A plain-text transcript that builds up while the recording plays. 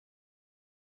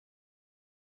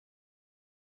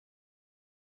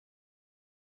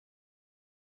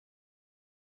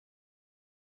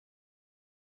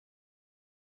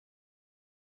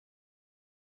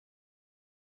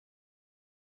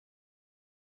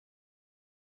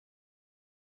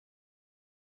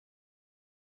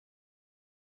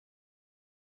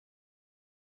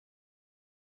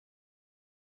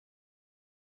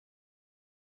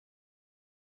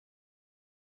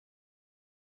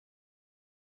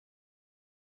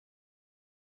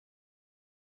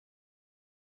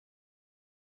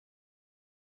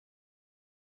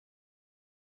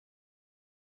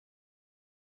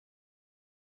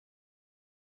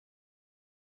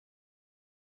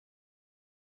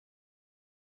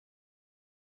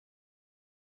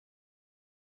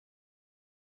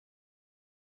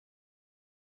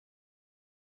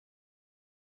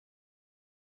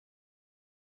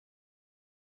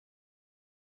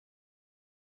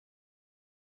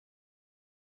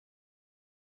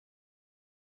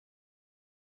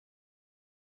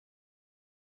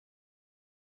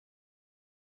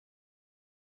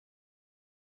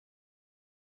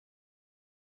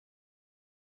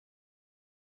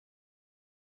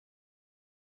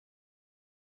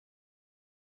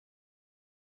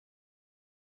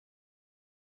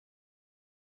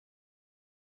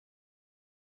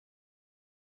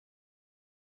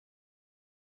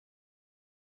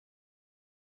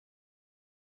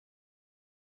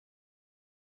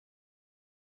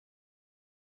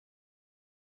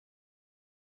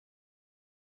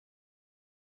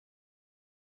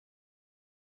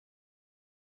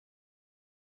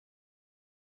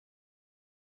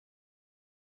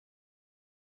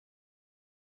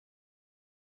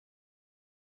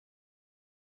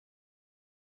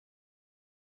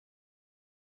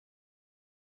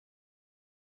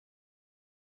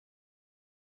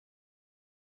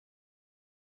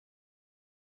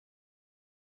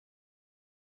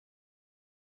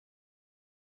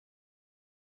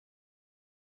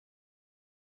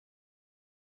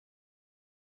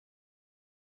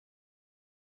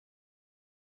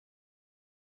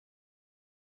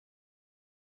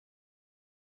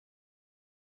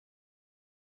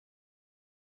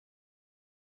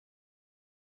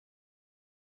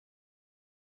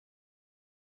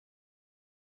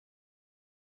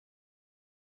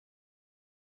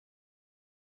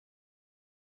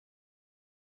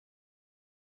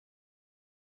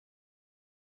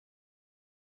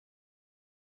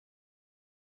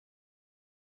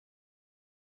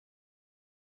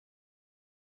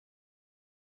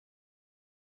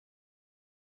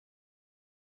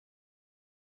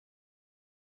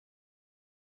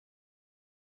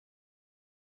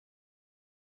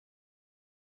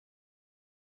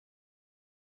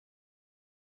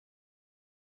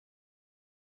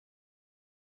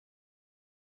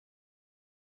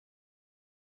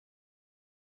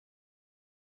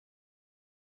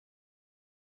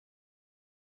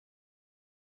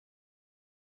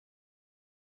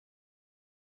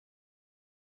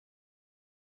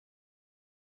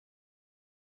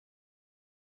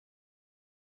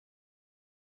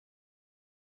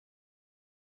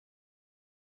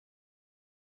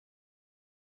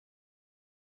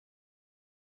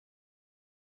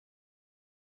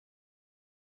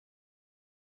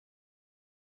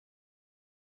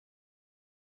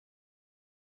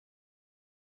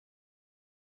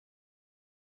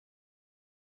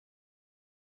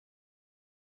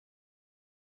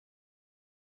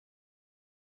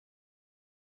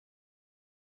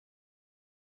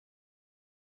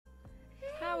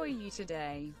are you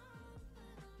today?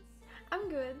 I'm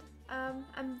good.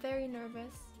 I'm very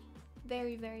nervous.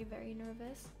 Very, very, very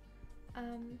nervous.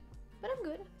 But I'm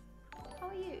good. How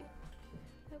are you?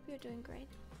 Hope you're doing great.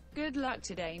 Good luck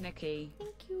today, Nikki.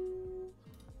 Thank you.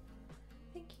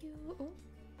 Thank you. Oh.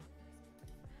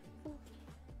 Oh.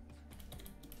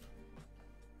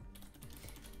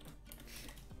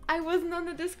 I wasn't on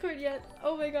the Discord yet.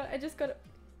 Oh my god, I just got it.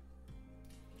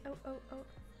 Oh.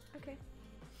 Okay.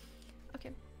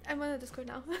 Okay. I'm on the Discord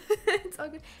now. It's all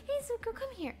good. Hey, Zuko,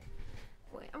 come here.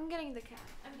 Wait, I'm getting the cat.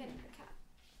 I'm getting the cat.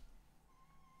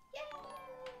 Yes!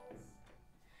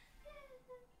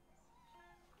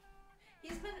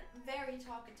 He's been very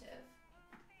talkative.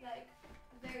 Like,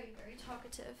 very, very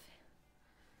talkative.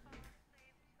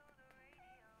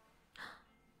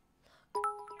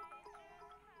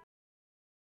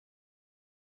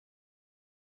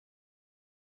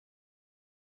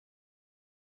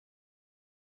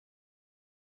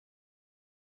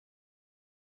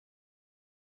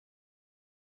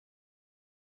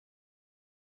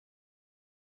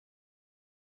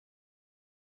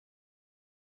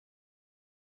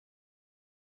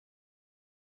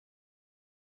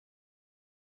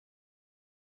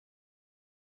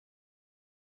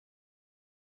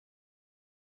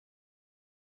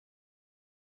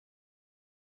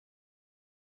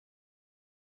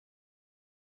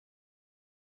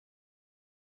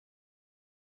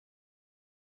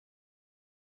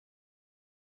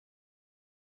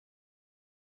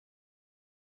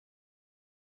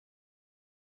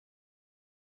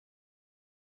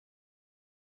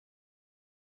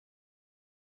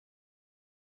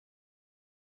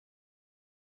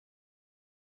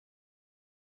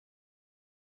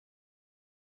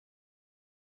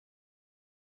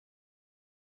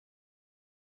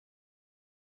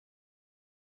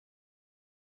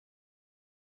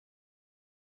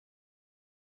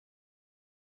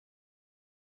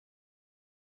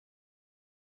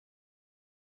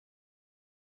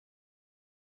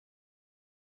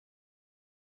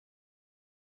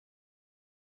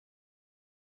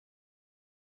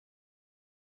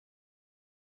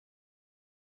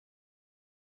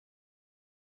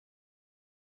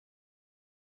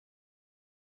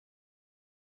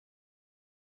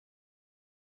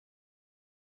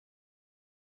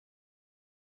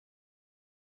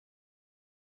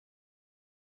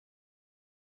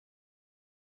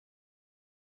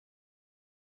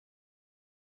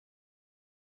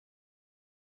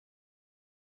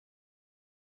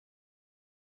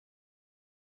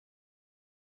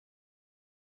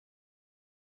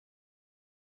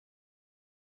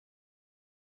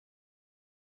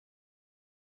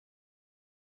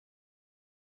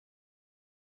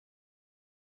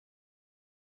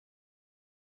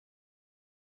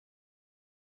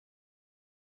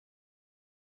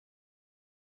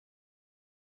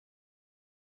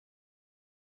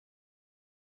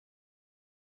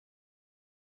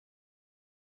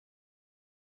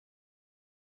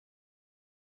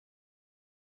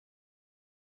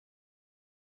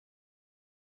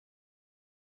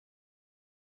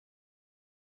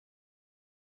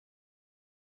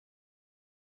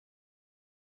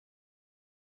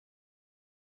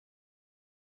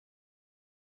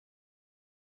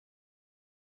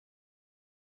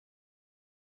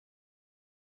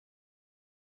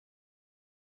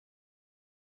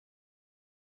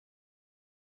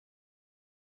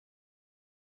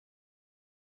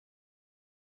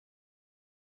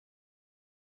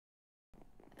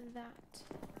 That.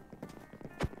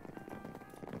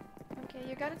 Okay,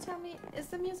 you gotta tell me, is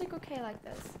the music okay like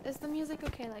this? Is the music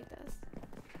okay like this?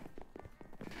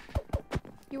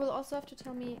 You will also have to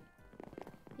tell me,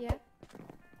 yeah?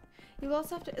 You will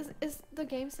also have to, is the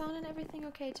game sound and everything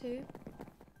okay too?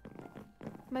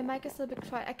 My mic is a bit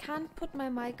quiet. I can't put my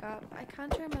mic up. I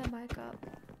can't turn my mic up.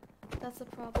 That's the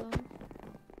problem.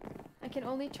 I can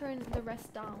only turn the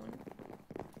rest down.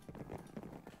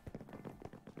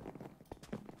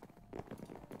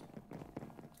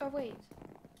 Oh wait,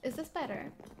 is this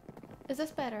better? Is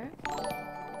this better?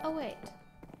 Oh wait,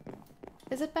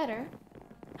 is it better?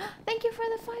 Thank you for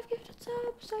the 5 gifted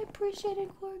subs. I appreciate it,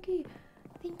 Corgi.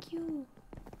 Thank you.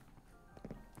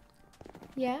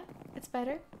 Yeah, it's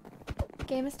better.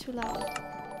 Game is too loud.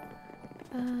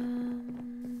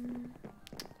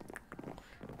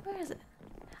 Where is it?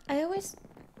 I always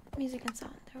music and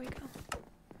sound. There we go.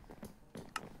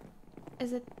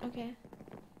 Is it okay?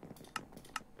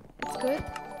 It's good.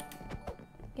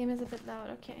 Game is a bit loud.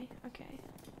 Okay, okay.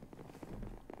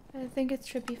 I think it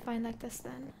should be fine like this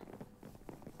then.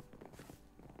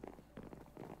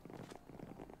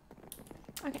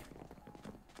 Okay.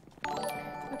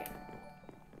 Okay.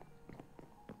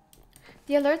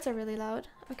 The alerts are really loud.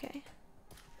 Okay.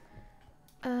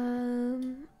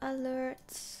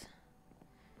 Alerts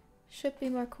should be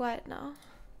more quiet now.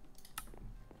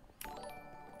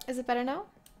 Is it better now?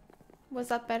 Was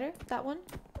that better? That one?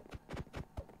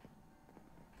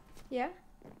 Yeah?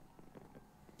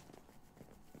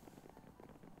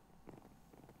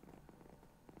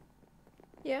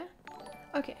 Yeah?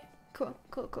 Okay. Cool.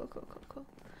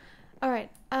 Alright.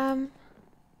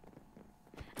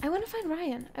 I want to find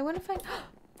Ryan. I want to find...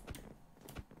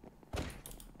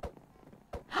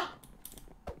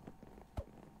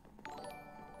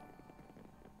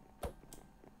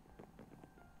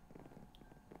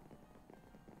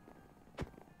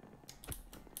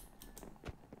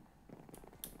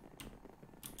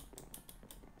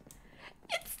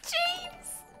 It's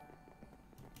James!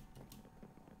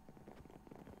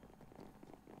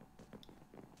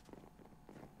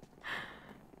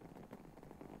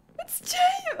 It's Dream!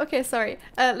 Okay, sorry.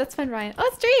 Let's find Ryan. Oh,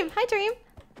 it's Dream! Hi, Dream!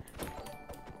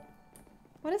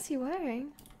 What is he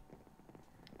wearing?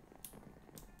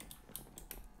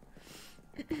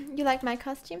 You like my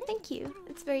costume? Thank you.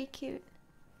 It's very cute.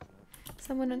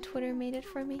 Someone on Twitter made it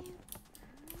for me.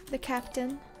 The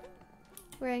captain.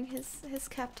 Wearing his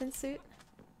captain suit.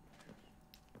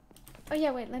 Oh yeah,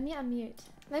 wait, let me unmute.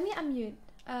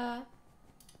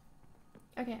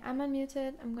 Okay, I'm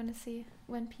unmuted. I'm gonna see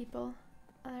when people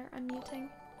are unmuting.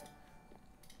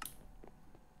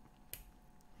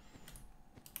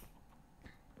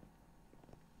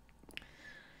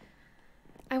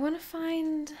 I want to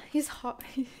find his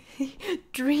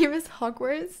Dream is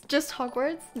Hogwarts, just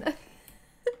Hogwarts.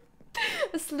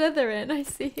 A Slytherin, I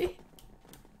see.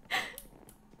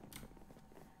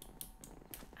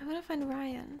 I want to find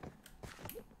Ryan.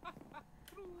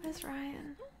 Where's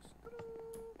Ryan?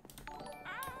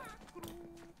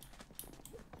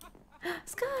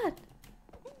 Scott!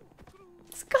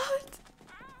 Scott!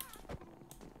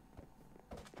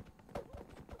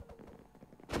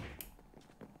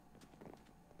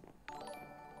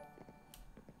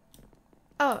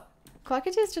 Oh,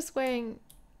 Quackity is just wearing...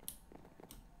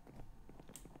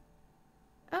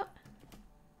 Oh.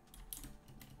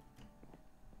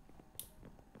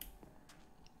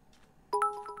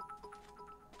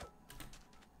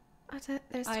 Oh,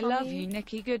 there's Tommy. I love you,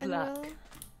 Nikki. Good luck. Will.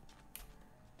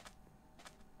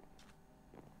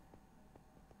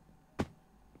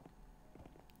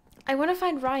 I want to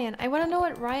find Ryan. I want to know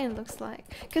what Ryan looks like.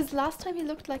 Because last time he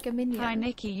looked like a minion. Hi,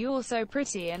 Nikki. You're so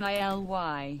pretty and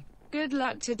ILY. Good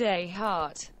luck today,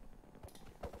 heart.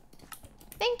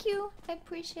 Thank you. I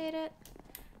appreciate it.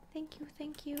 Thank you.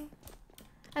 Thank you.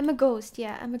 I'm a ghost.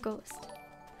 Yeah, I'm a ghost.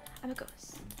 I'm a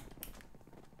ghost.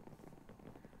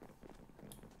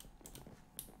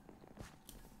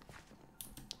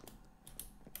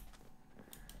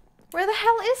 Where the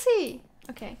hell is he?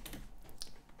 Okay.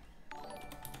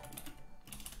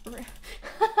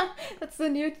 That's the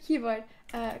new keyboard.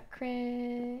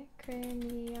 Cranios.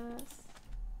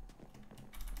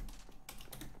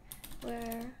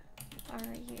 Where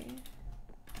are you?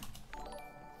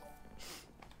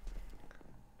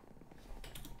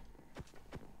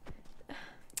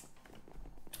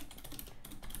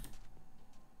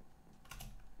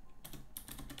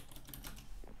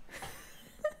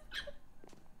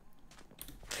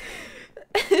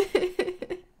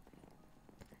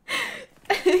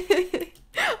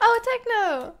 Oh,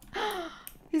 Techno!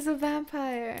 He's a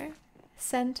vampire.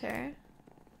 Center.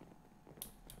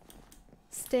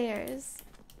 Stairs.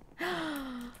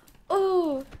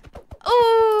 Oh!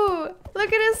 Oh!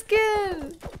 Look at his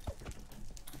skin!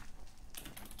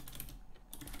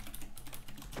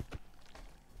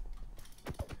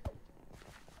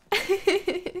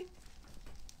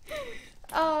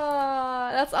 Oh,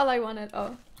 that's all I wanted.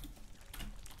 Oh.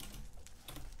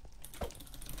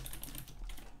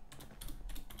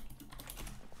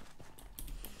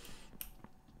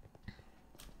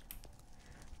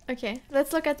 Okay,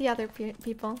 let's look at the other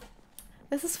people.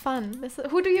 This is fun.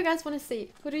 Who do you guys want to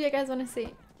see? Who do you guys want to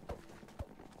see?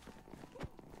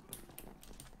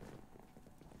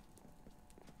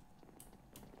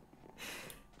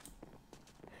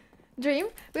 Dream?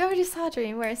 We already saw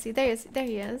Dream. Where is he? There he is. There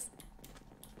he is.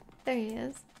 There he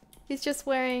is. He's just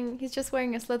wearing a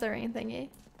Slytherin thingy.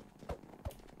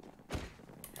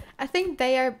 I think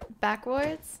they are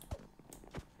backwards.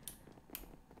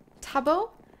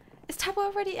 Tabo? Is Tabo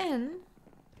already in?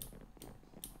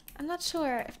 I'm not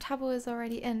sure if Tabo is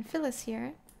already in. Phil is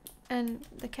here. And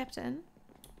the captain.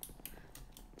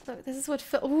 Look, this is what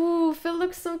Phil... Ooh, Phil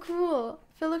looks so cool.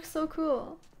 Phil looks so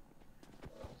cool.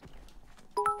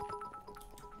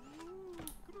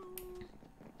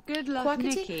 Good luck,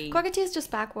 Nikki. Quackity is just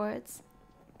backwards.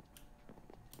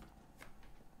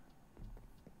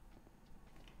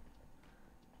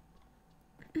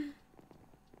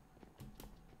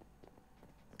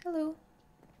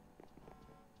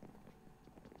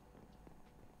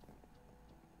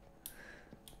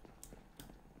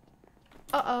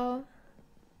 Uh-oh.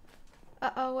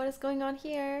 Uh-oh, what is going on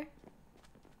here?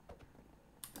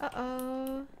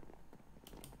 Uh-oh.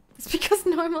 It's because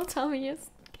normal Tommy is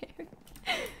scared.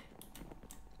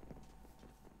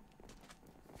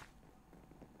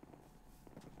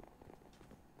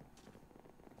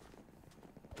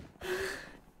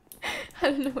 I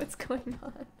don't know what's going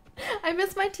on. I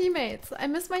miss my teammates. I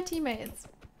miss my teammates.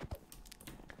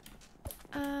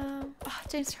 Oh,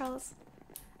 James Charles.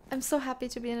 I'm so happy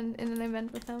to be in an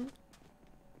event with him.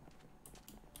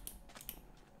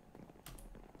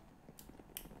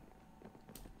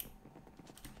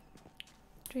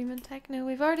 Dream and Techno.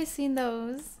 We've already seen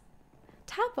those.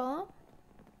 Tapple.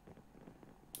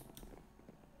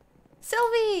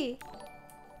 Sylvie.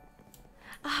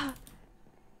 Ah.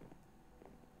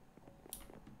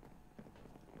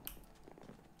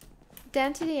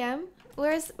 Dan TDM?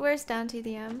 Where's Dan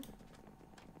TDM?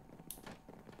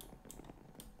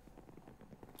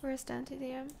 Where's Dan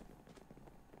TDM?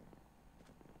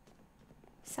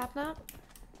 Sapnap?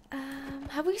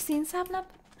 Have we seen Sapnap?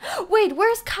 Wait,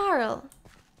 where's Carl?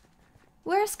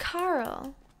 Where's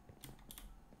Carl?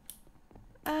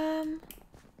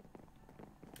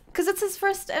 Cause it's his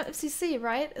first MCC,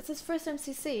 right? It's his first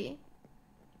MCC.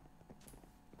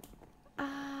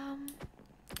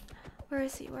 Where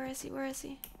is he? Where is he? Where is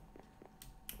he?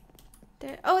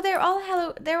 They're all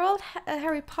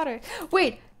Harry Potter.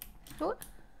 Wait. What?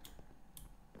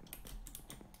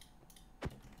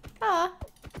 Ah.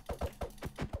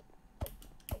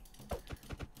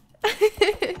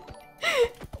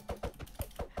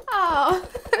 Oh.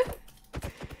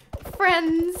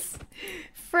 Friends.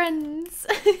 Friends.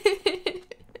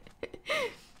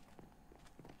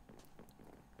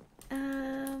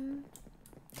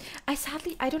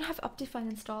 I don't have Optifine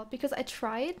installed because I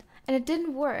tried and it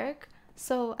didn't work,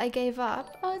 so I gave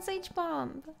up. Oh, it's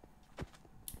H-Bomb.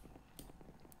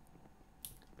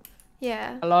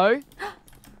 Yeah. Hello?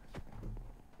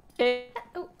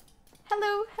 Oh,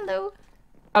 hello, hello.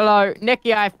 Hello,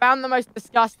 Nikki, I found the most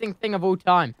disgusting thing of all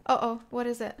time. Uh-oh, what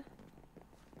is it?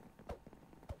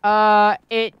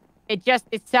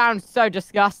 It sounds so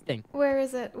disgusting. Where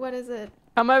is it? What is it?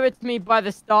 Come over to me by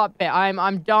the start bit.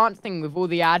 I'm dancing with all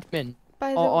the admin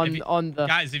By the on the.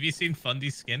 Guys, have you seen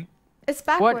Fundy's skin? It's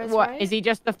backwards, What right? is he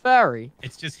just a furry?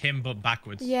 It's just him, but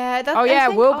backwards. Yeah, that's. Oh yeah, I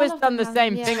think Wilbur's all of done the them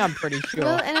same have, thing. yeah. I'm pretty sure.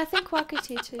 Well, and I think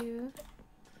Wakati too.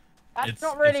 That's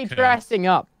not really dressing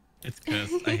up. It's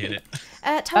cursed. I hate it.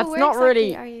 Tom, where not exactly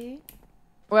really- are you?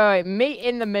 Wait, meet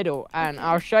in the middle, and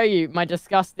I'll show you my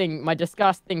disgusting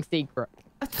secret.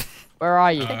 Where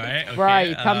are you? All right, okay. Where are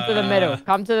you? Come to the middle.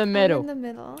 Come to the I'm middle. in the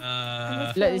middle.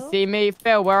 Let's see me,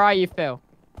 Phil. Where are you, Phil?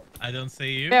 I don't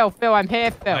see you. Phil, I'm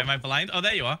here, Phil. Am I blind? Oh,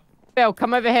 there you are. Phil,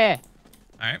 come over here.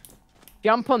 All right.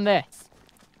 Jump on this.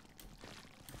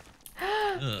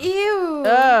 Ugh. Ew.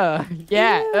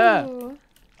 Yeah. Ew.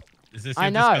 Is this I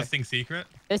your know. disgusting secret?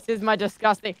 This is my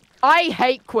disgusting. I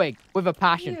hate Quig with a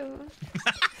passion. Ew.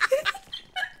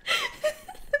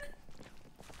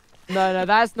 No,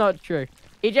 that's not true.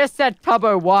 He just said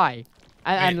Tubbo Y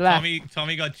and Wait, left.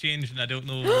 Tommy got changed, and I don't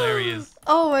know where he is.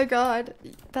 Oh my god,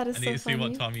 that is I so need to see funny.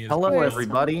 what Tommy is. Hello, Where's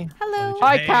everybody. Hello.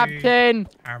 Hi, Hey. Captain.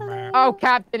 Hello. Oh,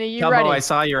 Captain, are you Tubbo, ready? I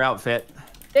saw your outfit.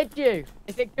 Did you?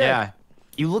 Is it good? Yeah.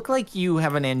 You look like you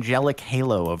have an angelic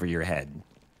halo over your head.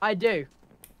 I do.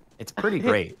 It's pretty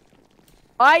great.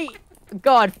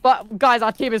 God, but guys,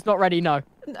 our team is not ready. No.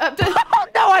 Uh, Oh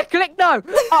no! I clicked no.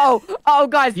 Oh,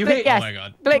 guys, You click hit- yes. Oh my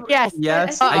god. Click yes.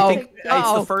 Yes, I I think think it's-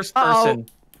 it's the first person.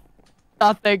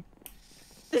 Nothing.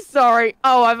 Sorry.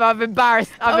 Oh, I've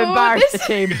embarrassed. I've Oh, embarrassed the this-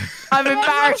 team. I've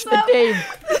embarrassed the up? team.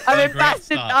 I've Great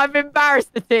start. I've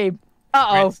embarrassed the team.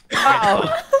 Uh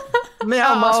oh.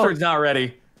 Now Uh-oh. mustard's not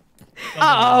ready.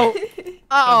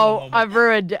 Oh, I've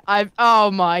ruined it.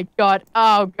 Oh my god.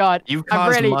 Oh god. You've I'm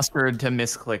caused really. mustard to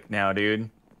misclick now, dude.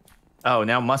 Oh,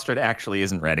 now mustard actually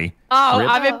isn't ready. Oh, Rip.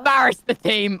 I've embarrassed the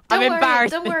team. I've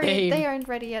embarrassed don't the worry, team. they aren't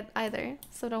ready yet either,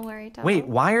 so don't worry, Tom. Wait,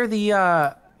 why are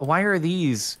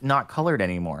these not colored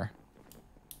anymore?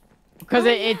 Because Oh,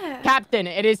 it's yeah. Captain.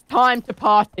 It is time to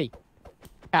party.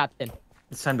 Captain.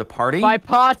 It's time to party? By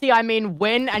party, I mean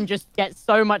win and just get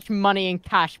so much money in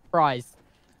cash prize.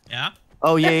 Yeah.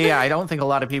 Oh, yeah. I don't think a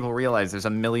lot of people realize there's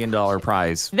 $1 million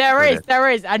prize. There for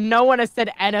is, this. and no one has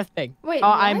said anything. Wait, Oh,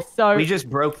 I'm what? so. We just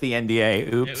broke the NDA.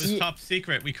 It Oops. was top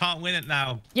secret. We can't win it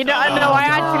now. You know, Oh, no, I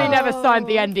God. actually never signed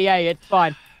the NDA. It's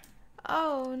fine.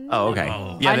 Oh no. Oh, okay.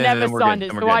 Oh. Yeah, I then never we're signed good.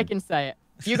 it, Then so we're I good. can say it.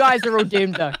 You guys are all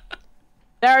doomed, though.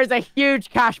 There is a huge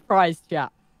cash prize,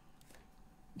 chat.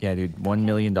 Yeah, dude, $1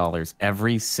 million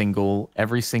every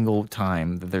single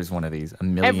time that there's one of these. $1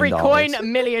 million. Every coin, $1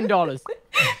 million.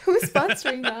 Who's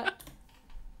sponsoring that?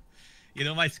 You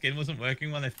know, my skin wasn't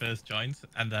working when I first joined,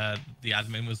 and the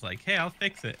admin was like, "Hey, I'll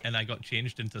fix it," and I got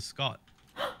changed into Scott.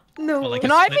 No. For like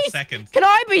Can a I split be? second. Can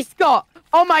I be Scott?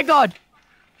 Oh my God!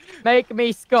 Make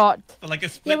me Scott. For like a Yeah,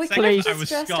 split we second, could've I just was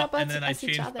dressed Scott, up and then I as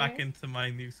each changed other. back into my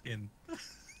new skin.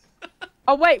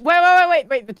 Oh wait,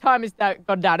 wait! The time is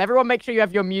gone down. Everyone, make sure you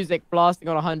have your music blasting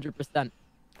on 100%.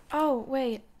 Oh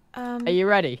wait. Are you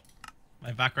ready?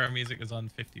 My background music is on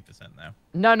 50% now.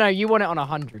 No, you want it on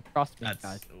 100. Trust me, That's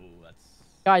guys. that's.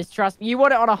 Guys, trust me. You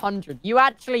want it on 100. You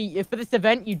actually, for this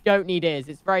event, you don't need ears.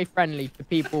 It's very friendly for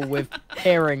people with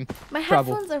hearing My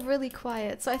trouble. headphones are really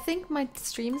quiet, so I think my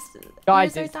streams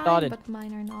Guys, ears it's are dying, started. but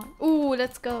mine are not. Ooh,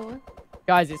 let's go.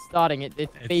 Guys, it's starting. It's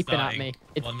beeping starting. at me.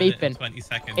 It's 1 minute and beeping. 20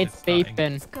 seconds. It's starting.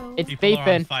 beeping. Let's go. It's People are on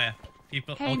beeping. fire.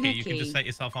 People. Hey, okay, you can Nikki, just set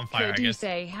yourself on fire, I Could you guess.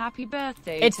 say happy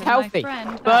birthday It's to healthy. my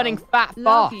friend Burning Belle? fat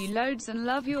Love fast. you loads and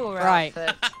love your Right.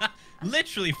 outfit.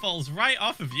 Literally falls right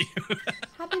off of you.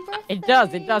 Happy birthday.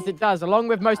 It does, along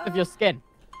with most of your skin.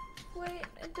 Wait,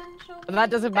 it didn't show me. But that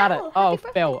doesn't matter. Belle, Oh, happy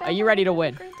birthday, Phil, are you Belle. ready to Have a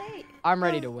win? great day. I'm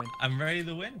ready to win. I'm ready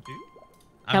to win, dude.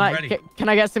 Can I'm ready. Can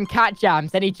I get some cat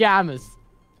jams? Any jammers?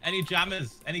 Any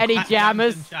jammers? Any cat jams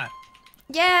jammers? in chat?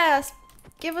 Yes,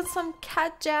 give us some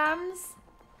cat jams.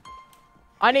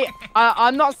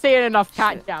 I'm not seeing enough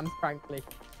cat jams, frankly.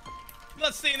 I'm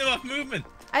not seeing enough movement.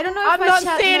 I don't know I'm if not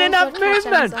my chat seeing knows enough what cat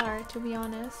jams movement. are, to be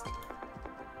honest.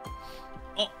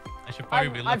 Oh, I should probably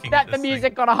be I've looking set at the this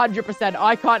music thing. on 100%.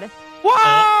 I can't.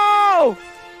 Whoa!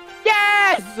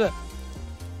 Yes!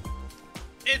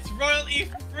 It's royalty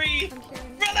free. I'm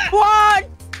hearing it. Brother, What?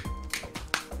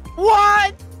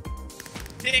 What?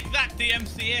 take that,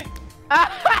 DMCA.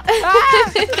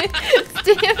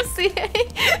 DMCA.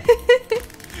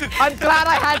 I'm glad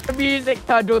I had the music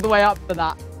turned all the way up for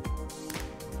that.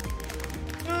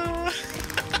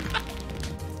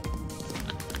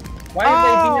 Why Oh, did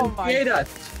they DMCA us?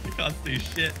 You can't do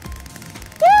shit.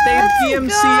 They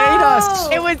DMCA'd us.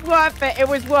 go. It was worth it. It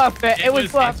was worth it. It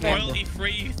was worth It's it. royalty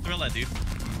free Thriller, dude.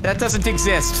 That doesn't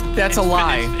exist. That's a It's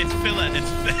lie. It's filler.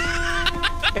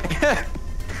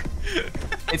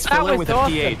 It's That filler was with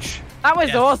awesome. a PH. That was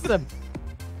Yes. awesome.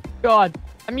 God,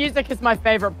 the music is my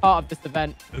favorite part of this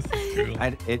event. This is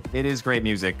cool. It is great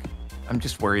music. I'm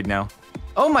just worried now.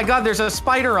 Oh my God, there's a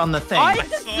spider on the thing. I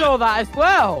just saw that as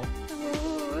well.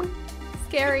 Ooh,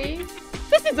 scary.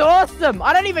 This is awesome.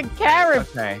 I don't even care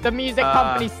if Okay. the music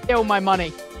company steal my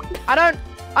money. I'm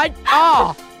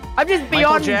just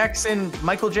beyond.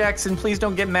 Michael Jackson, please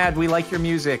don't get mad. We like your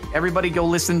music. Everybody go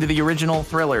listen to the original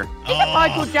Thriller. Isn't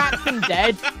Michael Jackson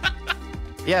dead?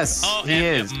 Yes, Oh, he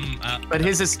yeah, is. But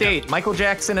his estate, Michael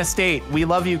Jackson estate, we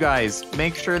love you guys.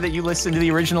 Make sure that you listen to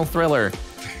the original Thriller.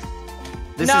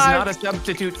 This No. is not a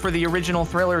substitute for the original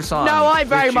Thriller song. No, I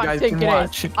very which you much guys think can it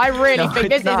watch. is. I really No, think it's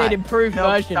this is not. an improved No,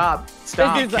 version. Stop.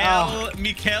 This is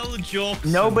Mikel jokes.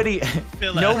 Nobody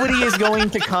Filler. is going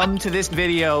to come to this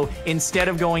video instead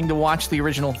of going to watch the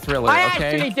original Thriller, I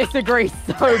okay? actually disagree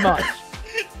so much.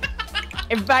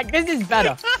 In fact, this is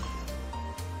better.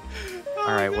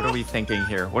 All right, what are we thinking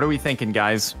here? What are we thinking,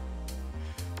 guys?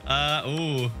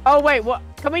 Ooh. Oh wait, what?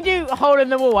 Can we do Hole in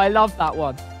the Wall? I love that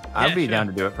one. I'd be sure. down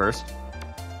to do it first.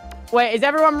 Wait, is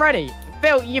everyone ready?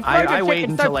 Phil, you've thrown I your wait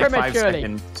chicken until so like 5 prematurely.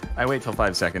 seconds. I wait till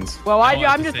 5 seconds. Well, Oh,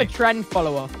 I'm I just a see. trend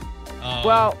follower. Oh.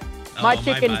 Well, my Oh,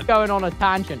 chicken's bad. going on a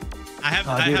tangent.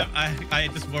 I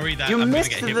just worry that You I'm gonna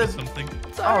missed get hit the- with something.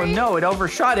 Oh Sorry. no, it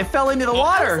overshot. It fell into the I'm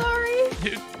water. sorry.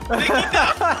 Dude, Nicky,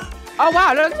 no. Oh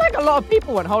wow, looks like a lot of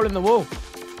people went Hole in the Wall.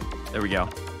 There we go.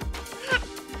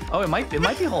 Oh, it might be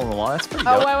hole in the wall. That's pretty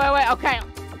Oh dope. wait, okay.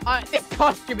 This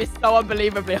costume is so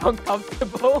unbelievably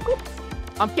uncomfortable.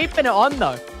 I'm keeping it on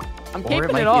though. I'm Or keeping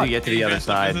it might it be on. to get to the other There's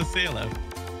side. a sailor.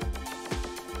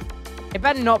 It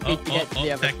better not be Oh, to get to oh,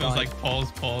 the oh, other Techno's side. like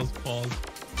pause.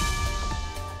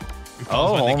 We Oh,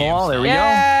 pause when hole in the game wall. There we go.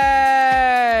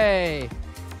 Yay!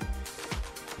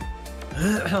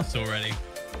 starts. So ready.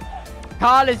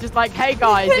 Carl is just like, hey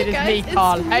guys, it is Guys, me, it's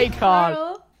Carl. me, Hey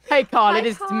Carl. Hey Carl, Hi, it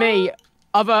is Carl. me,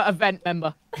 other event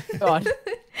member. God.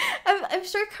 I'm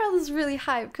sure Carl is really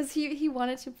hyped because he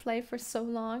wanted to play for so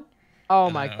long. Oh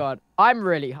my know. god. I'm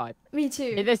really hyped. Me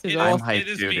too. Hey, this is It I'm awesome. hyped it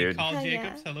is too, me, dude. Carl Oh, yeah.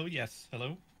 Jacobs. Hello, yes,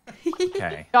 hello.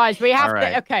 Okay. Guys, we have All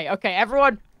right. to. Okay,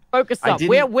 everyone, focus I up.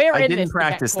 didn't, We're I in didn't this to get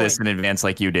practice this in coins. advance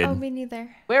like you did. Oh, me neither.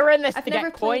 We're in this I've to never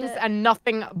get played coins it. and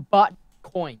nothing but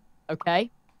coins. Okay.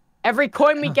 Every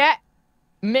coin we get,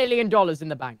 $1 million in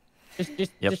the bank. Just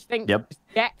Yep, think. yep. Just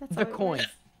get That's the how it coins.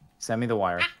 works. Send me the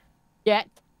wire. Get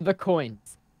the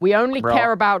coins. We only Bro.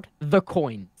 care about the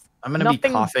coins. I'm gonna Nothing be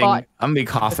coughing. but I'm gonna be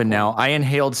coughing now. I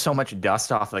inhaled so much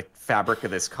dust off the fabric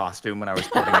of this costume when I was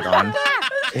putting it on.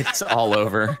 It's all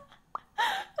over.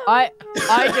 I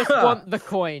just want the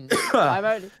coins.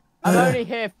 I'm only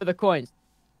here for the coins.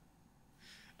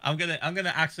 I'm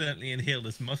gonna accidentally inhale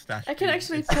this mustache. I can dude.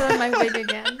 actually put on my wig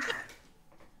again.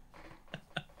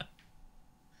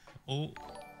 Oh.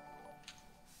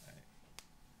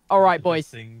 All right, boys.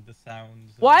 Sing the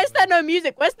sounds. Why is there no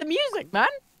music? Where's the music, man?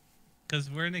 Because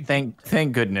we're in a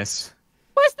Thank goodness.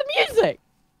 Where's the music?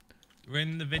 we're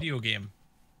in the video game.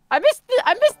 I missed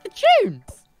the tunes.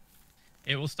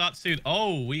 It will start soon.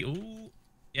 Oh,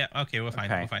 yeah. Okay, we're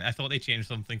fine. Okay. We're fine. I thought they changed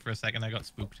something for a second. I got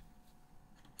spooked.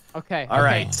 Okay. All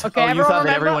right. Okay, Oh, you everyone thought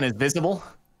that remember? everyone is visible?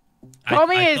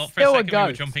 Tommy I is thought still for a a second we were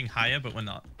ghost. jumping higher, but we're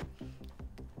not.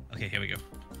 Okay, here we go.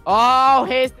 Oh,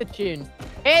 here's the tunes.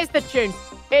 Here's the tunes.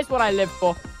 Here's what I live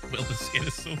for. Will, the skin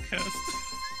is so cursed.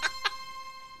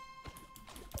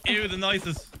 Ew, the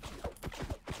noises.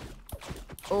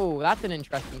 Oh, that's an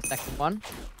interesting second one.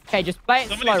 Okay, just play it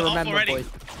Somebody's slow, off remember, already. boys.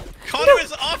 Connor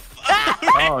is off.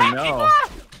 Oh no.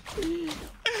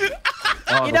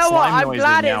 Oh, You the know what? slime I'm noises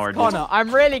glad now are it's just- Connor.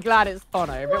 I'm really glad it's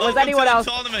Connor. If it was Welcome anyone to the else,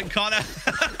 tournament, Connor.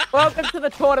 welcome to the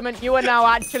tournament. You are now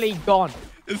actually gone.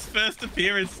 His first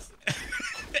appearance.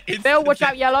 Phil, watch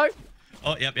out, yellow.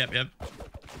 Oh, yep.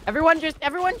 Everyone just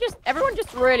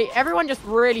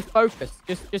really focus.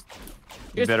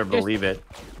 You better believe it.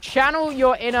 Channel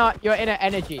your inner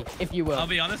energy, if you will. I'll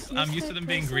be honest, I'm used to them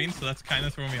being green, so that's kind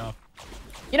of throwing me off.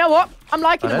 You know what? I'm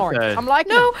liking them that's orange. good. I'm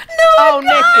liking No, them. no, Oh, I'm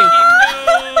Nikki.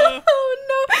 No. Oh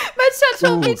no! My chat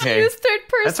told me to Okay. use third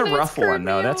person. That's a and it rough screwed one,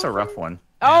 though. me That's a over. rough one.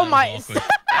 Oh Yeah, my, that was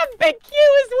awkward. big Q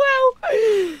as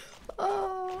well.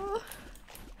 Oh.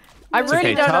 I It's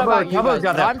really okay, don't know Tubbo- about you Tubbo's guys,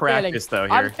 got but that I'm practice, though,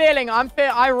 feeling,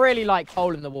 here. I really like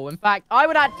Hole in the Wall. In fact, I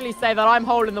would actually say that I'm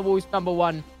Hole in the Wall's number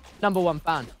one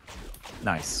fan.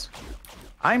 Nice.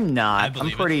 I'm not.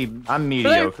 believe I'm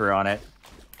mediocre on it.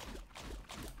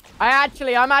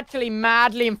 I'm actually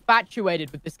madly infatuated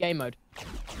with this game mode.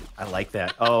 I like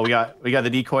that. Oh, we got the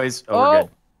decoys. Oh, we're good.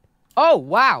 Oh,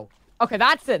 wow. Okay,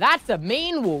 that's a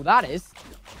mean wall, that is.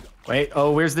 Wait.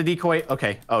 Oh, where's the decoy?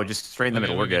 Okay. Oh, just straight in the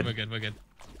middle. We're good. We're good.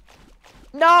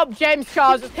 No, James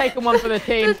Charles has taken one for the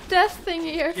team. The death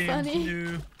thingy are Games funny.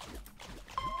 new.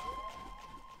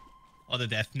 Oh, the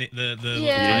death. The You're Yeah,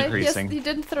 yes, increasing. he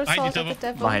didn't throw Behind you, salt at the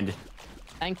Tubbo. devil. Behind.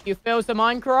 Thank you, Philza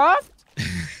Minecraft.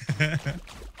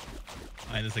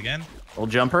 Find us again. Old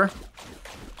jumper.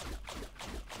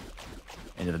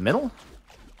 Into the middle.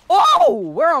 Oh,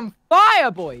 we're on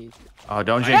fire, boys. Oh,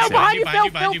 don't Behind jinx Phil, it. behind you, behind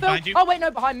you, Phil, behind you, Phil. behind you. Oh, wait,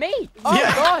 no, behind me. Oh,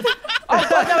 Yeah. God. Oh,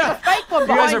 God, there was a fake one You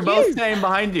behind guys you. are both staying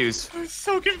behind yous. I was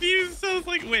so confused. I was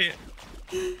like, wait.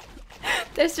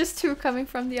 There's just two coming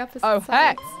from the opposite Oh,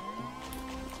 side. heck.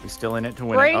 We're still in it to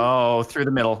win Green. it. Oh, through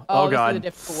the middle. Oh, Oh, God.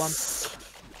 This is a difficult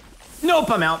one.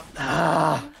 Nope, I'm out.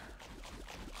 Ah.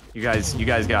 You guys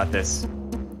got this.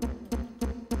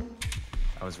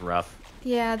 That was rough.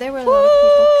 Yeah, there were a lot of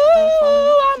people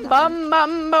Ooh, falling.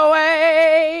 bum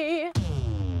away.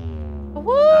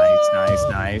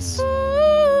 Nice.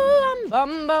 Ooh,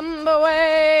 bum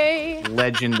away.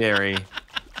 Legendary.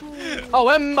 Oh,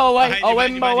 away. Behind you, Oh,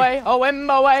 behind you, away. Oh,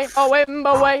 away. Oh,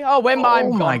 away. Oh, I'm Oh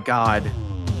gone. my God.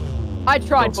 I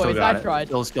tried, Phil still boys. got I it. tried.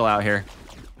 Phil's still out here.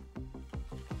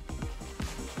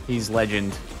 He's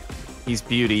legend. He's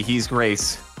beauty. He's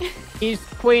grace. He's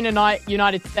Queen of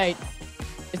United States.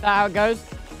 Is that how it goes?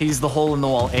 He's the hole in the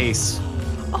wall ace.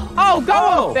 Oh, go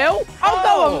on, Phil. Oh,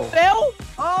 go on, Phil.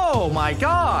 Oh my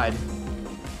God.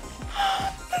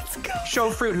 Let's go.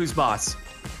 Show Fruit who's boss. Go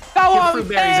Get on, Fruit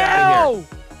Berries outta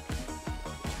Phil.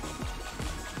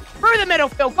 Through the middle,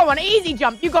 Phil. Go on, easy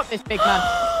jump. You got this, big man.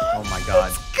 Oh my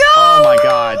God. Go! Oh my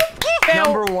God. Phil,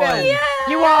 Number Phil, one.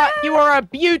 You are a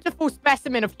beautiful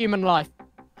specimen of human life.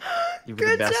 You were the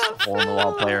Good best job, hole in the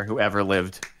wall Phil. player who ever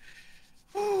lived.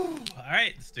 All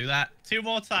right, let's do that 2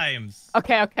 more times.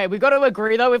 Okay. We got to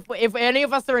agree though. If any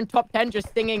of us are in top 10, just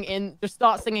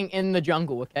start singing in the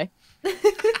jungle. Okay.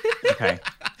 Okay.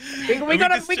 We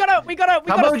gotta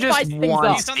Tubbo spice just things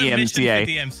wants up. He's on a mission for DMCA.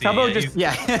 DMCA. Tubbo just,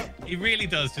 yeah. He really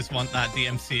does just want that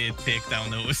DMCA takedown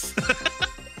notice.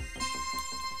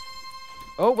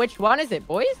 Oh, which one is it,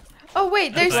 boys? Oh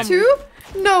wait, there's That's two?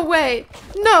 No way.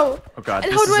 No. Oh God,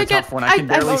 And this how is do a I get? tough one. I can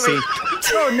barely see. already-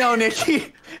 Oh no,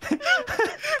 Nikki.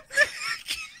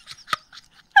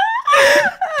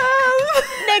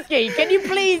 Nikki, can you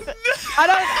please? I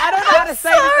don't know how to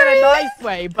say this in a nice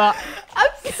way, but I'm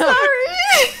sorry.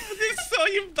 I saw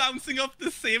you bouncing off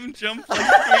the same jump like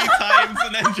 3 times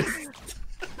and then just...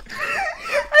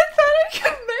 I thought I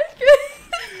could make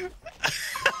it.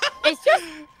 it's just.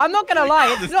 I'm not gonna lie.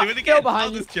 I'll It's just not do it still again. behind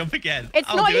I'll you. just jump again. It's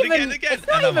I'll not do it even. again, It's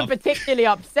not and I'm even up. particularly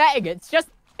upsetting. It's just.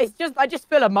 I just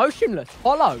feel emotionless,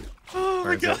 hollow. Oh Where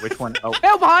my is it? god. Which one? Oh,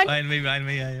 Phil behind. Behind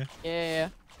me, yeah. Yeah.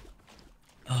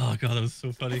 Oh god, that was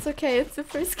so funny. It's okay. It's the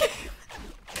first game.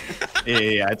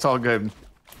 yeah. It's all good.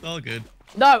 It's all good.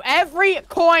 No, every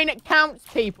coin counts,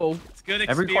 people. It's good experience.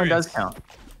 Every coin does count.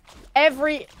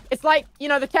 It's like, you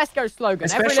know, the Tesco slogan.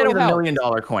 Especially every the little $1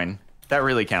 million coin. That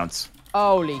really counts.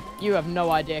 Holy, you have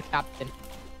no idea, Captain.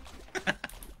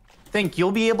 Think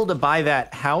you'll be able to buy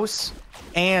that house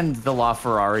and the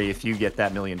LaFerrari if you get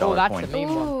that $1 million Oh, that's coin. a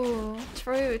mean one.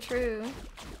 Ooh, true.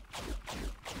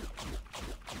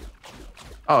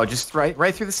 Oh, just right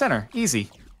through the center. Easy.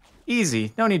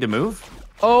 No need to move.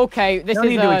 Okay, this No is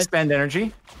need to expend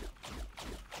energy.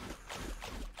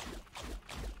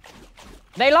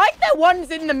 They like their ones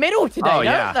in the middle today, Oh don't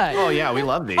yeah. they? Oh yeah, we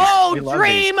love these. Oh, we love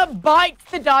dream bites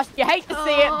the dust. You hate to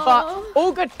see it, but Aw.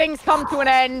 all good things come to an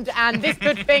end, and this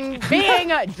good thing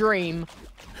being a dream.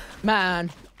 Man.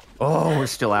 These. Oh, we're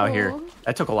still out here. Aw.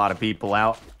 That took a lot of people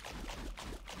out.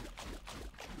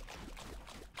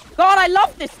 God, I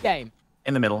love this game.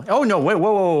 In the middle. Oh no, wait,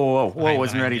 whoa. Behind,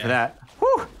 Wasn't ready for yeah. that.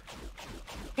 Whew.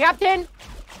 Captain.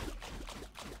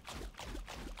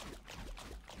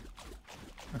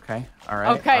 Okay, all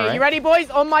right. Okay, all right. you ready, boys?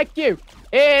 On my cue.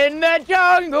 In the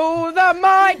jungle, the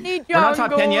mighty jungle. We're not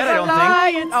top 10 yet, I don't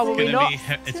think. think. Oh, will we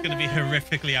It's not? gonna be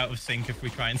horrifically out of sync if we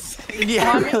try and sing.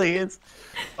 Yeah, it really is.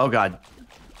 Oh god.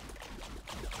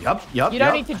 Yup. You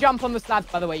don't need to jump on the slabs,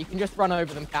 by the way. You can just run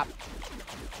over them, Cap.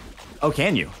 Oh,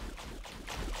 can you?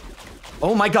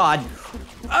 Oh my god.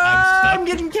 I'm I'm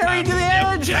getting carried to the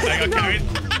edge. Yep, I got carried.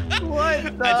 What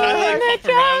the I tried to heck? like hop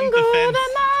around the fence.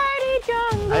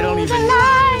 I don't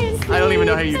even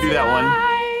know how you do that one.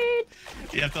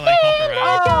 You have to like hop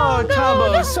around. Oh,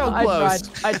 combo, so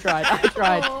close. I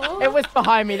tried. Aw. It was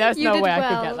behind me. There's You no did way well.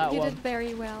 I could get that you one. did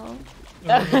very well.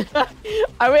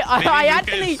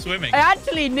 I swimming.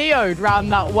 actually neo'd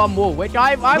round that one wall, which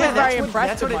I was very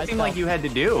impressed That's what with it seemed myself. like you had to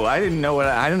do. I didn't know what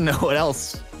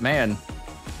else. Man.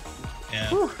 Yeah.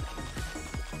 Whew.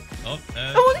 Oh,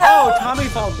 Oh, Tommy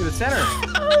falls to the center.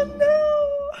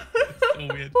 so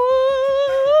weird.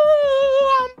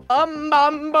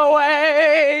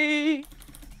 Away.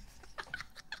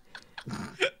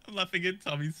 I'm laughing at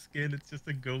Tommy's skin. It's just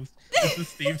a ghost. It's a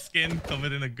Steve skin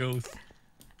covered in a ghost.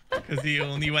 Because he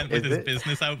only went with Is his it?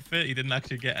 business outfit. He didn't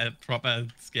actually get a proper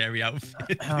scary outfit.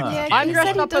 Yeah, I'm he dressed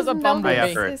said he up as a doesn't know bumblebee. Oh,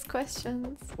 yeah, his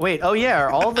questions. Wait, oh yeah, are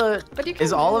all the But you can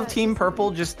is all do of that. Team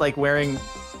Purple just like wearing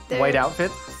white They're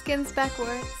outfits? Skins backwards.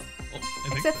 Oh, I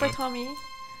think Except for so. Tommy.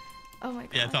 Oh my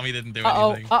god. Yeah, Tommy didn't do Uh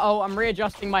anything. oh, I'm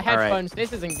readjusting my All right. headphones.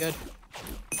 This isn't good.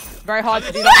 Very hard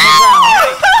to do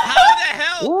that How the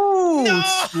hell? Ooh, No,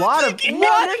 lot of Nikki. on the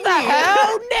ground. What the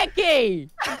hell, Nikki?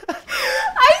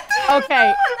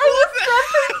 Okay, I was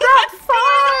jumping that far!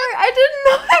 I didn't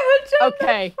know I would jump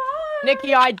okay. that far!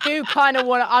 Nikki, I do kind of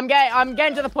want to. I'm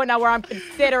getting to the point now where I'm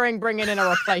considering bringing in a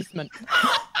replacement.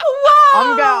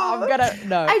 Wow! I'm gonna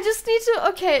no. I just need to.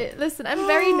 Okay, listen. I'm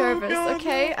very nervous.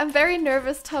 Okay, I'm very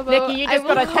nervous, Tubbo. Nikki, you I just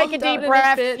will gotta calm take a down deep in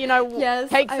breath. bit. You know, Yes,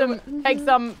 take I some will-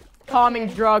 some calming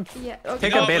Okay. drugs. Yeah. Okay.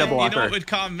 Take You a beta know blocker. what would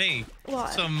calm me?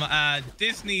 What? Some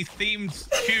Disney-themed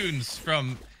tunes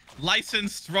from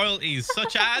licensed royalties,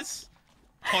 such as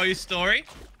Toy Story.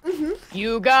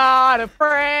 You got a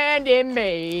friend in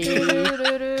me.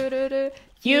 Do-do-do-do-do-do.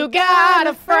 You got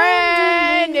a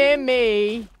friend in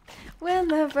me. When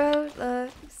the road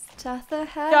looks just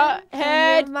ahead, Just and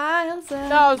ahead, you're miles and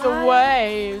Thousand miles.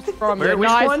 waves from Where- your which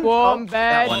nice one? warm Oh, that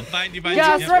bed. one. Oh, behind you, behind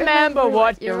Just you. remember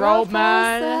what your old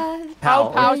man. said.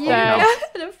 Pal, Pal You said.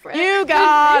 got a friend. You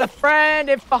got a friend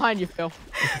in behind you, Phil.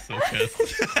 This is so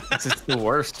cursed. This is the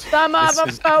worst. Some This other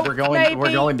is- folks we're going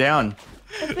maybe. down.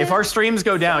 If our streams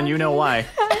go down, you know why.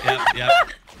 Yeah.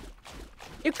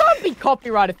 You can't be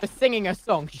copyrighted for singing a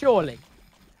song, surely.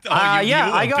 Oh, you Yeah,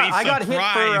 will I be got hit for.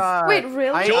 surprised. Wait,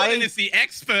 really? Jordan is the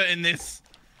expert in this.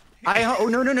 Oh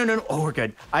no! Oh, we're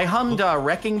good. I hummed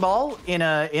Wrecking Ball in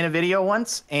a video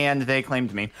once, and they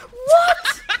claimed me.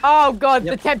 What? Oh god,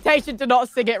 the temptation to not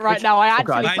sing it right now. I oh,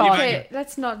 God. actually Mind you, can't. mind Okay,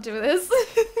 let's not do this.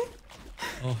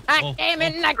 Oh, I oh, came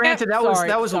in like Granted, that was a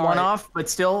Sorry. one-off, but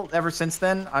still, ever since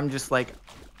then, I'm just like,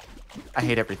 I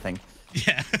hate everything.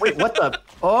 yeah. Wait, what the?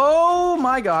 Oh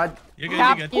my God! You're good,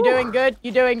 Cap, you're good. you doing good?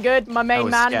 You doing good? My main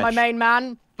was man, my sketch. main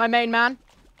man, my main man.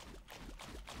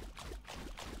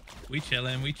 We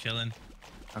chilling.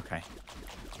 Okay.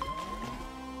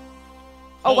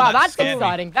 Oh wow, that's scared me.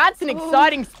 exciting. That's an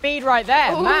exciting speed right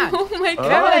there, man. Oh my Oh Remember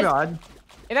god. that- God!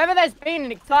 If ever there's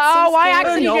been an so I scary.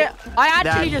 actually, Nope. I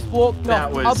actually That- just walked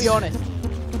that off. I'll was- be honest.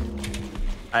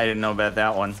 I didn't know about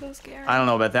that one. So scary. I don't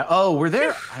know about that. Oh, were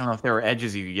there? I don't know if there were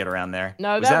edges you could get around there.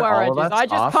 No, Was there that were all of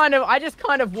edges. us I just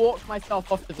kind of walked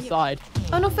myself off to the side.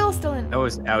 Oh no, Phil's still in. That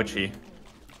was ouchie.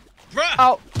 Bruh!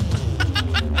 Oh.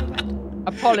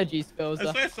 Apologies, I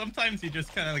Philza. swear sometimes you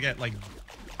just kind of get like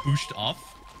pushed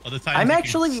off. Other times I'm you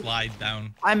actually- can slide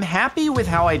down. I'm happy with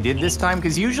how I did this time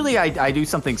because usually I do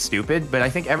something stupid, but I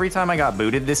think every time I got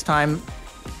booted this time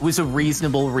was a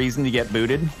reasonable reason to get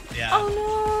booted. Yeah. Oh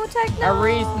no, Techno. A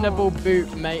reasonable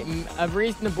boot, mate. A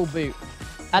reasonable boot.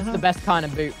 That's the best kind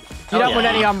of boot. You Oh, don't want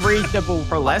yeah. any unreasonable.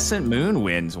 Pearlescent Moon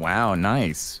wins. Wow,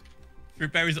 nice.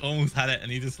 Fruitberry's almost had it,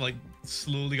 and he just like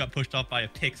slowly got pushed off by a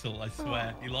pixel. I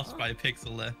swear, he lost by a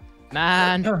pixel there.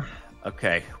 Man.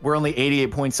 Okay, we're only 88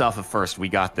 points off of first. We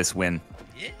got this win.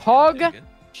 Yeah. Hog pretty good.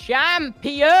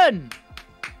 champion.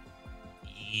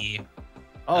 Yeah.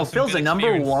 Oh, That's some Phil's a good number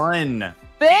experience. one.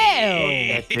 Phil.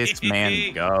 Let this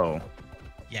man go.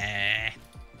 Yeah.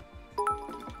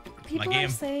 People game. are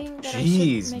saying that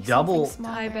Jeez, I should make double- something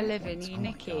I smaller. believe in you,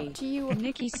 Nikki. Do you?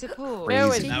 Nikki support. Phil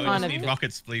Crazy. is Now we kind just of need just...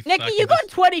 rocket Spleef. Nicky, you got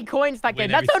 20 coins that win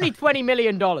game. That's every only $20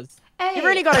 million. Hey, You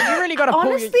really got to pull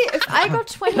honestly, if I got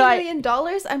 $20 Like- million,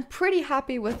 I'm pretty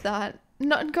happy with that.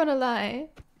 Not gonna lie.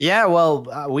 Yeah,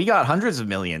 well, we got hundreds of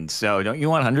millions, so don't you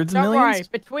want hundreds of Don't millions? worry.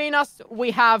 Between us, we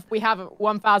have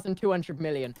 1,200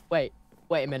 million. Wait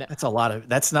a minute. That's a lot of.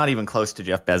 That's not even close to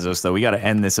Jeff Bezos, though. We got to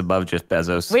end this above Jeff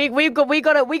Bezos. We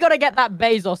gotta get that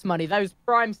Bezos money. Those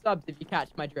prime subs, if you catch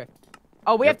my drift.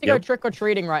 Oh, we have to go Yep. trick or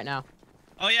treating right now.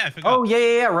 Oh yeah, I forgot. Oh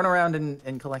yeah. Run around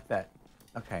and collect that.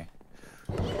 Okay.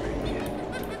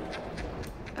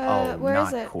 Where not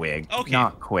is it? Quig. Okay.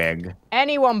 Not Quig.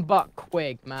 Anyone but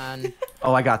Quig, man.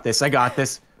 Oh, I got this.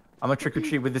 I'm a trick or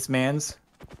treat with this man's.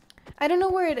 I don't know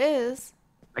where it is.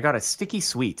 I got a sticky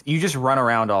sweet. You just run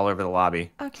around all over the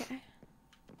lobby. Okay.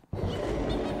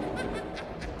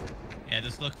 Yeah,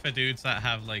 just look for dudes that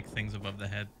have like things above their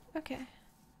head. Okay.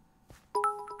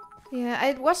 Yeah,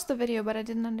 I watched the video, but I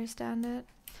didn't understand it.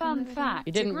 Fun fact.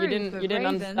 You a didn't group of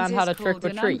understand ravens how to is trick or called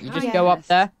an treat. You just unkindness. go up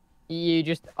there. You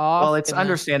just ask. Well, it's and then-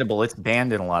 understandable. It's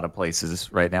banned in a lot of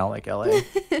places right now, like LA.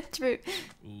 True.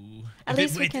 Ooh. At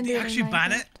least we can did do they it in actually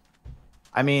ban Minecraft. it?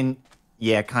 I mean,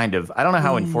 yeah, kind of. I don't know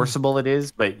how enforceable it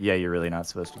is, but yeah, you're really not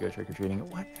supposed to go trick or treating.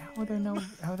 What? How are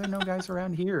there no guys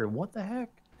around here? What the heck?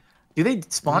 Do they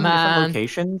spawn in Man. different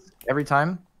locations every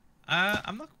time?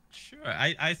 I'm not sure.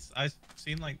 I've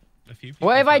seen like a few people.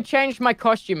 What if I that- change my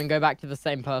costume and go back to the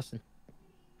same person?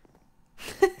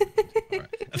 Alright.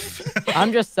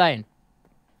 I'm just saying.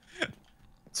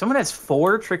 Someone has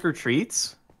 4 trick or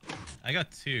treats. I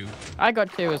got 2. I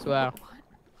got 2 as well.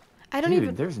 I don't Dude,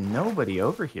 even. there's nobody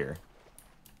over here.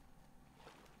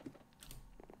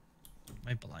 Am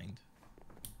I blind?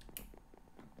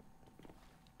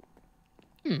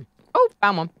 Oh,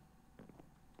 found one.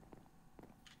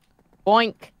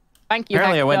 Boink. Thank you,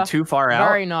 Apparently, I went Hector. too far out.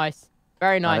 Very nice.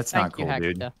 Very nice. that's not Thank you, cool,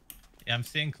 Hector. dude. Yeah, I'm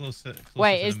staying closer.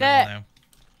 Wait, to is the there- middle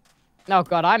now. Oh,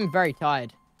 God, I'm very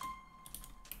tired.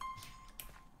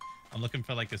 I'm looking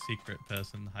for like a secret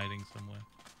person hiding somewhere.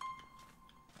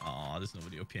 Oh, there's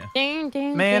nobody up here. Ding,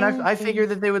 ding, Man, ding, I ding. figured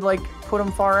that they would like put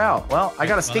them far out. Well, I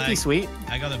got a Well, sticky sweet.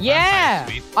 I got a Yeah!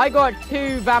 vampire suite. I got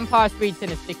 2 vampire sweets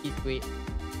and a sticky sweet.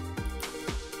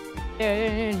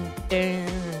 Dun, dun,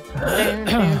 dun,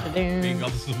 dun, Being dun.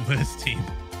 God's the worst team.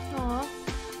 Aw.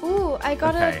 Ooh, I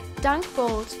got Okay. a dunk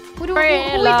bolt. Who we dunking?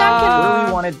 Thriller. What do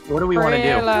we want to do? Who do we Thriller want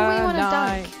to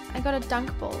night. dunk? I got a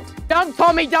dunk bolt. Dunk,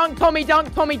 Tommy, dunk, Tommy,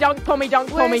 dunk, Tommy, dunk, Tommy, dunk,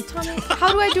 Tommy. Where's Tommy?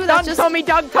 How do I do that? Dunk, Tommy,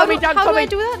 dunk, Tommy, dunk, how do Tommy. I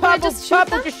do that? Do I Purple, just shoot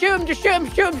purple, them? just shoot him, just shoot him,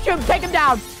 shoot him, shoot him, take him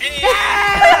down. Hey!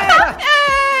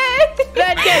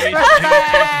 Let's get Who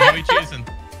respect. are we choosing?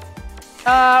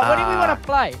 What do we want to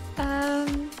play?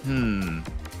 I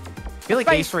feel like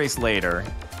Race. Ace Race later.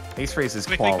 Ace Race is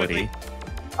Quickly, quality.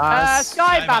 Sky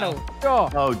Sky Battle, sure.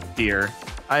 Oh dear,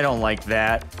 I don't like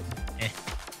that.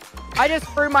 I just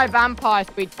threw my vampire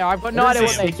sweets there. I've got no What idea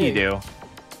does what the they sticky do. do?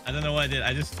 I don't know what I did.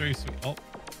 I just threw sweet. Oh.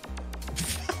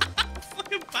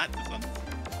 Fucking bad this one.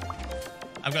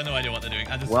 I've got no idea what they're doing.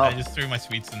 I Well- just threw my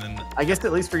sweets and then I guess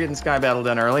at least we're getting Sky Battle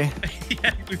done early. yeah,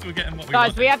 at least we're getting what we Guys,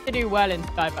 wanted. we have to do well in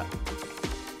Sky Battle.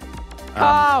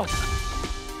 Um,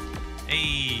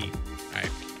 Hey. Alright.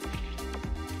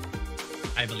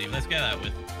 I believe. Let's get that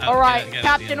with. All right, get it at the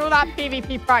Captain, end. all that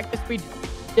PvP practice we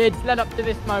did led up to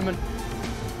this moment.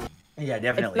 Yeah, It's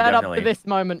definitely, led up definitely. to this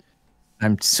moment.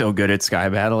 I'm so good at Sky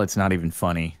Battle, it's not even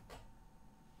funny.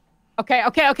 Okay.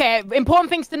 Important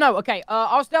things to know. Okay,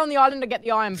 I'll stay on the island to get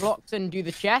the iron blocks and do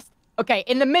the chest. Okay,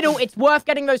 in the middle, it's worth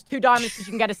getting those 2 diamonds because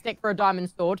you can get a stick for a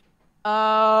diamond sword.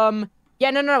 Yeah,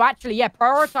 no, actually, yeah,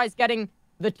 prioritize getting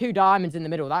the 2 diamonds in the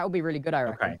middle. That would be really good, I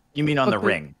reckon. Okay. You mean on the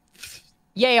ring?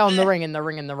 Yeah, on the ring, and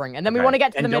then we want to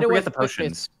get to the middle. Don't forget the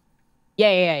potions.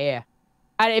 Yeah.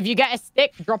 And if you get a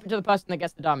stick, drop it to the person that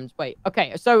gets the diamonds. Wait,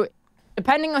 okay. So,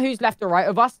 depending on who's left or right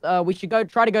of us, we should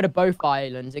try to go to both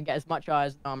islands and get as much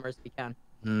iron armor as we can.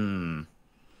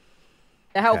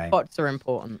 The health pots are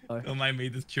important, though. Don't mind me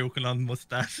just choking on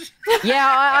mustache.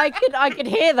 Yeah, I could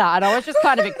hear that, and I was just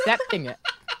kind of accepting it.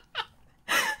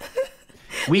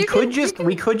 We could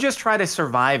just try to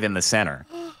survive in the center.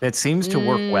 It seems to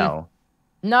work well.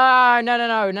 No,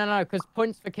 because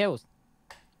points for kills.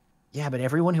 Yeah, but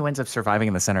everyone who ends up surviving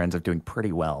in the center ends up doing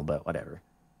pretty well, but whatever.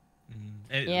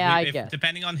 I guess.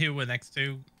 Depending on who we're next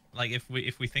to, like if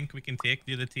we think we can take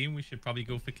the other team, we should probably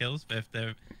go for kills. But if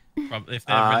they're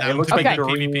it looks like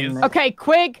green. Okay,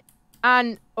 Quig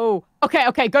and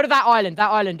okay, go to that island.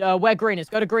 Where green is.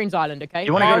 Go to Green's island, okay?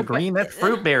 You want to go to green? That's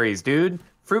fruit berries, dude.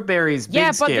 Fruit berries, big yeah,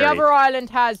 but scary. the other island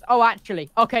has. Oh, actually,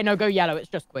 okay, no, go yellow. It's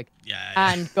just Quig. Yeah.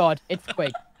 And God, it's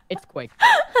Quig. It's Quig.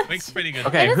 Quig's pretty good.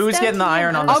 Okay, who's getting the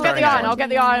iron on the starting island? I'll get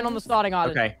the iron on the starting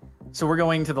island. Okay, so we're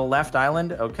going to the left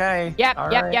island. Okay. Yep.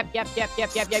 I'm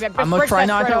gonna try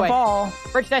not to fall.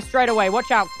 Bridge there straight away.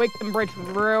 Watch out. Quig can bridge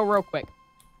real quick.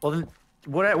 Well, then,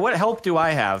 what help do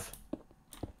I have?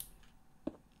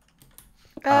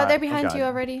 They're behind you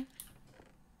already.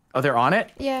 Oh, they're on it?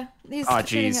 Yeah. He's Oh,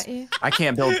 shooting jeez. at you. I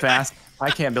can't build fast.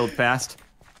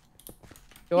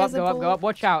 Go up.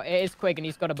 Watch out. It is Quig, and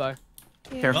he's got a bow.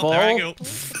 Yeah. Careful. Oh, there I go.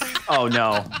 Oh,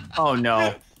 no. Oh,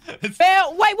 no.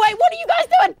 Phil, wait, what are you guys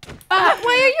doing?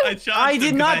 Why are you? I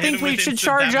did not think we should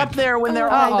charge up there when they're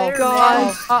all there.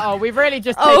 God. We've really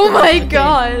just. Oh my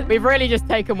God. We've really just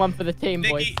taken one for the team,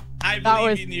 boys. Nikki, I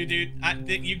believe in you, dude.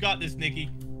 You got this, Nikki.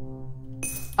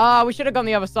 We should have gone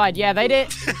the other side. Yeah, they did.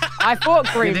 I thought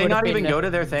green. Did they not even go to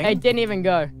their thing? They didn't even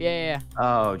go. Yeah.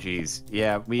 Oh, jeez.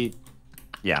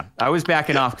 Yeah, I was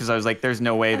backing off because I was like, "There's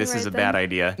no way this is a bad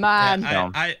idea." Man,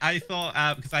 yeah, I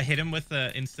thought because I hit him with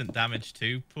the instant damage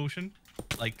 2 potion.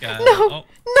 Like no.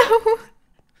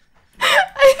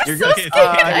 You're good.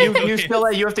 You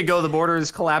still you have to go. The border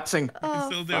is collapsing. Oh,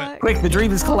 still do it. Quick, the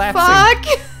dream is collapsing. Fuck.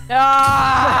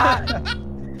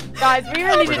 Guys, we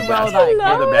really did well that game.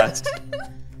 We're the best.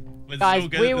 Guys,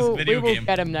 we will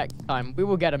get him next time. We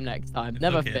will get him next time.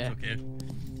 Never fear. Okay.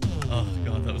 Oh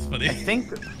God, that was funny.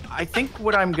 I think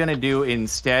what I'm gonna do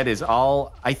instead is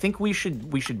I think we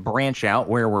should branch out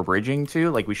where we're bridging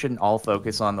to. Like we shouldn't all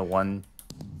focus on the one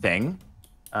thing.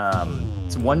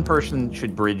 So one person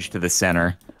should bridge to the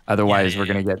center. Otherwise, we're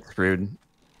gonna get screwed.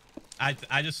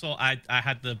 I just saw I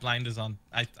had the blinders on.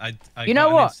 I you know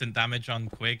got what? An instant damage on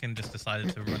Quig and just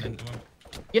decided to run into him.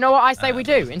 You know what I say we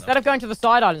do? Instead of going to the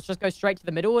side islands, just go straight to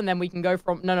the middle, and then we can go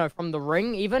from the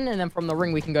ring even, and then from the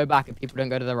ring we can go back if people don't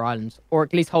go to their islands, or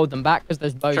at least hold them back because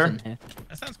there's bows in here.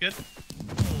 That sounds good.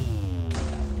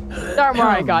 Don't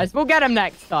worry, guys. We'll get him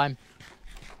next time.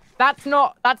 That's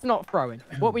not throwing.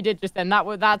 What we did just then,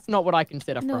 that's not what I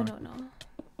consider throwing.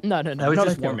 No. That was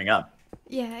just warming up.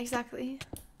 Yeah, exactly.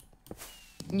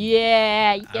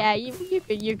 Yeah.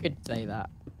 You could say that.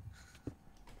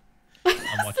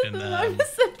 I'm watching.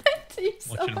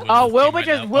 Wilbur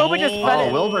just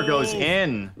Wilbur goes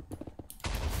in.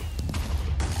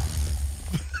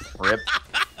 Rip.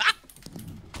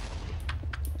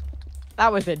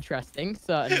 That was interesting,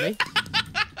 certainly.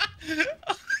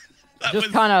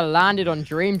 Just kind of landed on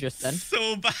Dream just then.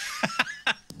 So bad.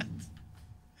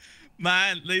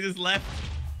 Man, they just left.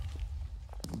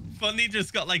 Funny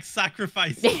just got like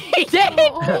sacrificed. He did.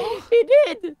 Oh. He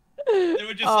did. They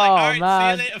were just like, all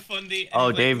right, see you later, Fundy. Oh,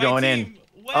 like, Dave going in.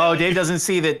 Oh, Dave doesn't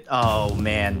see that. Oh,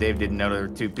 man. Dave didn't know there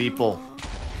were 2 people.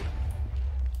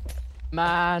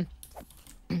 Man.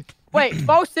 Wait,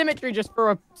 false symmetry just for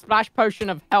a splash potion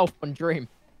of health on Dream.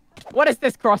 What is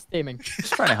this cross-teaming?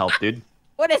 Just trying to help, dude.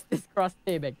 What is this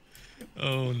cross-teaming?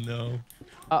 Oh, no.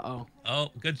 Uh-oh.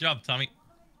 Oh, good job, Tommy.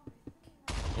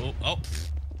 Oh.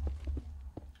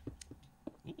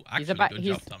 Ooh, actually, good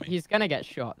job, Tommy. He's gonna get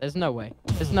shot. There's no way.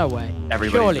 There's no way.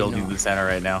 Everybody's building the center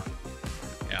right now.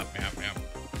 Yep.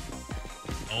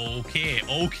 Okay.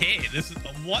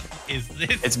 What is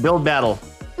this? It's build battle.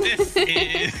 This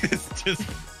is just.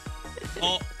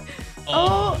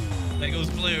 Oh. There goes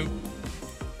blue.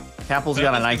 Apple's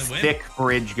got a nice thick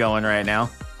bridge going right now.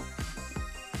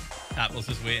 Apple's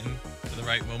just waiting for the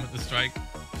right moment to strike.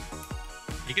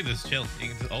 He can just chill.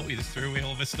 He just threw away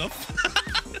all of his stuff.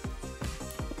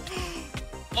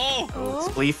 Oh!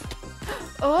 Spleef.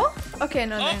 Oh? Okay,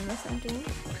 no, they're in the same team.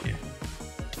 Okay.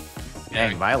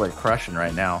 Dang, Violet crushing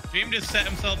right now. Dream just set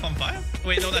himself on fire?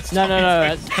 Wait, no, that's No, Tommy.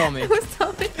 that's Tommy. It was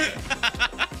Tommy.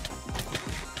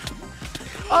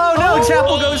 Oh no,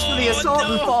 Chapel goes for the assault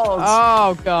and falls.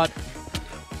 Oh god.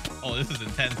 Oh, this is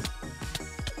intense.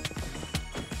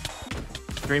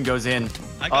 Dream goes in.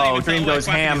 I can't even Dream tell goes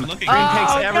what weapon ham. he's Dream looking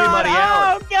takes at. everybody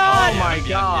out. Oh god. Oh my Yeah,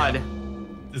 god.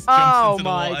 This jumps Oh into the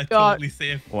my water, God. totally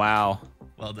safe. Wow.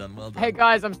 Well done, well done. Hey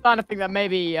guys, I'm starting to think that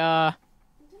maybe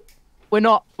we're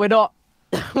not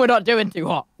doing too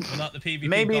hot. We're not the PvP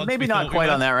Maybe gods we not thought we quite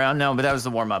were. on that round. No, but that was the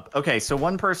warm up. Okay, so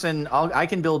one person. I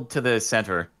can build to the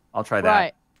center. I'll try that.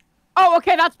 Right. Oh,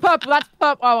 okay, that's purple. That's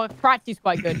purple. Oh, Kratzy's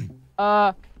quite good.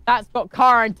 That's got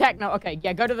Kara and Techno. Okay,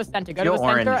 yeah, go to the center. Go to the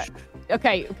center. Orange.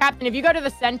 Okay, Captain, if you go to the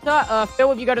center,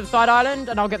 Phil, if you go to the side island,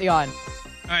 and I'll get the iron.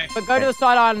 All right. But go to the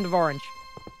side island of orange.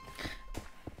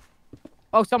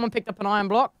 Oh, someone picked up an iron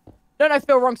block. No,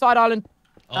 Phil, wrong side island.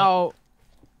 Oh.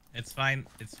 It's fine.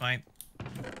 It's fine.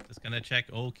 Just gonna check.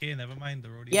 Okay, never mind.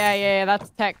 They're already. Yeah, that's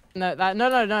Tech. No,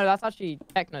 that's actually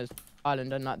Techno's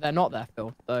island, and they're not there,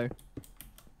 Phil. So.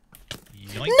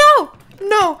 Yoink.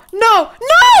 No!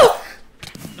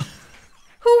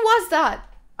 Who was that?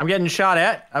 I'm getting shot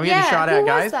at. I'm getting shot at, who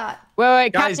guys. was that? Wait,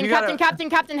 Guys,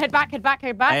 Captain, head back.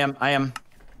 I am.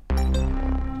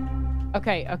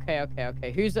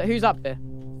 Okay. Who's up there?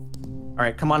 All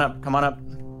right, come on up.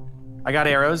 I got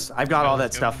arrows. I've got all that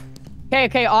let's go. stuff.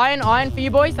 Okay, iron for you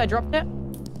boys. I dropped it.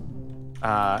 Okay,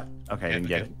 I didn't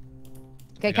get it.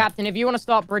 Okay, Yeah. Captain, if you want to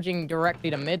start bridging directly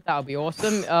to mid, that would be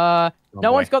awesome. No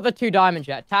boy. one's got the 2 diamonds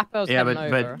yet. Tapper's Yeah, heading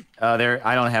but over. there.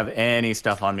 I don't have any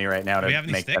stuff on me right now Do we to have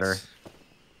any make sticks? better.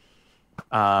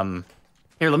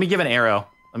 Here, let me give an arrow.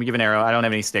 I don't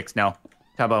have any sticks. No,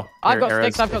 Tubbo. I've here, got arrows,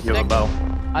 sticks, I've got if you have a sticks. bow.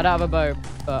 I don't have a bow.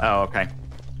 But, Oh, okay.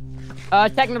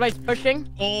 Technoblade's pushing.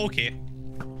 Oh, okay.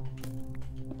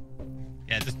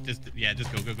 Yeah, just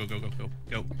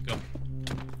go.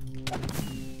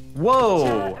 Whoa.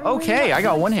 Chat, are we Okay, not I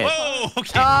got one hit. Whoa,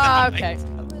 okay. Ah, nice.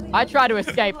 okay. I tried to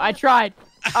escape. I tried.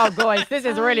 Oh, boys, this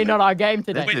is really not our game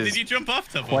today. Wait, is did you jump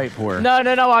off, Tubbo? Quite poor. No,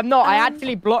 I'm not. I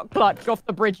actually block clutched off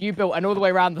the bridge you built and all the way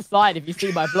around the side. If you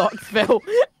see my blocks, Phil.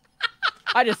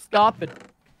 I just stopped it.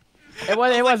 It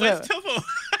wasn't. Where's Tubbo?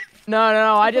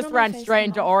 No. I Put just on my ran face straight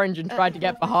and into I'll- orange and tried to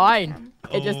get behind.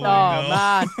 It just. Oh, Oh no.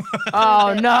 man.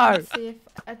 Oh no. Let's see if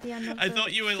at the end of I the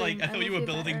thought you were stream I will be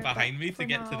building better, behind but me to for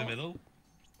get to the now- middle.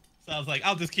 So I was like,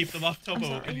 I'll just keep them off Tubbo,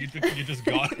 sorry. and you're just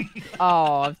gone.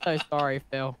 Oh, I'm so sorry,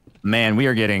 Phil. Man, we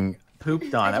are getting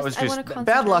pooped on. That was I just wanna bad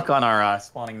concentrate. luck on our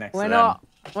spawning next We're to not.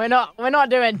 We're not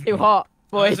doing too hot,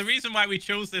 There's boys. a reason why we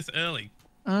chose this early.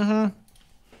 them.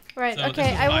 Right. So this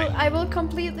okay. is I fine. will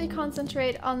completely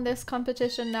concentrate on this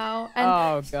competition now. And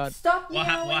Oh god. stop What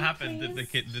yelling, happened?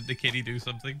 please. Did the kitty do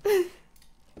something? Is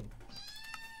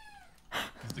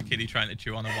the kitty trying to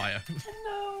chew on a wire?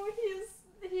 No,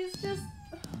 he's just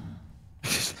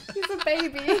he's a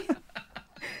baby.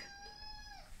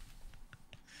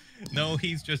 No,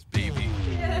 he's just baby.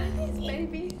 Yeah, he's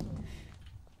baby.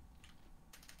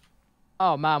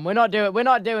 Oh man, we're not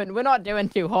doing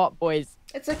too hot, boys.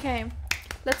 It's okay.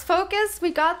 Let's focus.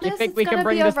 We got this. You think It's we can gonna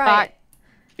bring be this alright. back?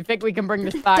 You think we can bring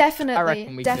this back? I Definitely,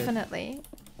 reckon we definitely.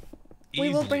 We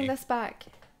will bring Easily. this back.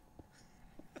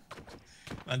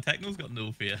 Man, Techno's got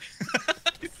no fear.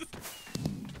 do.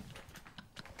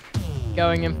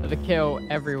 Going in for the kill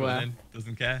everywhere.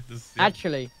 Doesn't care.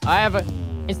 Actually, I have a.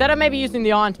 Instead of maybe using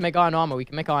the iron to make iron armor, we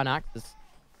can make iron axes.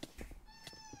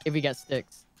 If we get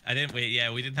sticks. I didn't wait.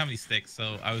 Yeah, we didn't have any sticks,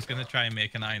 so I was gonna try and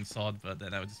make an iron sword, but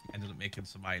then I just ended up making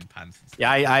some iron pants. And stuff.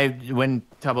 Yeah, I when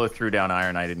Tubbo threw down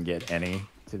iron, I didn't get any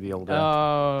to be able to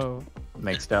Oh.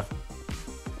 make stuff.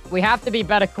 We have to be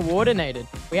better coordinated.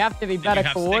 We have to be Did you better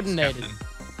have sticks, coordinated. Captain?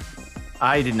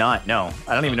 I did not. No,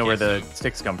 I don't even know where Okay, the so-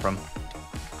 sticks come from.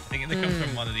 I think they come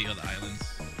from one of the other islands.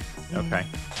 Okay.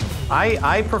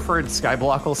 I preferred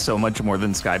Skyblockle so much more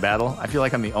than Sky Battle. I feel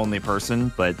like I'm the only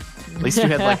person, but at least you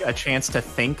had like a chance to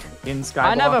think in Skyblockle.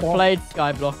 I never played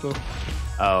Skyblockle.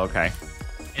 Oh, okay.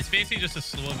 It's basically just a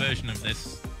slower version of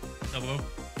this, Tubbo.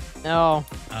 No.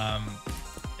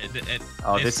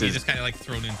 Oh, you're this is- just kind of like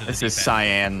thrown into the This deep is end.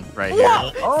 cyan right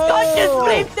What? here. God, just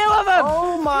leave 2 of them!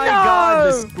 Oh my No!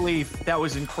 god, the Spleef. That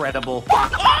was incredible.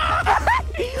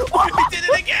 We did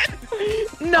it again!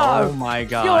 No! Oh my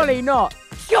god. Surely not!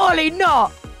 Surely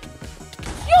not!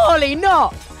 Surely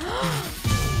not!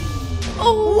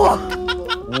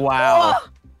 Oh. Wow.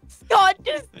 Scott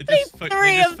just They leave just, 3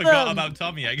 they just of forgot them! about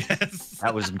Tommy, I guess.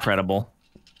 That was incredible.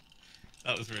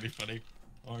 That was really funny.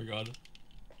 Oh my god.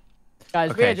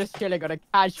 Guys, Okay. we're just chilling on a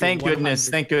casual Thank goodness.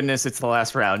 100. Thank goodness it's the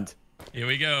last round. Here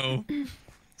we go.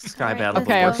 Sky Alright, Battle. let's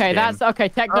Okay, go. worst okay, game. that's okay.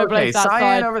 Technoblade's Okay, that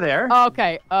cyan side. over there.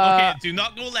 Okay, Okay, do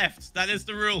not go left. That is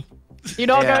the rule. you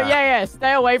not go. Yeah. Yeah,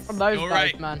 stay away from those Go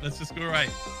guys, right. man. Let's just go right.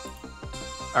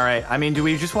 All right. I mean, do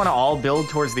we just want to all build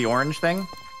towards the orange thing?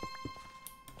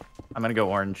 I'm gonna go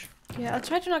orange. Yeah, I'll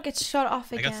try to not get shot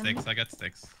off again. I got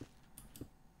sticks.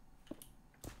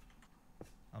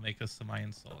 I'll make us some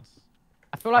iron swords.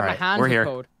 I feel like Alright, my hands we're are here.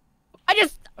 cold. I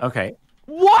just... Okay.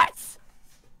 What?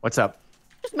 What's up?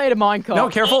 Just made a minecart. No,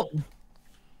 careful.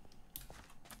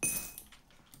 Do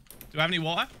I have any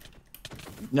water?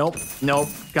 Nope. Nope.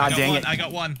 God dang it. I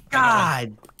got one.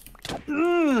 God.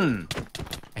 I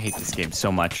hate this game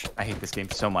so much. I hate this game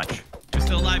so much. You're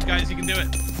still alive, guys. You can do it.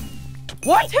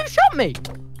 What? Who shot me?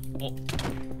 Oh.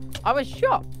 I was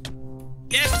shot.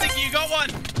 Yes, Nicky, you got one.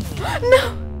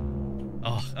 No.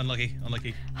 Oh, unlucky.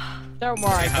 Unlucky. Don't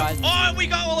worry, guys. Oh, and we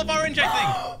got all of orange, I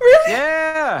think. Really?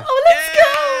 Yeah. Oh, let's go.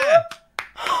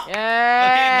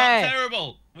 Yeah. Okay, not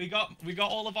terrible. We got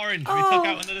all of orange. We took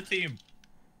out another team.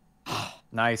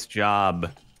 Nice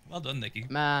job. Well done, Nicky.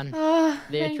 Man, Oh,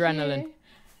 the thank adrenaline. you.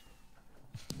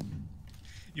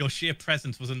 Your sheer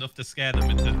presence was enough to scare them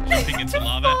into jumping into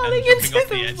lava Falling and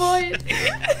jumping into off the void.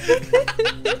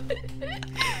 edge.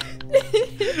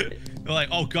 They're like,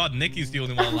 oh god, Nicky's the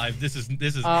only one alive. This is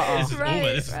Uh-oh. over. Right,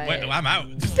 This is right. I'm out.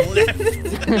 Just left.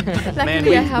 Man,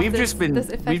 Luckily, I have we've this- just this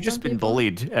effect been on people.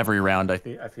 bullied every round. I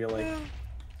feel like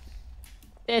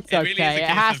It's It really is a okay. It case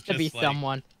has of to be just, like,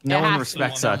 someone. no It one has to be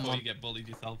respects Someone us. before you get bullied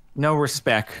yourself. No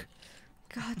respect.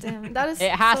 God damn it. That is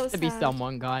It has so to be sad.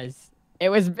 someone, guys. It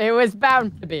was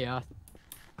bound to be us.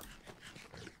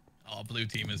 Oh, blue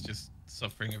team is just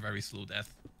suffering a very slow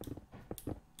death.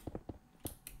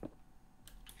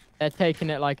 They're taking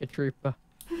it like a trooper.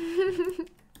 God,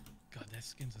 their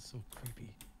skins are so creepy.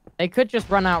 They could just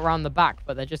run out round the back,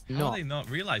 but they're just How not. are they not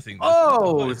realizing this?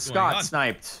 Oh, What is going Scott on?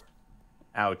 sniped.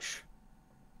 Ouch.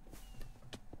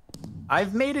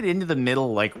 I've made it into the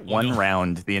middle like one no.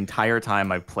 round the entire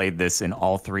time I've played this in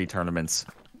all 3 tournaments.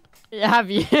 Have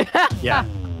you? Yeah.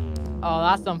 Oh,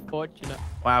 that's unfortunate.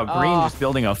 Wow, Green Oh. just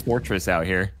building a fortress out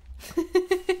here.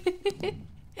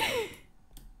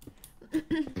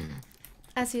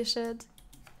 As you should.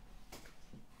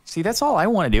 See, that's all I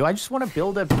want to do. I just want to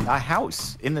build a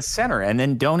house in the center and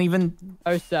then don't even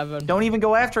 07.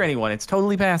 go after anyone. It's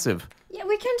totally passive. Yeah,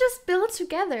 we can just build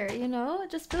together, you know?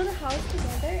 Just build a house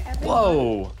together. Everyone.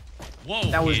 Whoa.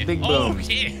 Whoa. That was yeah. big Oh, boom.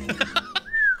 yeah.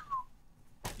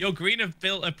 Yo, Green have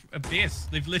built a base.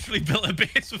 They've literally built a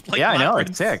base with like Yeah, I know.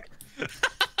 It's labyrinths. sick.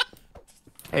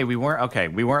 Hey, we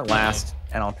weren't last,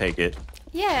 and I'll take it.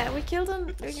 Yeah, we killed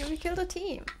them. We killed a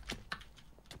team.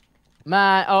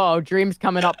 Man, Dream's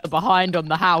coming up the behind on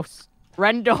the house.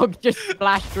 Rendog just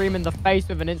splashed Dream in the face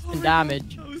with an instant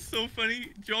damage. That was so funny.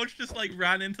 George just like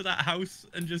ran into that house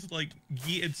and just like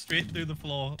yeeted straight through the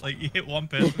floor. Like he hit one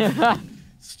person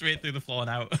straight through the floor and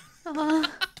out.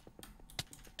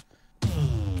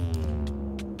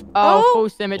 Oh, full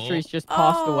symmetry's just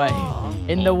passed away. Oh.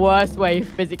 In the worst way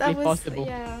physically That was possible.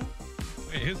 yeah.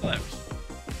 Wait, who's left?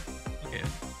 Okay.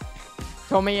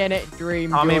 Tommy in it, Dream.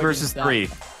 Tommy George versus and 3.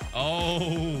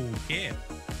 Oh, okay.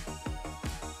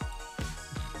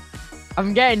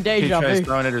 I'm getting deja Tries vu.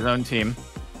 throwing at his own team.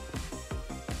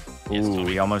 Yes, Ooh,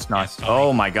 Tommy. he almost knocked. Yes, Tommy.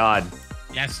 Oh my god.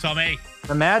 Yes, Tommy.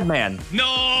 The madman.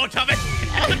 No, Tommy.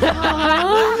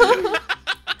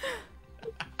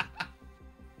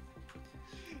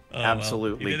 Oh, well,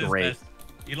 Absolutely he did his great. best.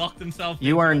 He locked himself.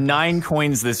 You into are a 9 box.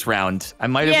 coins this round. I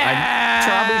might have. Yeah!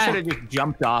 I probably should have just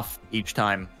jumped off each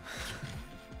time.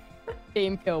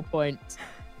 Team kill points.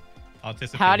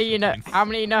 Participation How do you know? points. How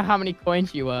many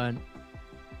coins you earn?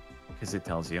 Because it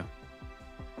tells you.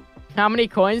 How many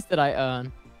coins did I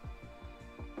earn?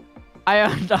 I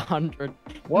earned 100.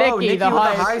 Whoa, Nikki the with the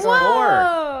highest. high score.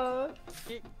 Whoa!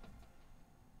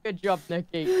 Good job,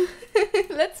 Nikki.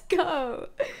 Let's go.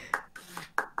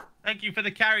 Thank you for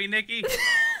the carry, Nikki.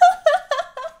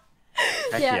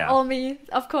 Heck Yeah, yeah. all me,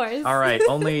 of course. All right,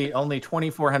 only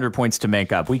 2,400 points to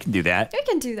make up. We can do that. We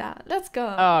can do that. Let's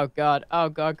go. Oh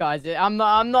god, guys. I'm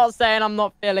not saying I'm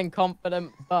not feeling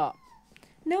confident, but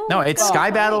No, it's go Sky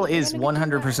fine. Battle We're is gonna get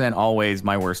through 100% always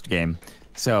my worst game,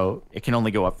 so it can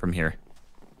only go up from here.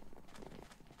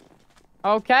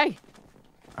 okay.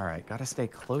 All right, gotta stay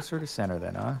closer to center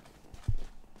then, huh?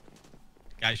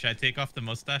 Guys, should I take off the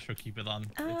mustache or keep it on?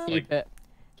 It's Keep it.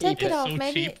 Take Keep it it. off. so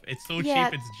maybe. cheap. It's so Yeah.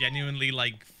 cheap. It's genuinely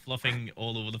like fluffing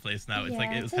all over the place now. It's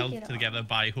like Yeah, it was take held it off. together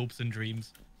by hopes and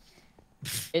dreams.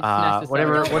 It's necessary.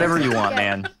 whatever you to want, get-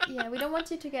 man. Yeah, we don't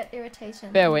want you to get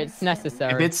irritation. Phil, in it's your skin.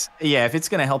 If necessary. it's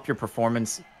gonna help your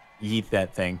performance, yeet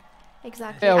that thing.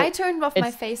 Exactly. Phil, I turned off my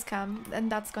it's- face cam,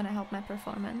 and that's gonna help my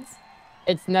performance.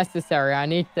 It's necessary. I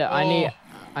need to. I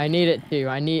need Oh. it too.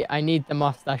 I need the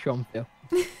mustache on, Phil.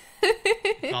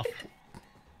 Tough.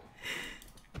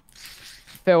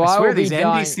 Phil, I I swear will be these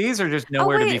dying. NPCs are just Oh,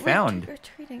 nowhere wait, to be found. We're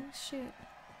trading. Shoot.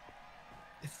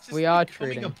 It's just We are like,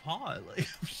 coming trading. apart. Like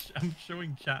I'm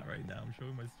showing chat right now. I'm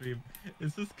showing my stream.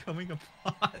 It's just coming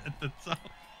apart at the top.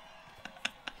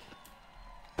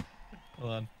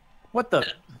 Hold on. What the?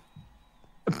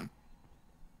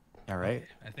 All right.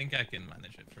 I think I can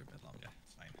manage it for a bit longer.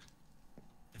 It's fine.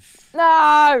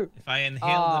 No!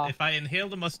 If I inhale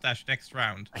the mustache next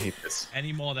round, I hate this.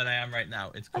 any more than I am right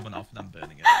now, it's coming off and I'm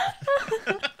burning it.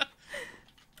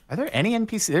 Are there any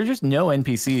NPCs? There's just no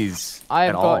NPCs I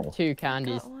have at got all. 2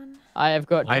 candies. Got one. I have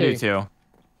got 2. I do too.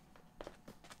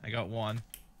 I got 1.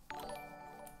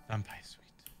 Vampire sweet.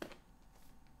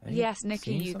 Yes,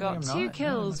 Nikki, Seeing you something got I'm 2 not?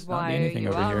 kills. There's not Why are anything you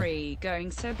over here. already going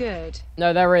so good?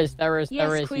 No, there is. Yes,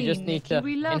 You Queen, just need Nikki, to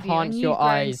we love you, enhance and your you've grown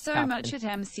eyes, so Captain. much at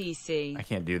MCC. I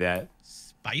can't do that.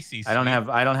 Spicy. I don't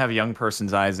sweet. have young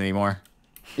person's eyes anymore.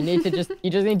 You need to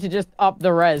just up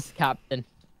the res, Captain.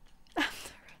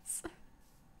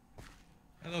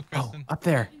 Hello, Oh, Kristen. up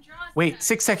there. Wait,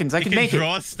 6 seconds. I You can can make it.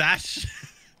 draw a stash.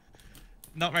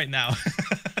 Not right now.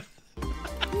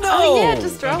 No. Oh, yeah,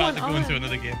 just I'm draw about one to go into on.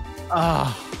 another game.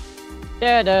 Ah.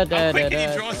 How quick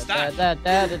can you draw a stash?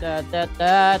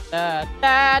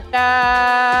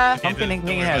 Pumpkin don't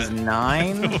King worry has about it.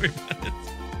 9. Don't worry about it.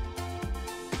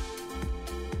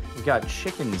 We got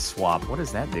chicken swap. What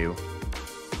does that do?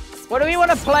 What do we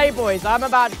want to play, boys? I'm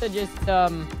about to just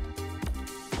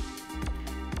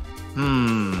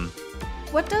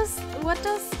What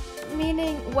does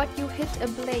meaning what you hit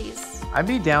ablaze? I'd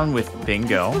be down with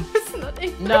bingo. It's not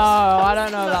English. No, I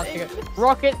don't know. It's not That's good. English.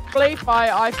 Rocket Spleef.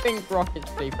 I think Rocket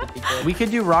Spleef would be good. We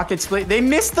could do rocket split. They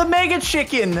missed the mega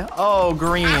chicken. Oh,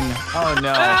 green. Oh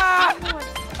no. Ah!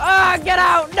 Ah! Get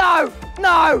out! No!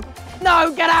 No!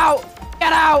 No! Get out!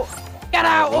 Get out! Get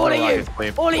out! We'll All do of you! rocket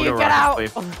split. All of We'll you! do Get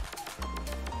rocket out! split.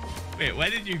 Wait, where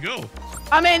did you go?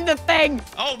 I'm in the thing.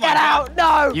 Oh my Get god. out!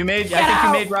 No! You made. Get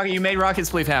I think out! you made rocket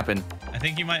split happen. I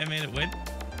think you might have made it win.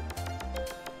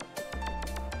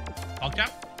 Okay.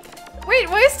 Wait,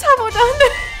 why is Tabo down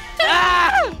there?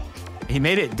 Ah! He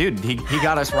made it, dude. He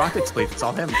got us rocket split. It's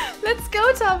all him. Let's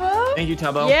go, Tabo. Thank you,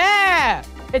 Tubbo. Yeah!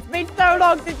 It's been so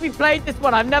long since we played this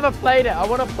one. I've never played it. I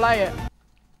want to play it.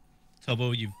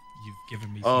 Tubbo, you've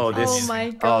given me. Oh, some this. Oh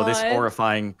my Oh, this God.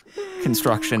 horrifying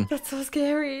construction. That's so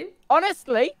scary.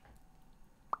 Honestly,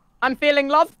 I'm feeling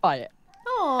loved by it.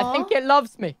 Aww. I think it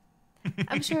loves me.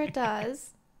 I'm sure it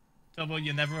does. Tubbo,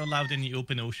 you're never allowed in the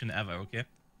open ocean ever, okay?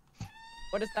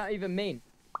 What does that even mean?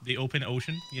 The open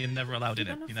ocean, you're never allowed in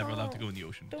You're it. gonna You're never allowed to fall. go in the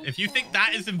ocean. Don't If you think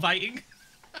that is inviting,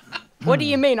 What do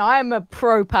you mean? I am a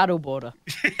pro paddleboarder.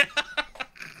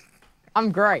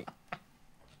 I'm great.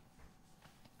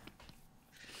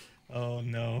 oh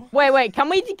no. Wait. Can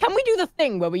we do the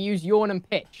thing where we use yawn and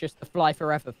pitch just to fly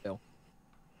forever, Phil?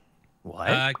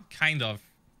 What? Kind of.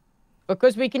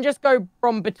 Because we can just go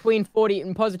from between 40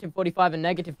 and positive 45 and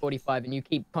negative 45, and you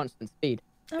keep constant speed.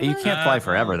 You can't fly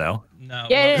forever though. No.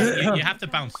 Yeah, well, yeah. you have to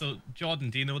bounce. So, Jordan,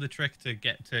 do you know the trick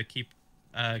to keep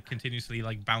continuously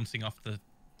like bouncing off the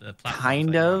platform?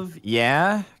 Kind of.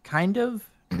 Yeah. Kind of.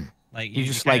 Like You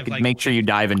just kind like of, make sure you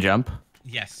dive and jump.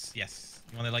 Yes. You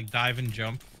want to like dive and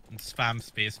jump and spam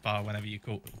spacebar whenever you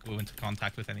go into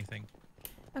contact with anything.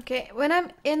 Okay, when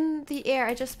I'm in the air,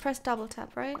 I just press double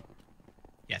tap, right?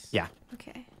 Yes. Yeah.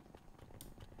 Okay.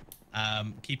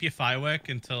 Keep your firework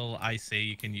until I say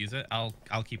you can use it. I'll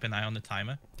keep an eye on the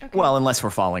timer. Okay. Well, unless we're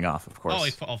falling off, of course.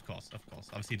 Oh, of course.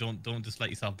 Obviously, don't just let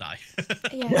yourself die.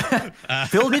 Yeah.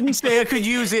 Phil didn't say I could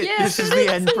use it. Yeah, This is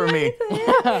the end for me.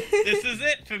 This is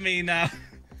it for me now.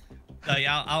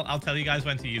 I'll tell you guys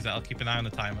when to use it. I'll keep an eye on the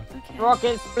timer. Okay.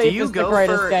 Rocket Do Spleef you is the go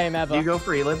greatest for game ever. Do you go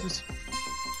for elims?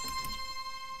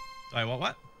 Sorry,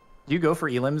 what? Do you go for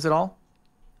elims at all?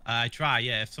 I try.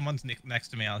 Yeah, if someone's next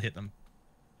to me, I'll hit them.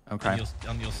 Okay.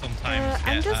 And you'll sometimes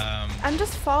get I'm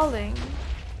just falling.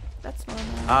 That's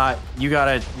normal. You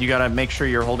gotta make sure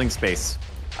you're holding space.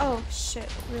 Oh shit!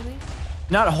 Really?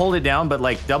 Not hold it down, but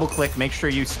like double click. Make sure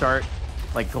you start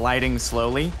like gliding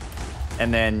slowly,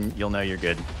 and then you'll know you're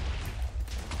good.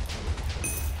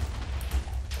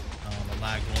 Oh, the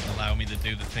lag won't allow me to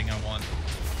do the thing I want.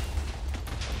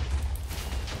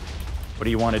 What do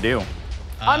you want to do?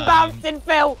 I'm bouncing,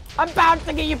 Phil. I'm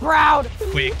bouncing. Are you proud?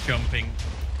 Quick jumping.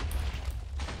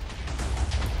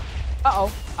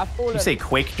 Uh-oh. I fallen. You say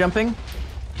quake jumping?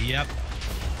 Yep.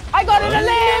 I got in a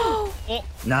limb! Oh,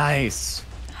 Nice.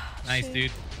 nice, Shit.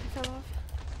 dude. I fell off.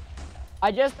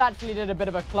 I just actually did a bit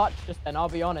of a clutch just then, I'll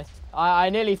be honest. I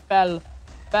nearly fell,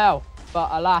 but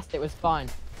alas, it was fine.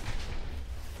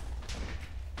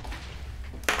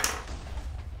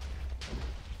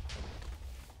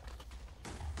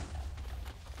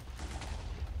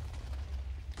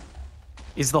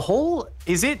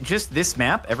 Is it just this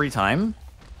map every time?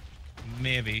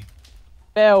 Maybe.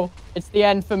 Phil, it's the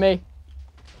end for me.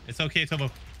 It's okay, Tubbo.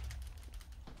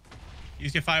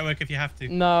 Use your firework if you have to.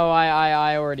 No,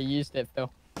 I already used it,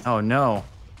 Phil. Oh no.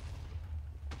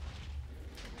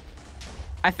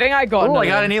 I think I got. Oh, I another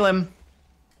got one. an elim.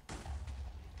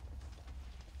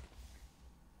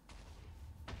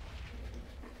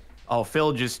 Oh,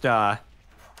 Phil just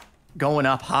going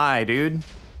up high, dude.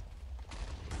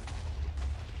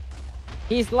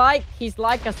 He's like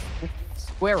a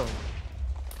squirrel.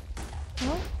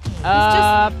 What?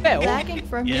 Phil. Lagging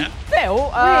from me. Yeah. Phil.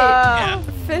 Yeah.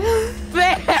 Phil.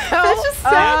 Phil. Phil's just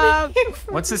standing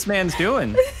from What's this man's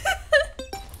doing?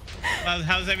 Well,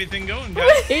 how's everything going,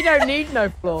 guys? He don't need no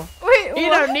floor. Wait, He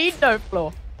what? don't need no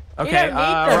floor. Okay, don't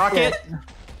need no Rocket.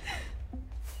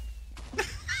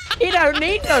 He don't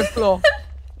need no floor.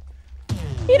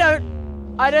 He don't.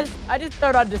 I just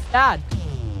don't understand.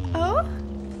 Oh?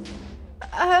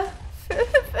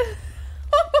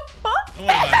 Don't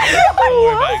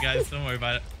worry about it, guys. Don't worry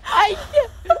about it.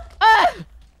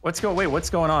 What's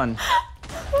going on?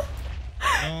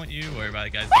 Don't you worry about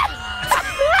it, guys.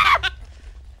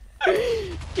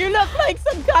 You look like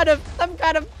some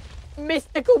kind of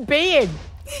mystical being.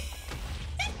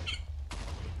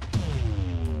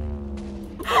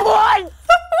 What?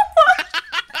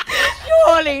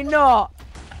 Surely not.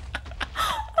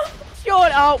 Sure.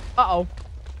 Oh. Uh-oh.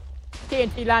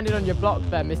 TNT landed on your block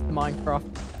there, Mr. Minecraft.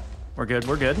 We're good.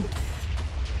 We're good.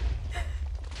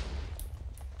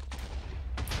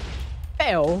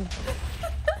 Phil.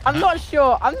 I'm not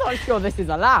sure this is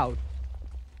allowed.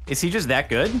 Is he just that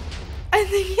good? I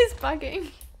think he's bugging.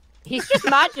 He's just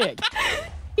magic.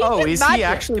 He's Oh, just is magic. he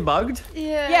actually bugged?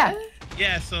 Yeah. Yeah.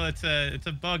 Yeah, so it's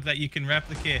a bug that you can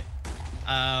replicate.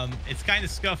 It's kind of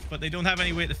scuffed, but they don't have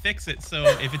any way to fix it. So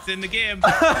if it's in the game,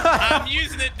 I'm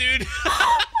using it, dude.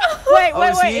 Wait.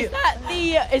 is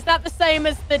he- Is that the same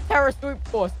as the Terror Swoop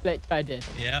Force glitch I did?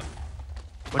 Yeah.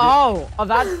 Oh,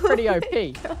 that's pretty OP.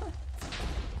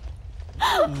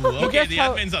 Ooh, okay, just the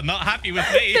how- admins are not happy with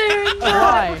me.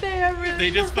 Why? They are really They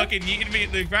just fucking yeeted me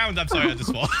in the ground. I'm sorry, I just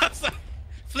swore.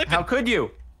 Flipping. How could you?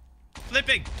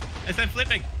 Flipping. I said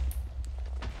flipping.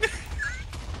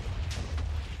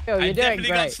 Phil, I you're doing definitely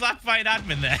got great. slapped by an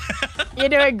admin there. You're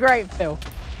doing great, Phil.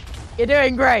 You're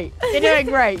doing great. You're doing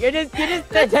great. You're just taking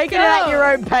it at your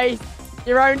own pace,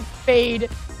 your own speed,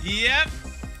 Yep.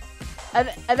 and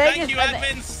then Thank you,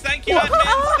 admins. Thank you,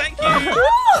 admins. Thank you.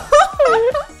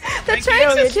 They're Thank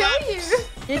trying you. to kill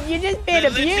you. You're just They're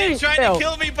being literally abused, trying Phil. to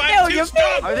kill me by Phil, 2 you're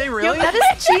strokes. Are they really? That is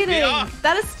cheating. They are.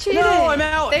 That is cheating. No, I'm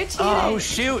out. They're cheating. Oh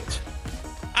shoot.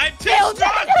 I'm too Phil,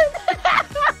 strong.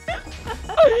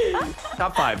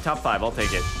 Top five. I'll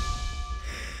take it.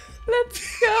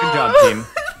 Let's go. Good job, team.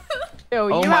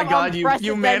 Phil, Oh you my have god, you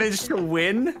unprecedented- managed to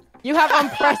win? You have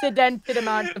unprecedented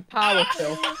amounts of power,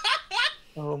 Phil.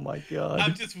 Oh my I'm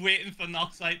god. just waiting for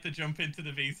Noxite to jump into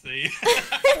the VC.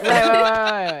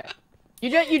 Wait.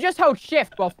 You just hold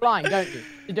shift while flying, don't you?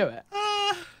 To do it.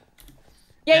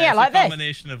 Yeah, it's like a this.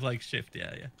 combination of like shift,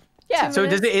 yeah. Yeah. So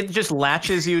does it just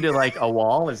latches you to like a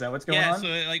wall? Is that what's going Yeah, on? so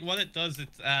like what it does, it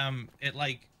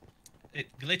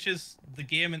glitches the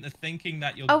game into thinking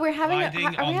that you're Oh, we're having a- gliding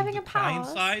are we on having the a client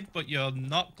pause? side, but you're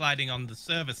not gliding on the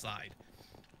server side.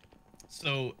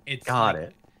 So it's Got like,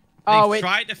 it. Oh, They've it-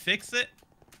 tried to fix it,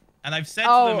 and I've said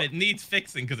Oh. to them it needs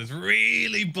fixing because it's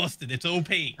really busted. It's OP.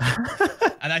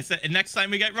 And I said, next time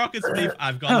we get Rocket Spleef,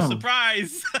 I've got a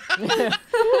surprise.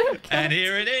 And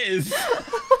here it is.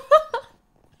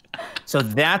 So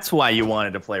that's why you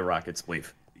wanted to play Rocket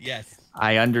Spleef. Yes.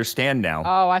 I understand now.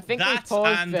 Oh, I think we That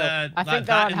paused, and Phil. that, I think they're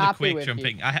that and the unhappy quick with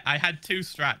jumping. you. I had two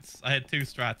strats.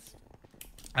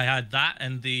 I had that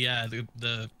and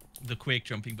the quake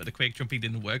jumping, but the quake jumping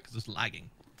didn't work because it was lagging.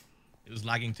 It was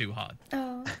lagging too hard.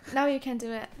 Oh, now you can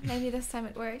do it. Maybe this time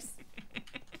it works.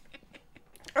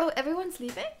 Oh, everyone's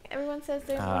leaving? Everyone says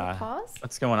they're going to pause?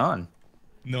 What's going on?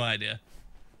 No idea.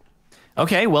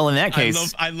 Okay, well in that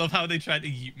case, I love how they tried to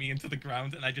yeet me into the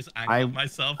ground and I just I- angled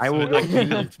myself. I so will it go actually pee.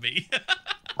 helped me.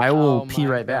 I will Oh pee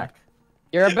my right God. back.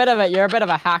 You're a bit of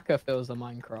a hacker, Philza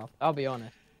Minecraft. I'll be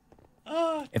honest.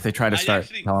 Oh, If they try to I start,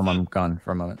 actually- tell them I'm gone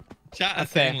for a moment. chat is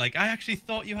Okay. saying like, I actually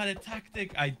thought you had a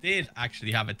tactic. I did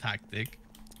actually have a tactic,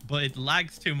 but it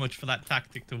lags too much for that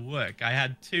tactic to work. I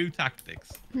had two tactics.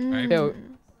 Right?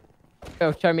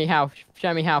 Phil, show me how.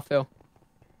 Show me how, Phil.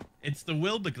 It's the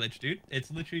Wilbur glitch, dude.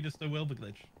 It's literally just the Wilbur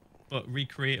glitch, but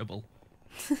recreatable.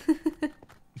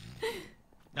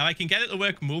 Now I can get it to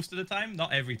work most of the time,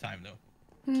 not every time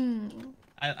though.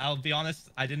 I'll be honest,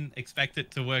 I didn't expect it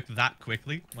to work that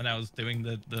quickly when I was doing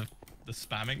the the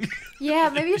spamming. Yeah,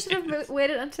 maybe you should have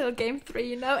waited until game 3.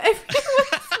 You know,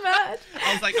 everyone's mad.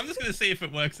 I was like, I'm just gonna see if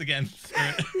it works again. Screw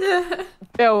it. Yeah.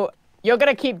 Phil, you're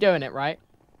gonna keep doing it, right?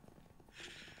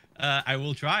 I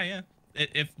will try.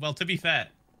 Yeah. Well, to be fair,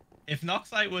 if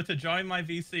Noxite were to join my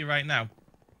VC right now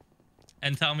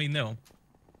and tell me no,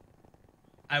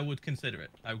 I would consider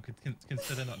it. I would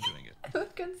consider not doing it. I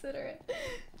would consider it.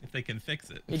 If they can fix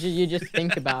it. You just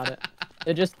think about it.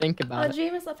 You just think about it.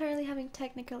 Dream is apparently having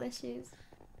technical issues.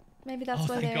 Maybe that's why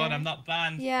thank they're... God I'm not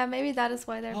banned. Yeah, maybe that is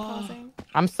why they're pausing.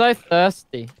 I'm so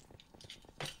thirsty.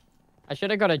 I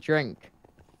should have got a drink.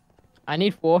 I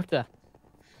need water.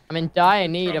 I'm in dire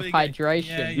need of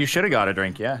hydration. Yeah, You should have got a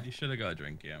drink, yeah. You should have got a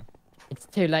drink, yeah. It's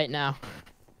too late now.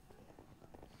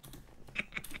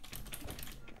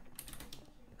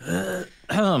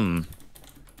 All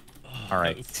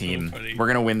right, was so team. funny. We're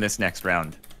gonna win this next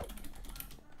round.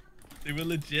 They were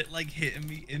legit like hitting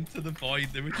me into the void.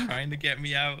 They were trying to get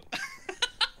me out.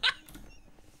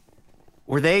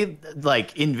 Were they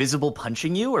like invisible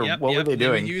punching you, or what were they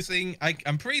doing? They were using.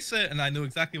 I'm pretty certain I know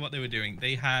exactly what they were doing.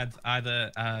 They had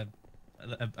either a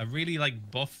really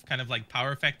like buff kind of like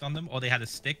power effect on them, or they had a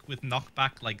stick with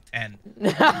knockback like 10.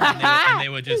 and they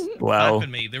were just bapping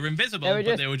me. They were invisible,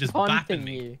 but they were just bapping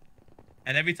me. You.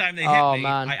 And every time they hit me,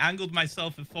 man. I angled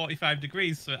myself at 45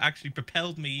 degrees, so it actually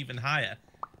propelled me even higher.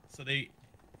 So they.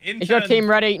 Is your team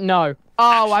ready? No.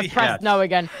 Oh, I pressed no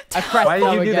again. I pressed Why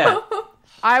did you do that?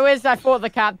 I thought the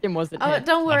captain wasn't here.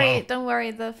 Don't worry, don't worry.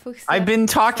 The Fuchs. I've been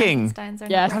talking.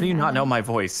 Yes. How do you not know my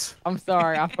voice? I'm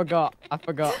sorry, I forgot.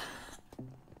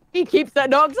 He keeps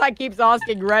Noxite keeps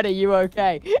asking Red, are you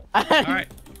okay?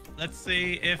 Alright, let's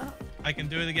see if I can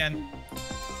do it again.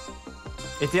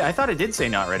 I thought it did say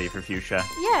not ready for fuchsia.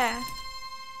 Yeah.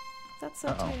 That's so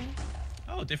too.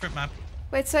 Oh, different map.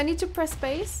 Wait, so I need to press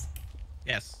space?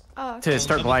 Yes. Oh, okay. To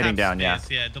start Double gliding tap down, yeah.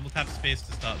 space, yeah, double tap space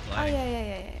to start Oh, gliding.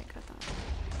 yeah. Got that.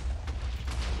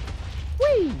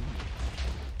 Whee!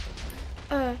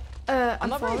 I'm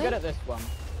not falling? very good at this one.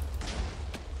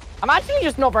 I'm actually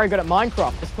just not very good at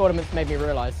Minecraft. This tournament's made me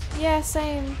realize. Yeah,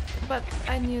 same. But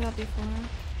I knew that before.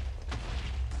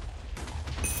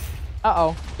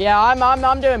 Uh-oh. Yeah,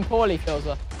 I'm doing poorly,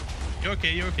 Philza. You're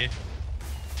okay, you're okay.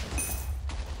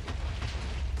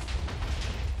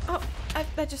 Oh,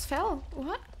 I just fell.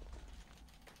 What?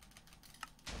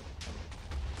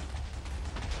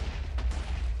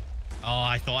 Oh,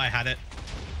 I thought I had it.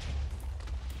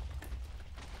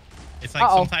 It's like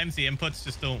sometimes the inputs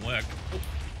just don't work.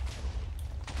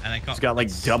 And I can't. It's got like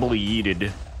double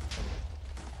yeeted.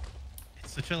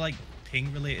 It's such a like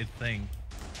ping related thing.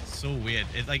 It's so weird.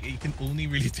 It's like you can only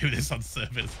really do this on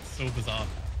servers. It's so bizarre.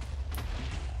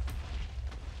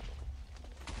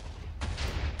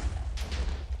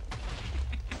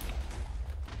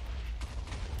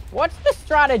 What's the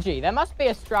strategy? There must be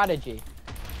a strategy.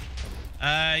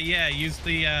 Yeah, use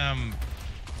the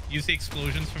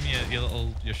explosions from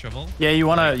your shovel. Yeah, you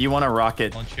wanna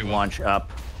rocket launch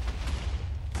up.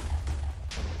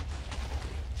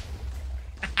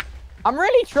 I'm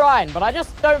really trying, but I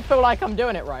just don't feel like I'm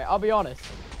doing it right. I'll be honest.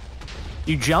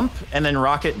 You jump and then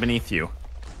rocket beneath you.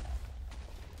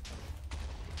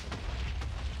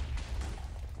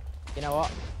 You know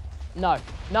what? No,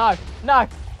 no, no,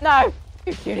 no!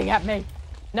 You're shooting at me.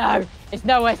 No, it's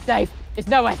nowhere safe. It's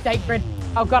nowhere sacred.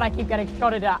 Oh god, I keep getting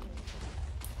shotted at.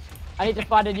 I need to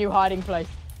find a new hiding place.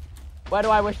 Where do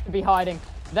I wish to be hiding?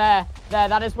 There,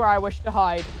 that is where I wish to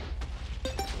hide.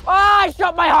 Oh, I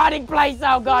shot my hiding place.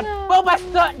 Oh god. No. Will my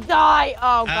foot die?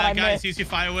 Oh god, I guys, missed. use your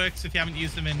fireworks if you haven't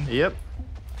used them in. Yep.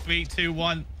 3, 2,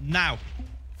 1, now.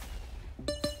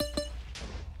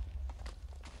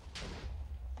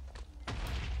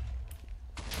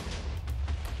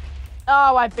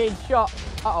 Oh, I've been shot.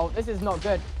 Uh-oh, this is not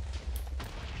good.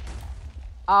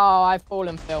 Oh, I've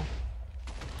fallen, Phil.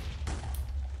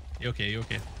 You okay? You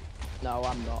okay? No,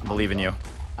 I'm not. I believe in you.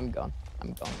 I'm gone.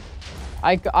 I'm gone.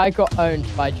 I got owned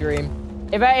by Dream.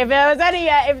 If there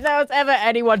was ever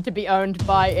anyone to be owned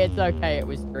by, it's okay. It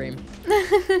was Dream.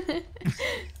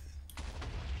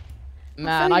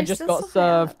 Man, I just got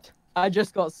served. I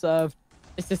just got served.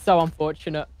 This is so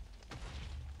unfortunate.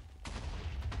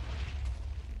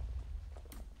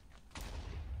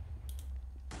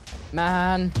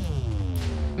 Man.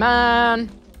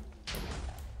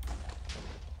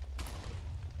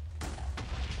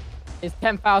 His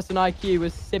 10,000 IQ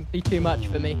was simply too much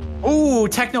for me. Ooh,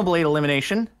 Technoblade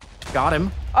elimination. Got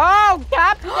him. Oh,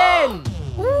 Captain!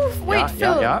 Oof, wait,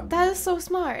 Phil, yeah. that is so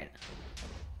smart.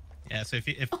 Yeah, so if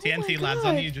TNT lands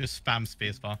on you, just spam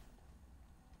spacebar.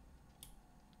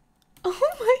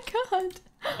 Oh my god.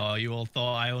 Oh, you all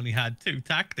thought I only had 2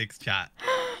 tactics, chat.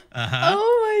 Uh-huh.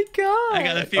 Oh my god. I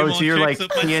got a few Oh, more so you're like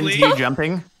tricks up my TNT sleeve.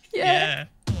 jumping? Yeah.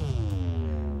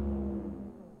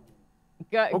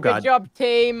 Good job,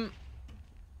 team.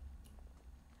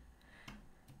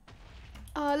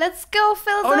 Let's go,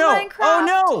 Philza Oh no! Minecraft. Oh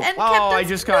no! And Oh, I Captain's-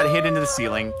 just got hit into the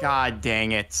ceiling. God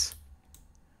dang it.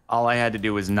 All I had to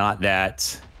do was not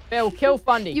that. Phil, kill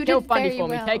Fundy. You Kill did Fundy very for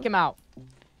me. well. Take him out.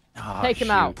 Oh, Take him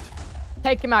shoot. out.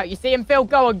 Take him out. You see him, Phil?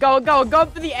 Go on, go on, go on. Go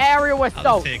for the aerial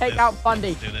assault. take Take this. out Fundy.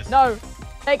 Let's do this. No.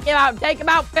 Take him out. Take him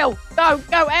out, Phil. Go,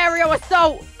 go. Aerial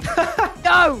assault.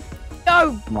 Go.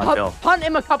 Go. Come on, Phil. Punt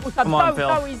him a couple times. Come on, go,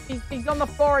 Phil. go. He's on the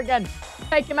floor again.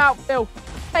 Take him out, Phil.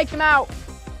 Take him out.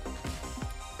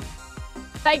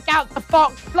 Take out the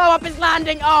fox. Blow up his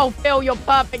landing. Oh, Phil, you're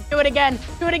perfect. Do it again.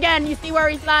 Do it again. You see where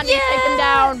he's landing. Yeah! Take him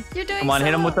down. You're doing Come on, so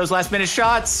hit him with well. those last minute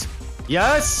shots.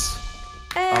 Yes.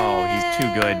 Oh, he's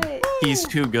too good. Hey. He's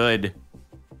too good.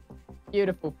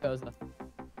 Beautiful, Philza.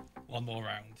 One more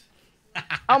round.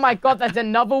 Oh my god, there's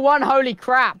another one? Holy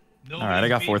crap. All right, I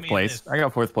got fourth place. I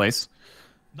got fourth place.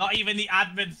 Not even the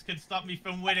admins could stop me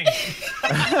from winning.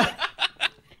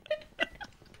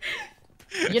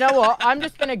 You know what? I'm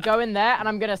just going to go in there and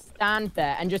I'm going to stand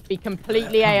there and just be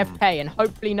completely AFK and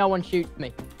hopefully no one shoots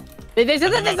me. This is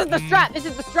the strat. This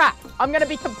is the strat. I'm going to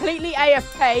be completely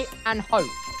AFK and hope.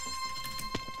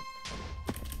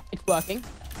 It's working.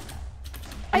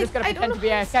 I'm just going to I pretend don't to be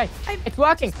know how AFK. It's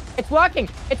working. It's working.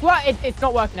 It's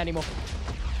not working anymore.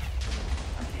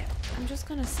 Okay, I'm just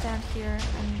gonna stand here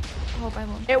and hope I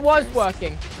won't. It was first.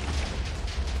 working.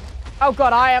 Oh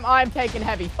god, I am taking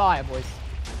heavy fire, boys.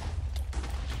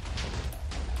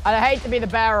 I hate to be the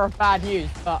bearer of bad news,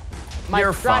 but my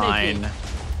You're strategy... fine.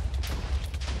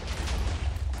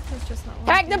 It's just not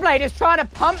working. CaptainSparklez is trying to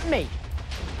pump me.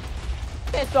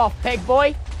 Piss off, pig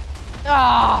boy.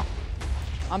 Ah!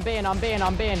 I'm being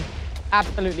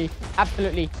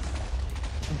absolutely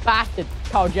battered.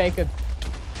 Carl Jacobs.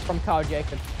 From Carl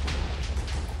Jacobs.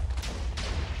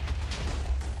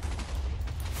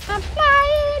 I'm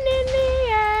flying in the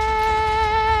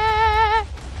air.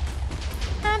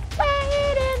 I'm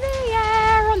flying in the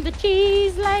air on the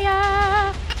cheese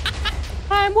layer.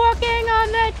 I'm walking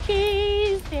on the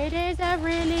cheese. It is a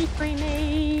really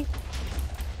creamy.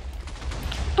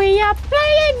 We are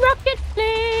playing Rocket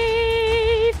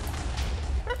Spleef.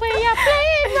 We are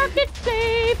playing Rocket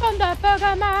Spleef on the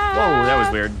burger map. Whoa, that was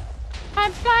weird.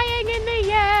 I'm flying in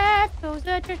the air. Those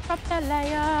are just drop the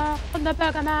layer on the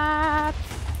burger map.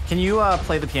 Can you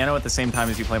play the piano at the same time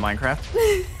as you play Minecraft?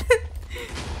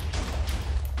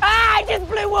 I just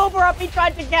blew Wilbur up. He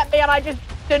tried to get me and I just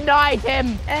denied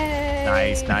him.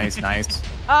 Nice, nice, nice.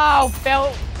 Oh,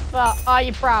 Phil. Are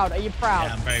you proud? Are you proud?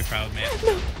 Yeah, I'm very proud,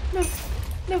 mate.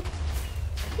 No.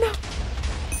 No.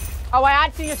 Oh, I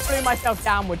actually just flew myself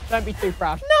downwards. Don't be too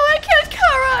proud. No, I killed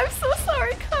Kara. I'm so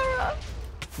sorry, Kara.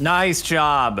 Nice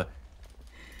job.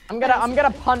 I'm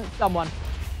gonna punt someone.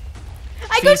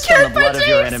 I got Feast on the killed by blood of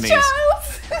your James enemies.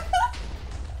 Charles.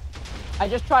 I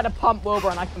just tried to pump Wilbur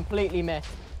and I completely missed.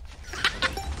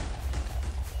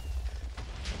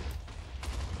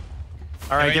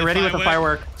 All right, get ready with the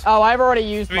firework. Oh, I've already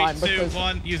used 3, mine 2, because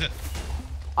 1, use it.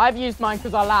 I've used mine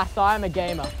because I am a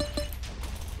gamer.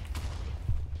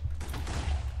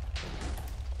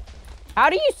 How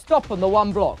do you stop on the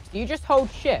one block? Do you just hold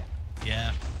shift?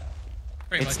 Yeah.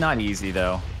 Pretty It's much. not easy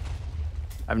though.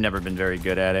 I've never been very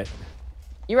good at it.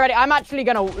 You ready? I'm actually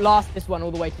gonna last this one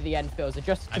all the way to the end, Philza,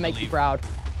 just to I make you believe. proud.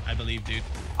 I believe, dude.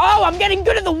 Oh, I'm getting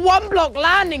good at the one block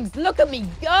landings. Look at me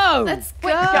go. Let's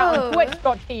Twitch chat on go.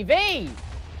 Twitch.tv.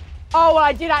 Oh, well,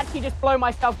 I did actually just blow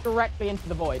myself directly into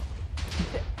the void.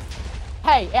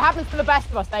 Hey, it happens to the best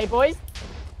of us, eh, boys?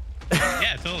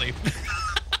 Yeah, totally.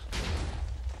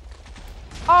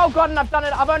 Oh, God, and I've done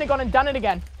it. I've only gone and done it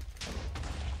again.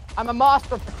 I'm a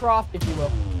master of the craft, if you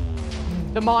will.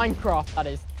 The Minecraft, that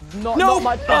is. Not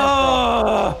much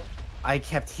Minecraft. I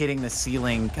kept hitting the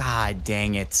ceiling. God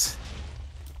dang it.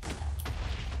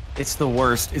 It's the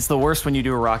worst. It's the worst when you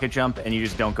do a rocket jump and you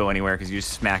just don't go anywhere because you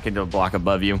just smack into a block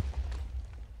above you.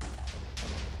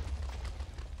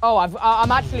 Oh,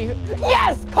 I'm actually...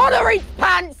 Yes! Connery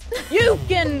pants! You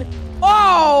can...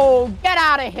 Oh, get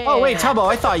out of here. Oh, wait, Tubbo,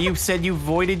 I thought you said you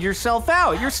voided yourself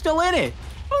out. You're still in it.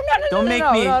 Oh, no. Don't make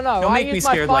me I used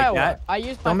my scared like firework. that. I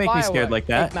used my Don't make me scared firework, like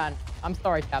that. big man. I'm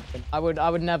sorry, Captain. I would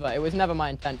never. It was never my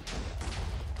intent.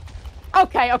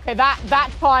 Okay, that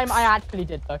time I actually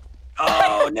did though.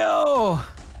 Oh no!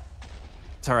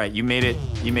 It's all right. You made it.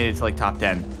 You made it to like top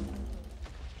 10.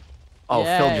 Oh,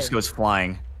 Phil Yay. just goes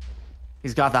flying.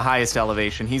 He's got the highest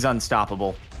elevation. He's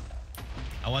unstoppable.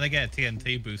 I want to get a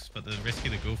TNT boost, but they're risky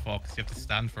to go for because you have to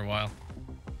stand for a while.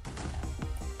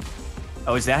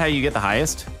 Oh, is that how you get the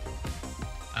highest?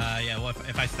 Yeah, well,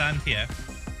 if I stand here,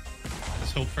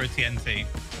 let's hope for a TNT.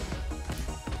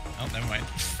 Oh, never mind.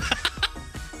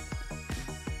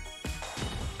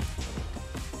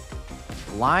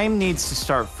 Lime needs to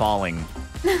start falling.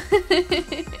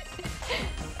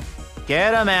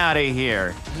 Get him out of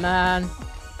here. Man.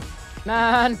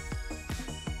 Man.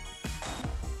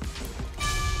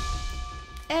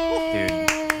 Hey.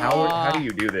 Dude, how do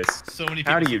you do this? So many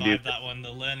How people do you do survived that one.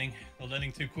 They're learning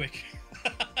too quick.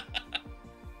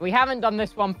 We haven't done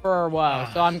this one for a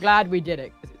while, so I'm glad we did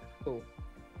it, because it's cool.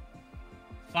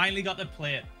 Finally got to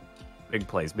play it. Big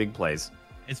plays, big plays.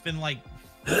 It's been like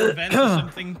 4 events or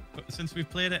something since we've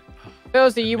played it.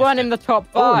 Philza, you weren't in the top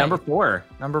 5. Oh, number 4.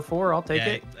 Number 4, I'll take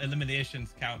it.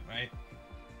 Eliminations count, right?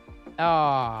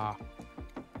 Ah.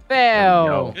 There we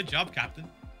Phil. go. Good job, Captain.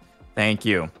 Thank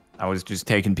you. I was just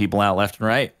taking people out left and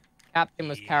right. Captain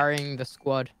was carrying the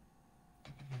squad.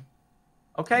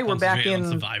 Okay, we're back Concentrate on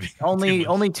in surviving.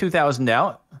 only 2,000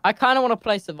 out. I kind of want to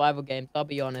play survival games, I'll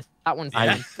be honest. That one's fun.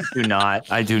 I do not.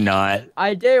 I do not.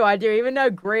 I do. Even though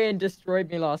Green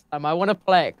destroyed me last time, I want to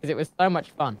play it because it was so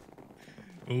much fun.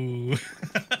 Ooh.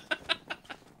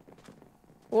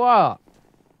 What?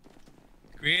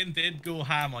 Green did go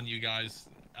ham on you guys.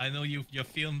 I know you're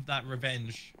feeling that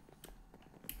revenge.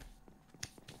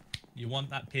 You want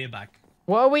that payback.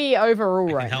 What are we overall I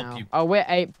can right help now? you. Oh, we're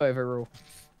 8th overall.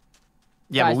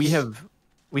 Yeah, but Guys,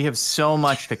 we have so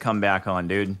much to come back on,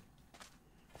 dude.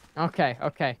 Okay.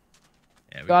 Yeah,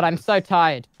 we God, got I'm this. so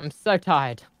tired. I'm so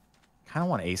tired. Kind of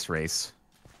want ace race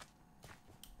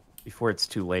before it's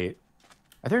too late.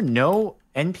 Are there no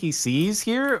NPCs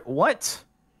here? What?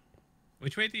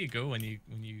 Which way do you go when you?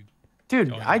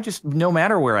 Dude, Going. I just no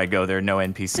matter where I go, there are no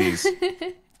NPCs.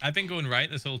 I've been going right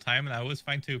this whole time, and I always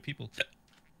find 2 people.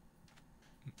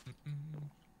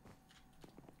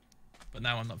 But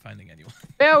now I'm not finding anyone.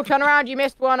 Phil, turn around. You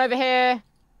missed one over here.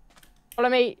 Follow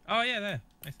me. Oh yeah, there.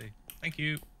 I see. Thank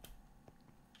you.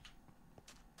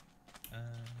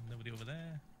 Nobody over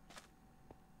there.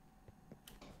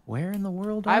 Where in the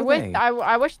world are I wish they?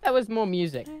 I wish there was more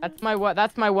music. That's my one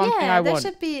thing Yeah, I there want.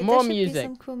 should be More there should be music.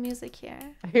 some cool music here.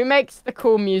 Who makes the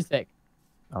cool music?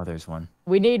 Oh, there's one.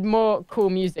 We need more cool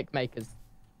music makers.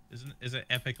 Is it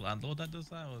Epic Landlord that does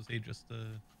that, or is he just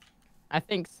I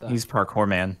think so. He's parkour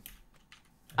man.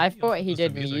 I think thought also he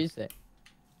does the did music.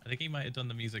 I think he might have done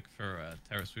the music for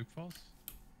Terra Swoop Force.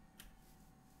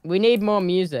 We need more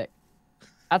music.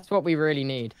 That's what we really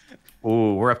need.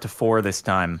 Ooh, we're up to 4 this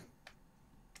time.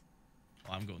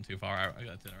 Well, I'm going too far out. I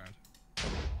gotta turn around.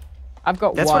 I've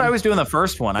got That's one. what I was doing the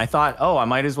first one. I thought, oh, I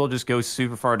might as well just go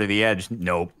super far to the edge.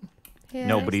 Nope. Yeah,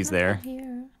 Nobody's it's not there.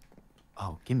 Here.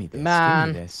 Oh, give me this. Man.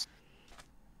 Give me this.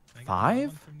 Can I get 5? one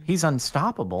from you? He's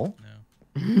unstoppable. No.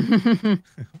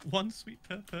 One sweet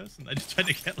per person. I just tried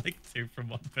to get like 2 from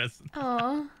one person.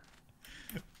 Aw.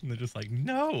 And they're just like,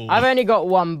 no. I've only got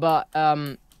one, but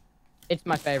it's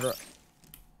my favorite.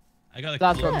 I got a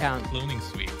That's what counts. cloning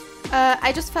suite.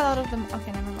 I just fell out of them.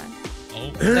 Okay, never mind.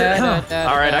 Oh,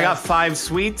 All right, I got 5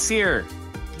 sweets here.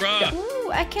 bruh.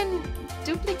 Ooh, I can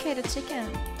duplicate a chicken.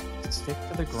 Stick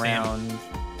to the ground.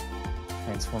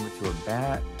 Transform it to a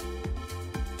bat.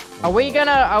 Are we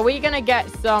gonna get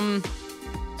some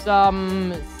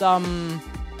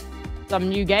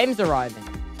new games arriving?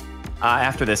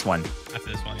 After this one.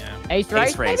 After this one, yeah. Ace Race,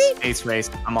 Ace race. maybe? Ace race.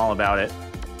 I'm all about it.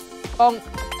 Bonk.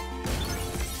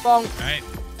 Bonk. Alright,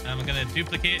 I'm gonna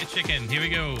duplicate a chicken. Here we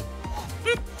go.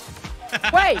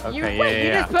 Wait, Okay, you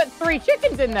yeah. just put 3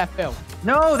 chickens in there, Phil.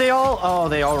 No, they all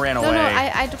ran away. No,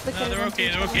 I No, duplicated they're them okay,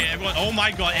 too. they're okay. Everyone, oh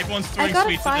my god, everyone's I throwing got a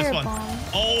sweets at this one.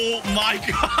 firebomb. Oh my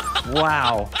god.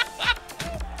 Wow.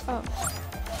 Oh.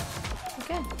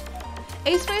 Okay.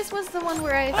 Ace Race was the one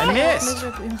where I failed missed.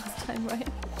 miserably last time, right?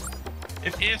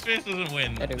 If Ace Race doesn't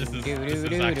win, this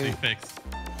is actually fixed.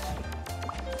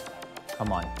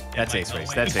 Come on. That's like, Ace no race.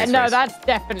 way. That's Ace No, race. that's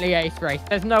definitely Ace Race.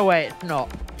 There's no way it's not.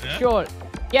 Yeah? Sure.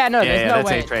 Yeah, no, there's no that's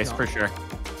way Ace it's race not. for sure.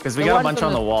 Because we The got a one bunch from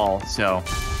on the- the wall, so.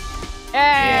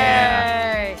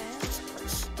 Hey!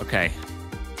 Okay.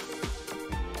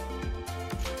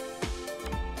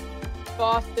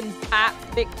 Fast and Pat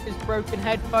fix his broken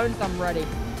headphones. I'm ready.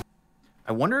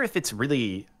 I wonder if it's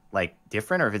really, like,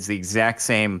 different or if it's the exact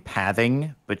same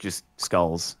pathing, but just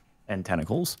skulls and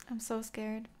tentacles. I'm so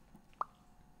scared.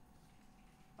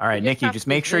 All right, You just Nikki, have just to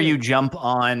make sure do. you jump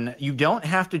on. You don't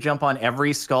have to jump on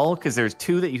every skull because there's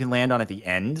 2 that you can land on at the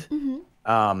end. Mm-hmm.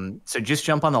 So just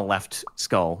jump on the left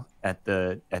skull at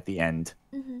the end.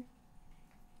 Mm-hmm.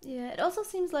 Yeah, it also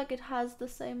seems like it has the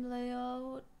same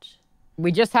layout.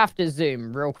 We just have to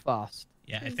zoom real fast.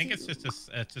 Yeah, I think it's just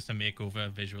a makeover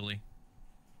visually.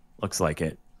 Looks like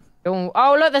it.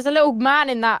 Oh, look, there's a little man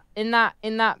in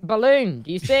that balloon.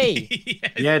 Do you see?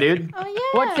 Yes. Yeah, dude. Oh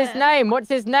yeah. What's his name? What's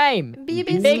his name?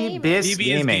 BB's Big gaming. Bis BB is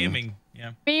Gaming. gaming.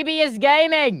 Yeah. BB is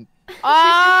gaming.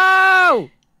 Oh!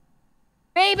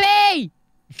 BB!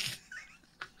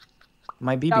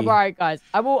 My BB. Don't worry, guys.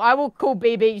 I will call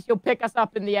BB. She'll pick us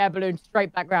up in the air balloon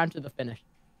straight back round to the finish.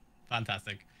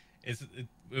 Fantastic.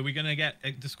 Are we gonna get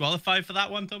disqualified for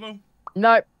that one, Tobo?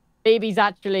 Nope. BB's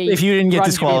actually. If you didn't get run-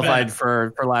 disqualified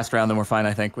for last round, then we're fine,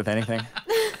 I think, with anything.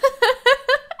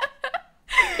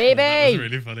 BB! That was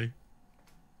really funny.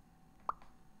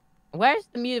 Where's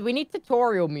the music? We need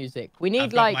tutorial music. We need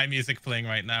I've got like. my music playing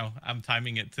right now. I'm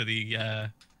timing it to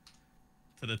the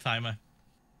timer.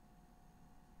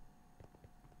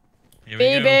 Here we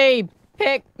go. BB,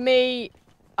 pick me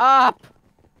up.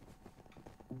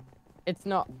 It's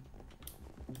not.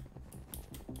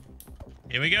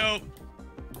 Here we go.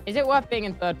 Is it worth being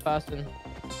in third person?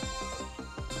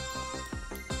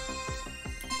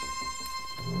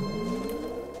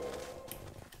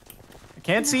 I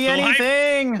can't see So hype.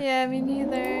 anything. Yeah, me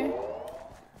neither.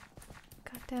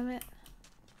 God damn it.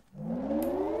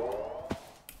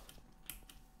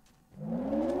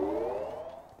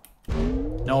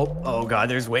 Nope. Oh god,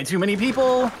 there's way too many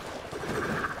people.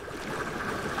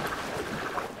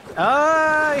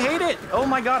 I hate it. Oh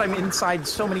my god, I'm inside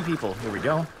so many people. Here we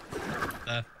go.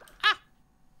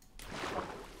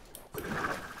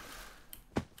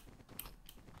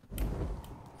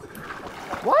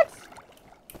 What?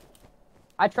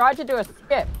 I tried to do a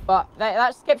skip, but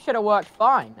that skip should have worked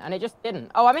fine, and it just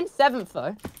didn't. Oh, I'm in 7th,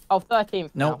 though. Oh,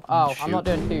 13th now. Nope. Oh, I'm Shoot. not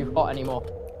doing too hot anymore.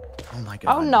 Oh my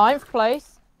god. Oh, 9th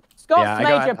place. Scott's Yeah,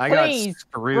 Major, I got please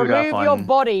screwed up remove your on-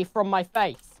 body from my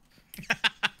face.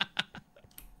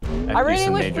 I'd I do really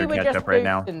some wish major we were catch just up right boots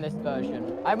now. in this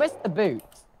version. I miss the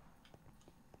boots.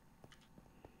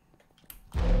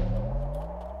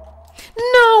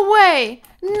 No way!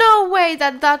 No way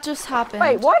that just happened.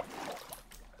 Wait, what?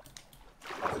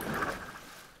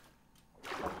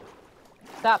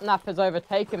 Sapnap has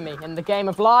overtaken me in the game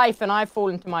of life, and I've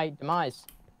fallen to my demise.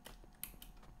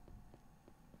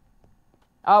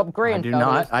 Oh, green.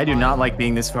 I do not like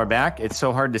being this far back. It's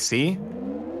so hard to see.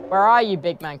 Where are you,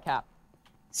 big man Cap?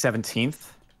 17th.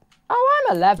 Oh,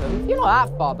 I'm 11th. You're not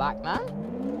that far back, man.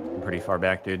 I'm pretty far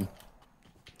back, dude.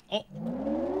 Oh,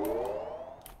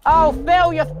 Oh,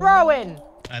 Phil, you're throwing.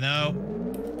 I know.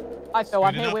 Hi, Phil.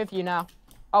 I'm Screwed it here up. with you now.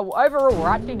 Oh, overall, we're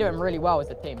actually doing really well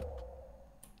as a team.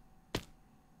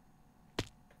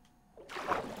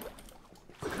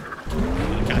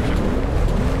 Gonna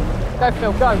catch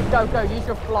him. Go, Phil. Go. Use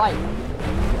your flight.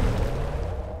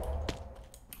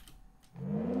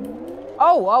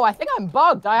 Oh, I think I'm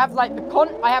bugged. I have like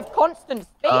I have constant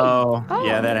speed. Oh, Oh.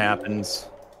 yeah, that happens.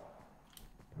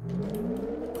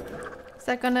 Is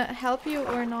that gonna help you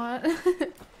or not?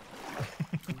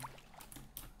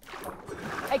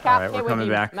 Hey, Cap, Alright, here we're with coming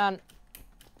you, back. man.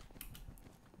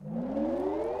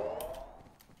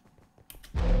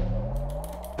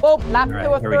 Boom, lap Alright,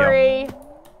 2 or here we go. 3.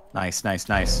 Nice, nice,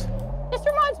 nice. This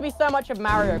reminds me so much of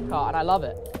Mario Kart, and I love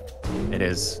it. It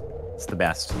is. It's the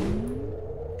best.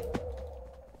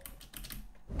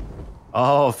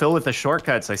 Oh, Phil with the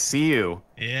shortcuts. I see you.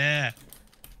 Yeah.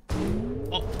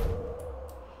 Oh,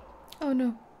 Oh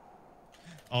no.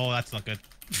 oh, that's not good.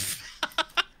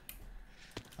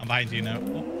 I'm behind you now.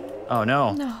 Oh, Oh,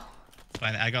 no. No.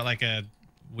 fine. I got like a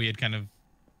weird kind of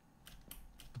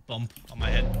bump on my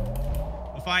head.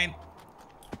 We're fine.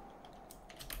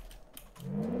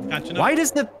 Catching up. Why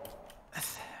does the...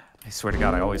 I swear to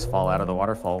God, I always fall out of the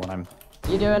waterfall when I'm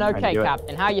You doing okay, do it.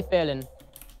 Captain? How you feeling?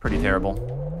 pretty terrible.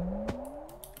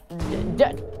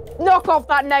 Knock off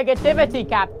that negativity,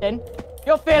 Captain.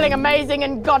 You're feeling amazing,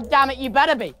 and goddammit, you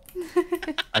better be.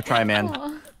 I try, man.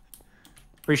 Aw.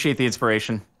 Appreciate the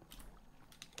inspiration.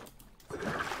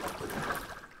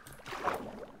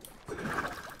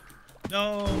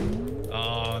 No.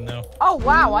 Oh, no. Oh,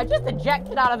 wow, I just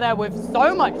ejected out of there with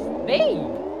so much speed.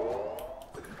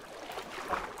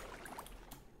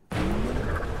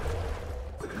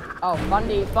 Oh,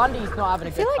 Bundy's not having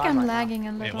a I good feel like time I'm right now. lagging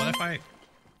a Wait, little. what if I...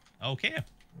 Okay.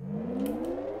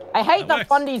 I hate That that works.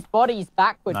 Bundy's body's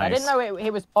backwards. I Nice. didn't know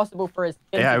it was possible for his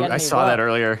skin Yeah, to get I any saw that worse.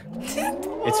 earlier.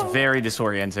 It's very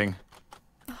disorienting.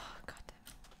 Oh, God.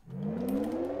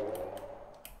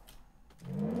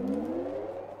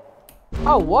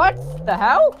 Oh, what the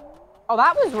hell? Oh,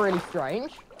 that was really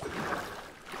strange.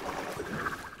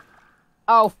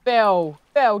 Oh, Phil,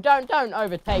 don't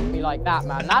overtake me like that,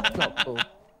 man. That's not cool.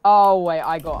 Oh wait,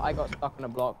 I got stuck on a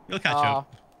block. You'll catch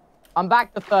up. I'm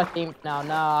back to 13th now.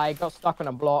 Nah, I got stuck on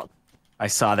a block. I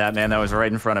saw that, man. That was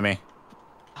right in front of me.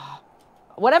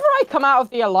 whenever I come out of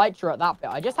the elytra at that bit,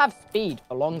 I just have speed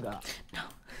for longer. No.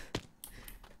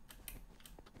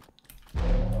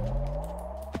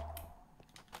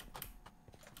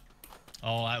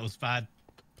 Oh, that was bad.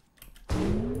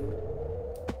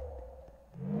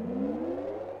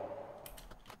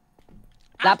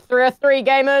 Lap 3 or 3,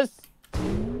 gamers.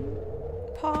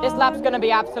 Pause. This lap's gonna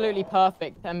be absolutely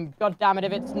perfect, and god damn it,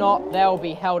 if it's not, there'll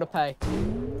be hell to pay.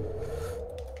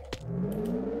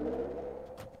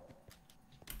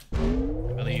 I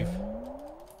believe.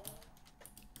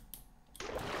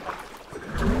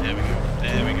 There we go.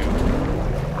 There we go.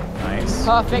 Nice.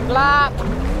 Perfect lap!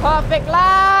 Perfect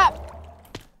lap!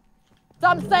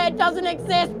 Some say it doesn't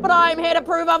exist, but I'm here to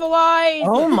prove otherwise!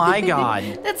 Oh my god.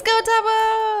 Let's go,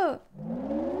 Tubbo!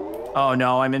 Oh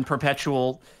no, I'm in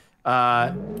perpetual.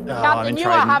 Captain, you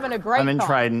are having a great time. I'm in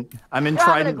Trident. I'm in You're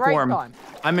having a Trident great form. time.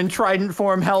 I'm in Trident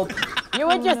form. Help! You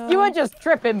were just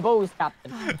tripping balls,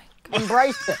 Captain. Oh my god.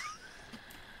 Embrace it.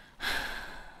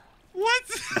 What?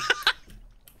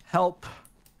 Help!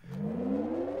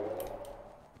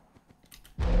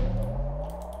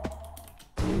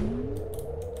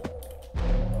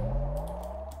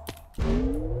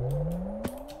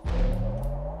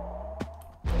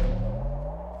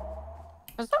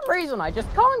 For some reason, I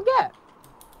just can't get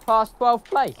past 12th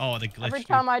place. Oh, the glitch. Every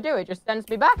time I do, it just sends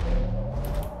me back.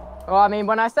 Well, I mean,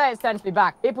 when I say it sends me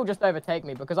back, people just overtake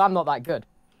me because I'm not that good.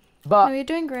 But No, you're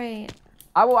doing great.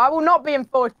 I will not be in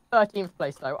 13th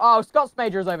place, though. Oh, Scott's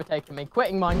Major has overtaken me,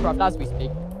 quitting Minecraft as we speak.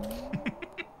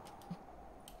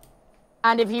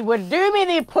 And if he would do me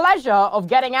the pleasure of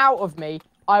getting out of me,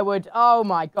 I would... Oh,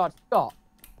 my God, Scott.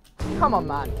 Come on,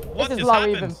 man. What this is just low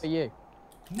happened? even for you.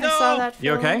 No. I saw that.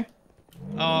 You Phil. okay?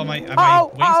 Oh, my wings didn't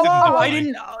Oh, deploy. I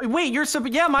didn't. Wait, you're so.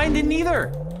 Yeah, mine didn't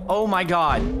either. Oh my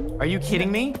god. Are you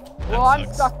kidding me? Well, I'm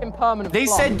sucks. stuck in permanent They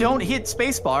flop. said don't hit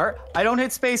spacebar. I don't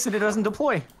hit space and it doesn't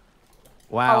deploy.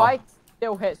 Oh, Wow. I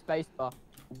still hit spacebar.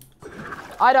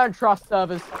 I don't trust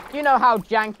servers. You know how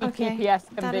janky Okay, TPS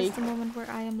can that be. is the moment where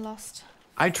I am lost.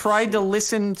 I tried to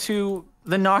listen to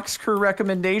the Nox crew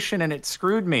recommendation and it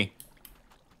screwed me.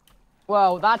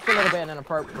 Well, that's a little bit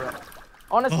inappropriate.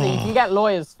 Honestly, you can get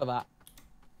lawyers for that.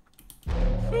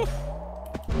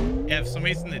 Yeah, for some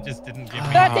reason it just didn't give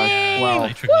me 13! Well.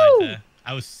 nitric light Woo! there.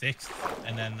 I was 6th,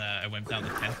 and then I went down to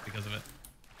 10th because of it.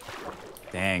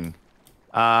 Dang.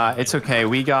 It's okay.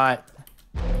 We got.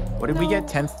 What did we get?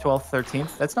 10th, 12th,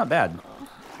 13th? That's not bad.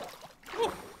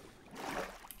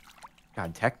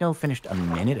 God, Techno finished a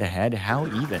minute ahead. How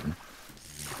even?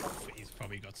 He's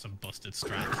probably got some busted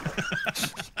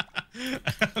strat.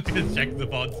 I'm gonna check the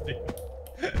Vods, dude.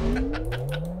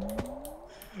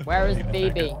 Where is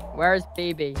BB? Where is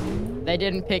BB? They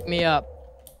didn't pick me up.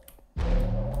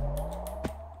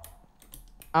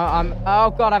 Oh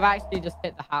god, I've actually just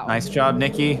hit the hat. Nice job,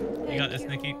 Nikki. You got this,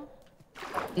 Nikki.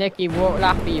 Nikki, what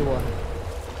lap are you on?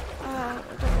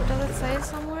 Does it say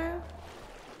somewhere?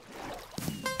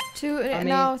 2, I mean-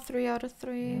 no, 3 out of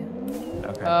 3.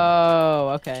 Okay. Oh,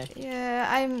 okay. Yeah,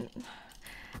 I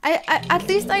at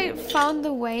least I found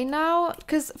the way now,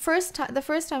 cause the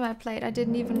first time I played, I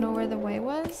didn't even know where the way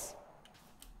was.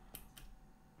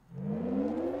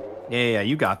 Yeah,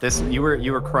 you got this. You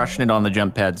were crushing it on the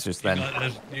jump pads just then. You got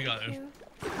this. You got this.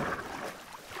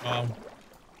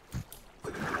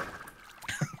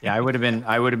 Yeah, I would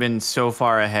have been so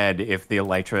far ahead if the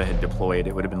Elytra had deployed.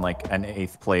 It would have been like an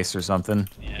 8th place or something.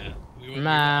 Yeah, we were on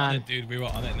Man. it, dude. We were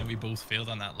on it, and then we both failed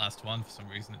on that last one. For some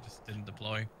reason, it just didn't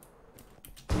deploy.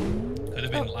 Could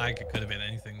have been lag. It could have been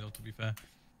anything, though. To be fair.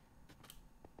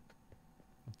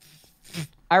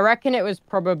 I reckon it was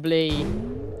probably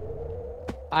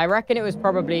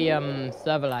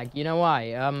server lag. You know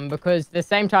why? Because the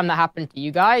same time that happened to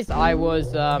you guys, I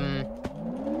was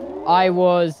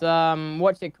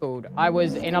what's it called? I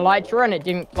was in Elytra and it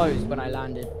didn't close when I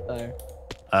landed. So.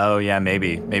 Oh yeah,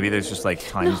 maybe there's just like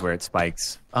times where it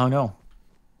spikes. Oh no.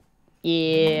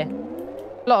 Yeah.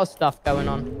 A lot of stuff going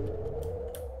on.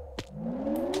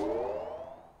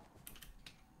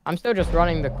 I'm still just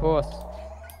running the course.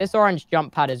 This orange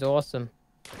jump pad is awesome.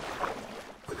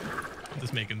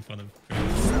 Just making fun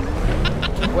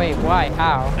of. Wait, why?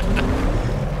 How?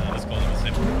 I just called him a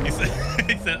simp.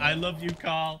 He said, "I love you,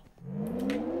 Carl."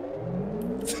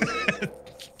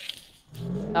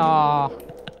 Ah.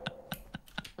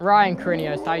 Ryan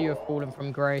Crinios, how you have fallen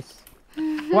from grace.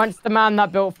 Once the man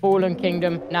that built Fallen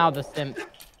Kingdom, now the simp.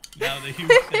 Now the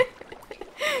huge simp.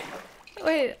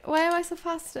 Wait, why am I so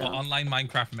fast still? For online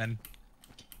Minecraft men.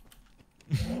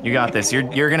 You got this.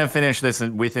 You're gonna finish this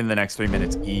within the next 3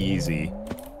 minutes, easy.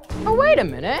 Oh, wait a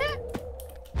minute.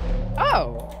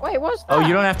 Oh. Wait, what's that? Oh,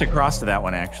 you don't have to cross to that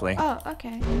one, actually. Oh,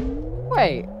 okay.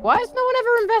 Wait, why has no one ever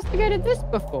investigated this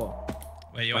before?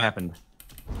 Where you What at? happened?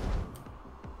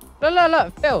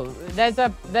 Look, Phil.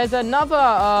 There's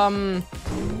another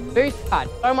boost pad,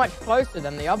 so much closer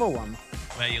than the other one.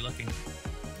 Where are you looking?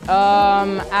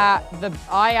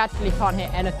 I actually can't hear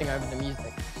anything over the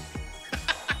music.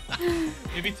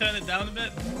 Maybe turn it down a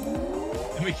bit.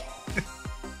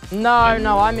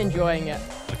 No, I'm enjoying it.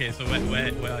 Okay, so where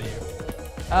are you?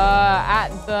 At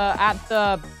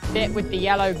the bit with the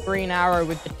yellow green arrow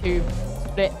with the two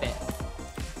split bits.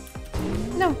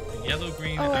 No. The yellow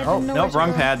green. Oh, I arrow. Oh, didn't know no, where to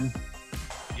wrong go. pad.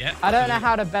 Yeah. I don't so know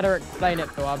how to better explain it,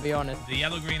 though. I'll be honest. The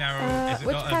yellow green arrow is it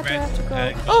which got a pad do I red? have to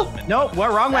go? gold Oh! mint No, on it?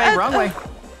 what? Wrong way, wrong way.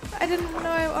 I didn't know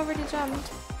I already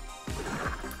jumped.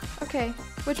 Okay,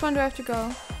 which one do I have to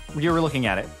go? You were looking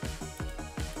at it.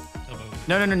 So,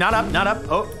 No, not up, not up.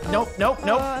 Oh, nope.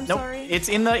 I'm sorry. It's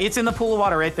in the pool of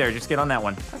water right there. Just get on that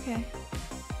one. Okay.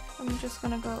 I'm just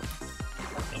gonna go.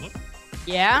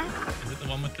 Yeah? Is it the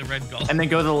one with the red gold? And then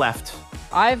go to the left.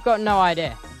 I've got no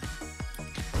idea.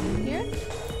 Here?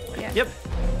 Yeah. Yep.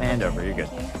 And over. You're good.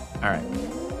 Thank you. All right.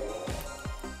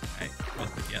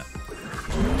 Alright, yeah.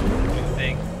 Do the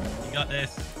thing. You got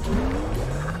this.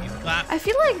 He's clap. I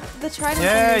feel like the trident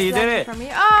Yeah, thing is you did lucky it. for me.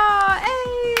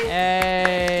 Oh, hey!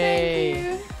 Hey.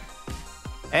 Thank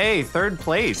you. Hey, third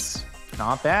place.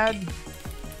 Not bad.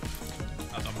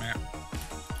 That's on there.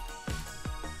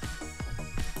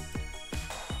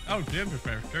 Oh, Jim's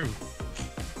fair too.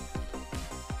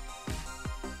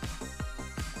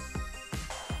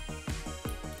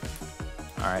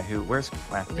 All right. Where's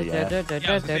Clappy at?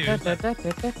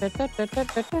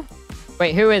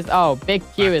 Wait, who is? Oh, Big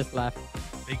Q is left.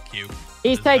 Big Q.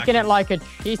 He's Goes taking it backwards. like a.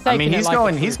 He's taking I mean, it he's like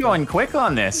going. a He's trooper. going quick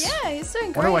on this. Yeah, he's doing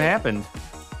great. Wonder what happened.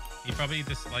 He probably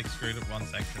just like screwed up one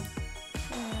section.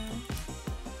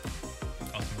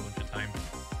 Cost him a bunch of time.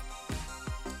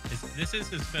 This is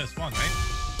his first one,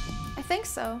 right? I think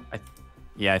so.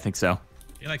 Yeah, I think so.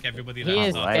 I feel like everybody He that is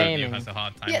has that review gaming. has a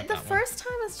hard time Yeah, with the that first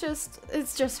time it's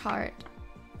just hard.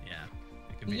 one. Yeah.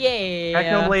 It could be Yeah.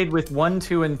 Technoblade with 1,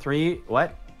 2, and 3.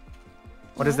 What?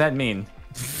 What does that mean?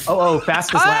 Oh,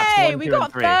 fastest laps. Hey, 1, we 2, got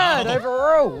and 3. third Oh.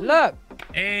 overall. Look.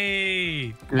 Hey!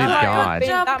 Good That might have God. been-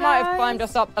 job, that might have guys. climbed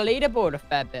us up the leaderboard a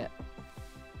fair bit.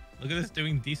 Look at this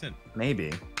doing decent.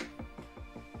 Maybe.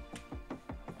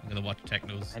 I'm gonna watch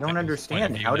Techno's. I don't Techno's understand.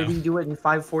 point of view How did now. he do it in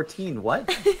 5:14? What?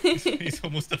 He's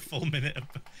almost a full minute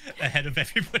ahead of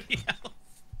everybody else.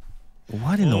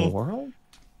 What in Oh. the world?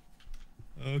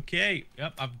 Okay.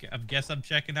 Yep. I guess I'm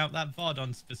checking out that VOD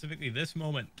on specifically this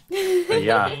moment.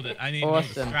 Yeah. Hold it. I need to know the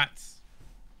Awesome. strats.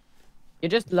 You're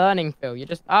just learning, Phil. You're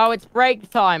just. Oh, it's break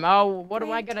time. Oh, what am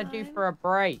I Break gonna do time. for a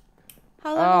break?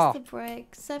 How long Oh. is the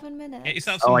break? 7 minutes. Get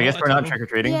yourself some Oh, I guess water, we're not Tom. trick or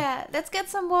treating. Yeah, let's get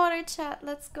some water, chat.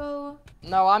 Let's go.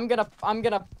 No, I'm gonna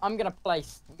play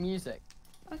music.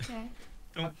 Okay.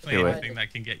 Don't play Do it. anything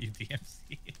that can get you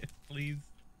DMC, please.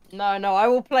 No, I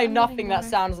will play I'm nothing getting that water.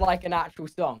 sounds like an actual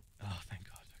song. Oh, thank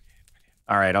God. Okay, brilliant.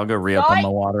 All right, I'll go re-up on Right.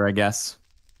 the water, I guess.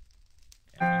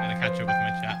 Yeah, I'm gonna catch up with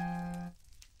my chat.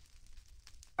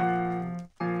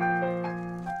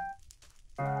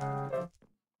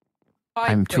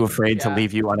 I'm too afraid to Yeah.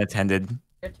 leave you unattended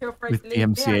You're too afraid with to the leave me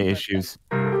MCA unattended. issues.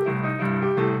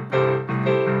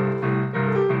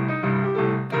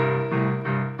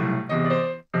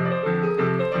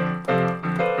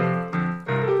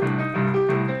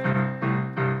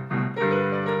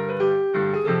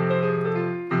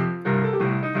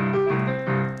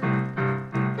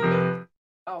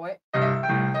 Oh wait.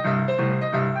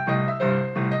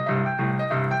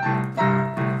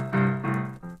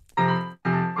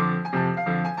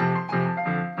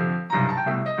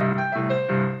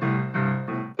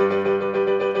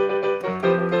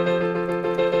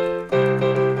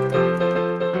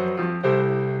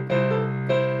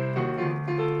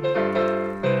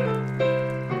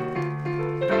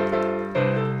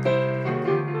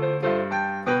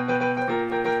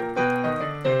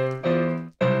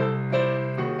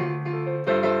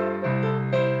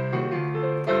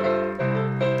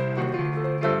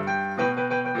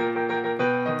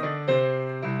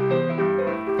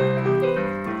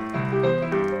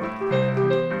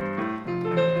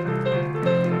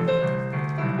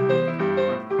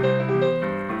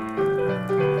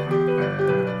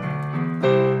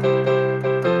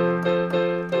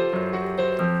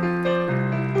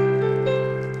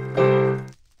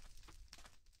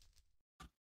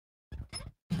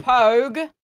 Pogue.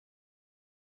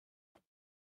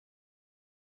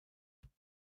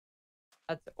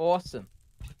 That's awesome.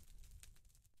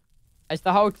 Is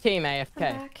the whole team AFK?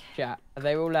 I'm back. Chat. Are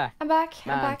they all left? I'm back.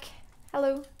 Man. I'm back.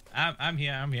 Hello. I'm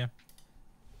here. I'm here.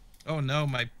 Oh no,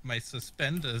 my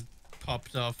suspender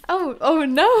popped off. Oh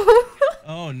no.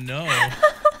 Oh no.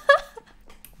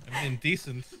 I'm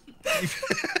indecent.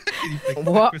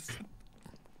 What?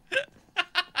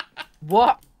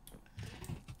 What?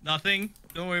 Nothing.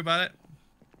 Don't worry about it.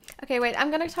 Okay, wait.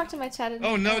 I'm gonna talk to my chat.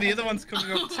 Oh no, the other one's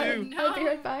coming up too. I'll be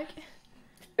right back.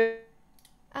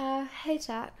 Hey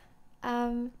chat.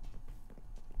 I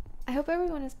hope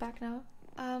everyone is back now.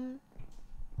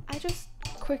 I just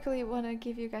quickly want to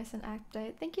give you guys an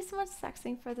update. Thank you so much,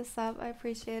 Saxing, for the sub. I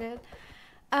appreciate it.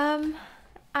 I'm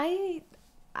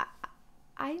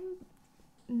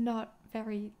not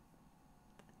very.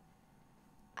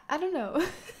 I don't know.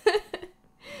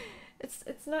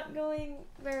 It's not going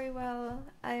very well.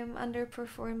 I am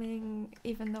underperforming,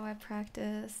 even though I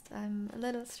practiced. I'm a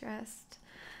little stressed.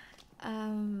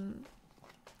 And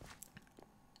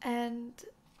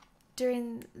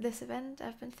during this event,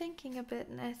 I've been thinking a bit,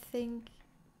 and I think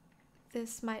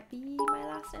this might be my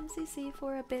last MCC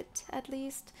for a bit, at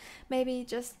least. Maybe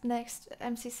just next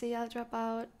MCC I'll drop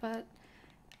out, but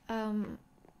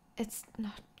it's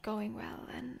not going well,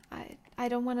 and I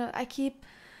don't want to. I keep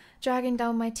dragging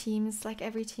down my teams. Like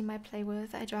every team I play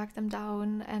with, I drag them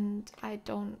down, and I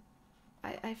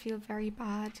feel very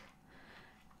bad.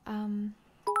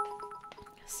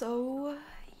 So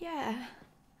yeah.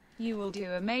 You will do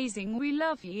amazing. We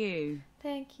love you.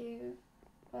 Thank you,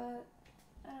 but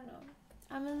I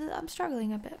don't know. I'm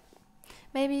struggling a bit.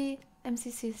 Maybe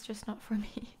MCC is just not for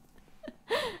me.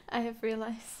 I have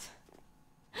realized.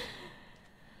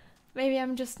 Maybe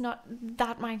I'm just not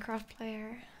that Minecraft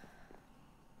player.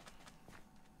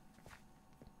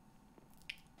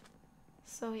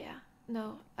 So yeah,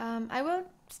 no. I will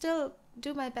still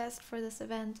do my best for this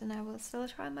event, and I will still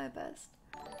try my best.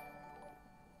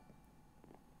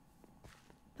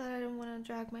 But I don't want to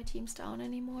drag my teams down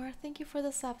anymore. Thank you for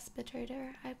the sub, Spitrader.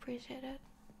 I appreciate it.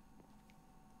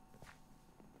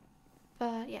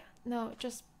 But yeah, no,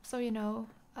 just so you know,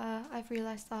 I've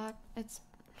realized that it's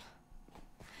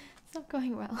not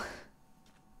going well.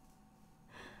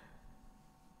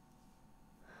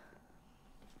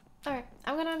 Alright,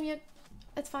 I'm gonna unmute.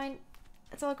 It's fine.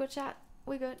 It's all good, chat.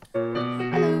 We good.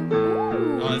 Hello.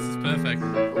 Ooh. Oh, this is perfect.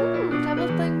 Ooh,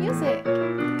 Devil's playing music.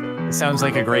 It sounds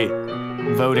like a great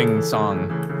voting song.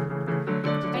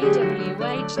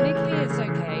 AWH Nick, it's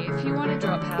okay. If you want to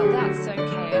drop out, that's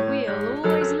okay. And we'll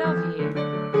always love you.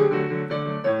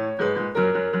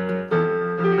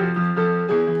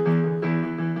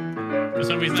 For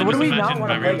some reason, So I what do just we not imagine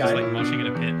wanna Mario play, just guys? like moshing in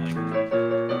a pit.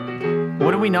 Like,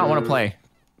 What do we not want to play?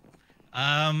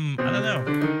 I don't know.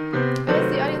 What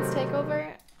is the audience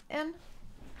takeover in?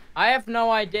 I have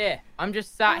no idea. I'm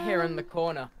just sat here in the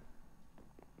corner.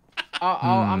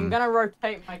 I'm gonna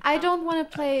rotate my. I don't want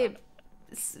to play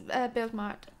Build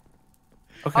Mart.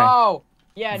 Okay. Oh,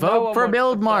 yeah. no Vote one for wants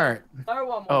Build to Mart. play. No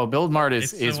one. Oh, Build Mart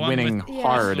It's is the one winning with- Yeah.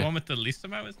 hard. It's the one with the least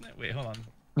amount, isn't it? Wait, hold on.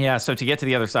 Yeah, so to get to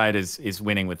the other side is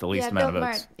winning with the least Yeah, amount Build of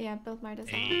votes. Mart. Yeah, Build Mart is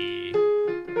on. Hey.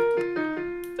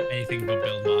 Anything but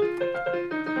Build Mart.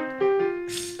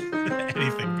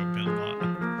 Anything but Build Mart.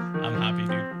 I'm happy,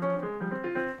 dude.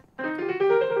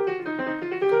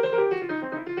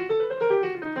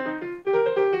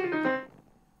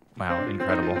 Wow,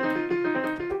 incredible.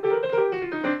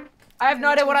 I have no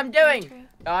idea what I'm doing.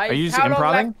 Guys, Are you just how long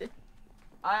improvising?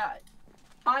 left?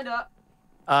 Kinda.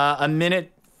 A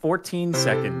minute, 14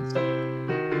 seconds.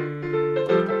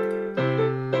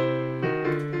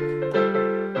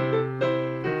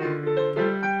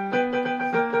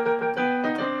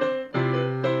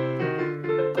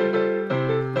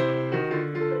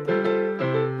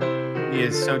 He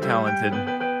is so talented.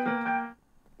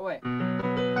 Oh, wait.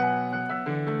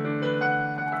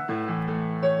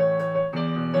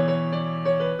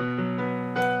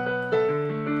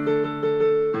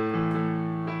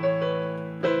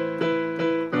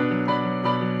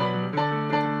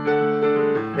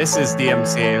 This is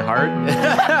DMCA hard. No,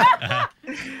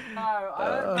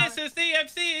 I don't This is the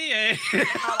MCA.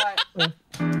 know.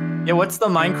 Yeah, what's the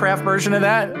Minecraft version of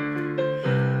that? I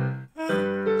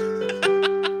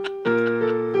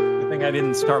think I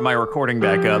didn't start my recording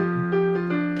back up.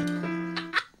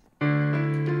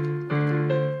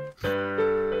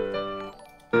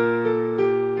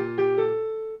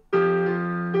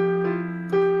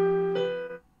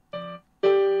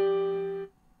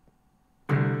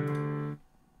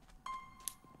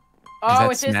 Oh,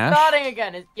 that it's just Smash? starting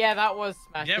again. Yeah, that was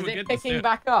Smash. Yeah, is we're it good, let's do picking it.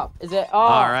 back up? Is it? Oh,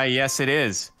 All right, yes, it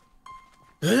is.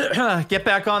 Get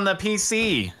back on the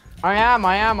PC. I am.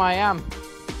 I got my new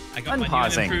and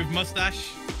Unpausing. improved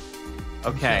mustache.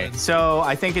 Okay, so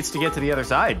I think it's to get to the other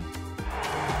side.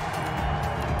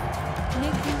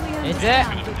 Nick, we Is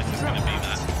understand it? that This you is gonna dropped be out.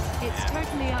 that.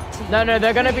 up to you. No,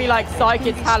 they're gonna be like Psych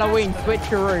It's Halloween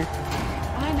switcheroo.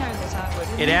 I know that I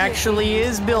would. It actually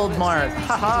is Build Mart.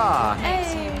 Haha.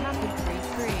 Makes you happy,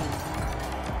 free.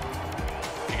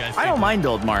 You guys I don't mind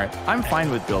Build Mart. I'm fine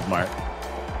with Build Mart.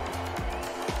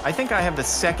 I think I have the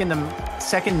second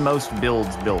most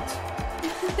builds built.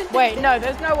 Wait, no,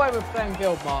 there's no way we're playing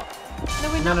Build Mart. No,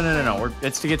 we're No, not.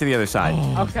 It's to get to the other side.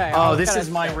 Okay. Oh, this is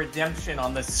my redemption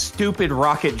on the stupid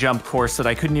rocket jump course that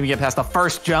I couldn't even get past the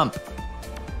first jump.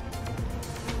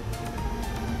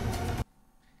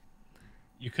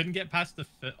 You couldn't get past the.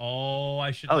 Oh,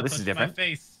 I should. Oh, have this is touched different. My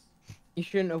face. You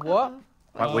shouldn't have what?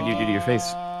 What would you do to your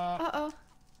face? Uh-oh.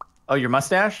 Oh, your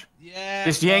mustache? Yeah.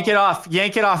 Just yank it off.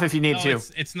 Yank it off if you need No, to.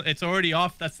 it's already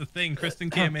off. That's the thing. Kristen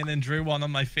came in and drew one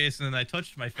on my face, and then I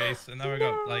touched my face, and now I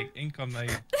got like ink on my.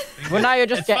 Finger. Well, now you're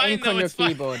just It's getting fine, ink though, on your it's fine.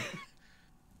 keyboard.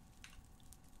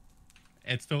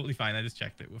 It's totally fine. I just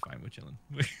checked it. We're fine. We're chilling.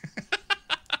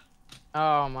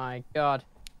 Oh my god.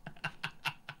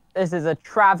 This is a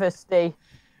travesty.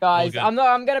 Guys, good. I'm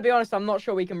gonna be honest, I'm not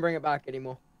sure we can bring it back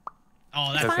anymore.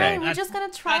 Oh, that's Okay. Fine, we're that's- just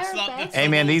gonna try that's our not- best. that's Hey,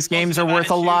 man, these games are positive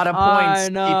worth a lot of points.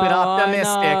 Keep it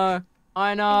optimistic.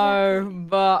 I know,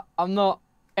 but I'm not.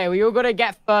 Okay, we all gotta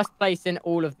get first place in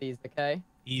all of these, okay?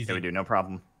 Easy. Yeah, we do. No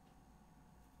problem.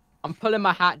 I'm pulling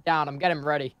my hat down. I'm getting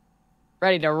ready.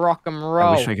 Ready to rock and I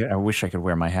roll. wish I could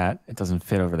wear my hat. It doesn't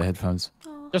fit over the headphones.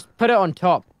 Oh. Just put it on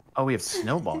top. Oh, we have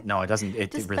snowball. No, it doesn't.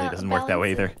 It Just really doesn't work that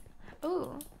way either.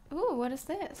 Ooh. Ooh, what is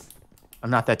this? I'm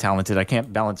not that talented. I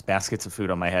can't balance baskets of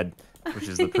food on my head, which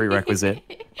is the prerequisite.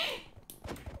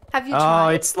 Have you Oh,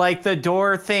 tried? it's like the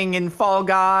door thing in Fall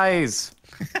Guys.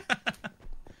 It's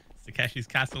Takeshi's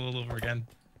castle all over again.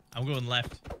 I'm going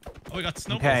left. Oh, we got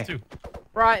snowballs Okay. too.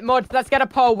 Right, Mod, let's get a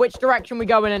poll. Which direction we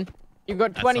going in? You've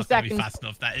got That's 20 not gonna be seconds. fast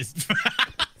enough. That is.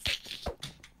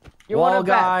 You Wall want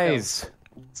to bet, Phil? Guys.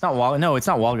 It's not Wall. No, it's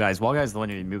not Wall Guys. Wall Guys is the one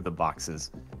who move the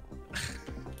boxes.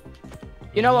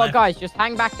 You know what, Left. guys? Just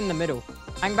hang back in the middle.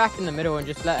 Hang back in the middle and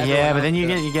just let everyone Yeah, but else then do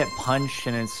it. you get punched,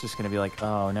 and it's just gonna be like,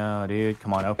 oh no, dude,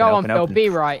 come on, open, Go open, on, Phil. open. Be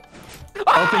right.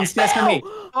 Open sesame.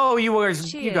 Oh, you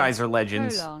Cheers. guys are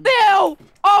legends. Hold on. Phil!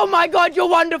 Oh my god, you're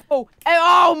wonderful!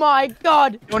 Oh my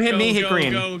god! Don't hit me, Go, Hickory.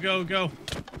 Go, go, go.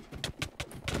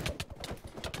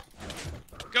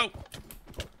 Go.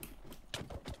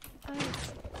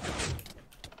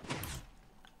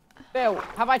 Phil,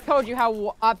 have I told you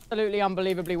how absolutely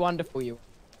unbelievably wonderful you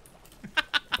are?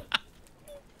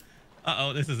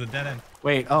 Uh-oh, this is a dead end.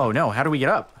 Wait, oh no, how do we get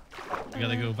up? We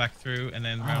gotta go back through and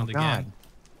then round Oh, God. again.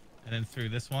 And then through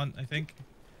this one, I think.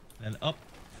 And then up.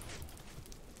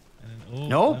 And then, oh,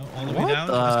 Nope. no, all the What way down.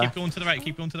 the- Just keep going to the right,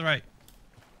 keep going to the right.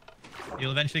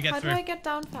 You'll eventually get How through. do I get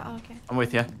down? Oh, okay. I'm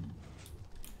with you.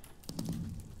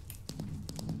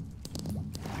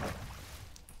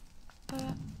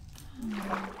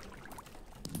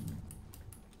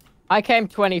 I came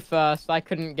 21st. I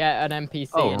couldn't get an NPC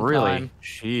Oh, in really? time.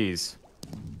 Jeez.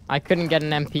 I couldn't get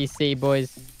an NPC,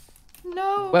 boys.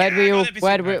 No. Where'd we Yeah, all no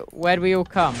NPC, where'd we all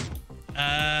come?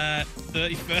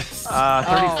 31st.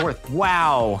 34th.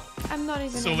 Wow. I'm not even.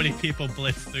 So in many here. people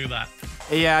blitzed through that.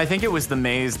 Yeah, I think it was the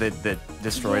maze that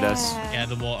destroyed us. Yeah,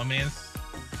 the water maze.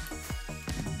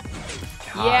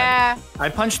 God. Yeah. I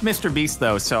punched Mr. Beast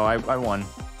though, so I won.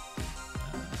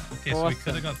 Okay, so we Awesome.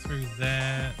 could have got through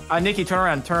there. Nikki, turn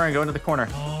around, go into the corner.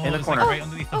 Oh, in the it's corner. like right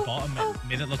underneath the Oh, bottom. oh, It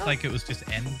made it look like it was just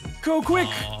end. Go quick!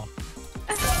 Oh,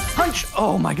 Punch!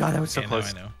 Oh my god, that was so okay,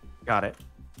 close. now I know. Got it.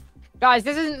 Guys,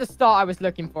 this isn't the start I was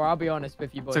looking for. I'll be honest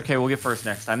with you, boys. It's okay, we'll get first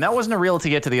next time. That wasn't a reel to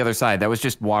get to the other side. That was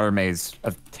just water maze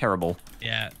of terrible.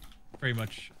 Yeah, pretty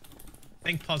much.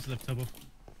 Think positive, Tubbo.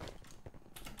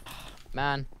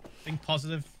 Man, Think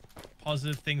positive.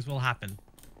 Positive things will happen.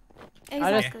 I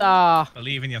Exactly. just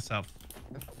Believe in yourself.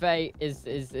 fate is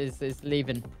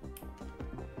leaving.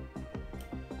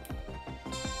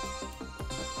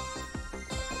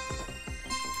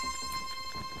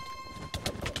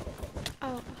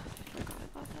 Oh, I forgot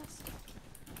about this.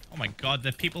 Oh my god,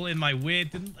 the people in my way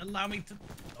didn't allow me to.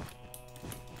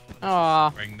 Oh, Aw.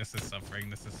 suffering. This is suffering.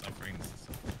 This is suffering. This is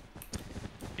suffering.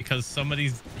 Because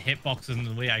somebody's hitboxes in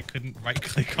the way, I couldn't right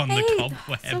click on the Hey,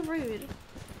 cobweb. so rude.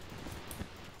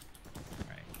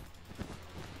 Right.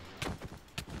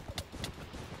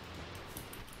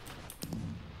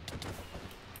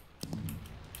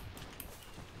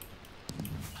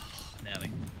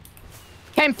 Nelly.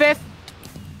 Came 5th.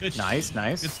 Good. Nice,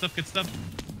 nice. Good stuff. Good stuff.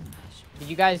 Did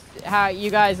you guys? Yeah,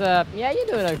 you're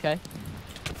doing okay.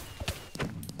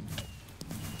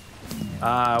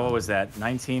 What was that?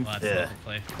 19th? Well, that's Ugh. not the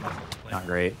play. That's not the play. Not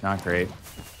great, not great.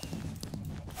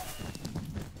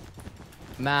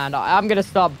 Man, I'm gonna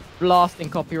start blasting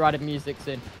copyrighted music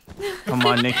soon. Come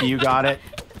on, Nikki, you got it.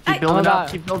 Keep building up.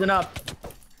 Keep building up.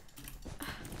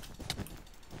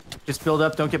 Just build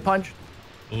up. Don't get punched.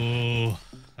 Oh,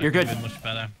 you're good. Much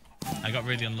better. I got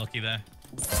really unlucky there.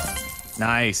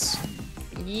 Nice.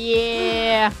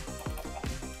 Yeah.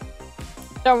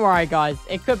 Don't worry, guys.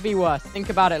 It could be worse. Think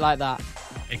about it like that.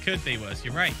 It could be worse.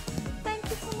 You're right. Thank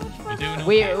you so much for that.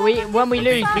 When we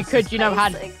lose, we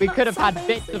could have had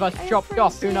bits of us chopped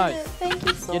off. Who knows? Thank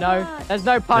you so You know, much. there's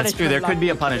no punishment. That's true. There could be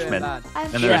a like we do punishment, that. I'm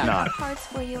and there's sharing not. cards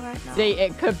for you right now. See,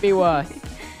 it could be worse.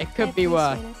 It could be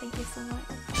worse. Thank you so much.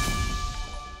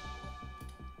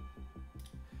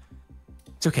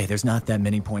 It's okay. There's not that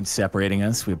many points separating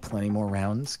us. We have plenty more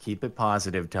rounds. Keep it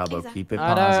positive, Tubbo. Exactly. Keep it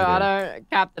I positive. don't,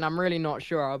 Captain. I'm really not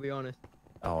sure. I'll be honest.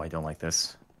 Oh, I don't like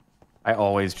this. I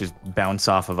always just bounce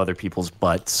off of other people's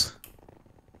butts.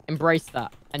 Embrace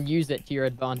that and use it to your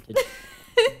advantage.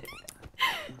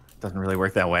 Doesn't really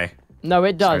work that way. No,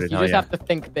 it does. You tell just ya. have to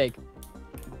think big.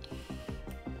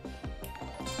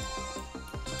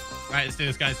 All right, let's do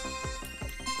this, guys.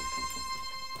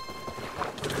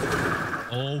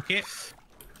 Okay.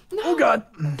 No. Oh God.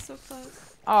 So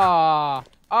close. Oh,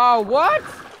 what?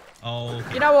 Oh.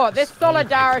 You know what? This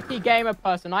solidarity gamer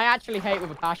person, I actually hate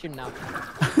with a passion now.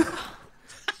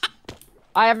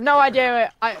 I have no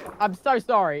idea. I'm so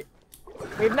sorry.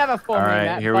 We've never formally All right,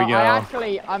 met, here but we go. I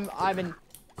actually, I'm in.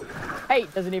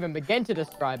 Hate doesn't even begin to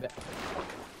describe it.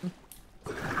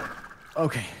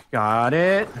 Okay, got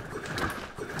it.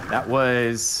 That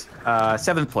was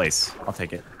 7th place. I'll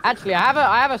take it. Actually, I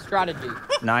have a strategy.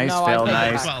 Nice, No, Phil.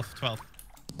 I think Nice. 12.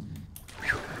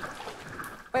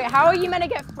 Wait, how are you meant to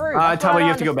get through? That's what Tubbo, I you don't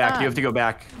have to go back. You have understand. to go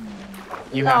back.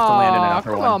 You have to land in an upper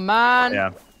come one. on, man.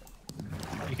 Yeah.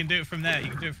 You can do it from there. You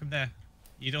can do it from there.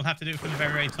 You don't have to do it from the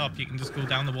very, very top. You can just go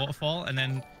down the waterfall and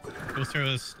then go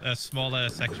through a smaller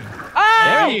section. Oh!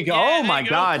 There you go. Yeah, Oh my there you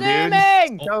go. God,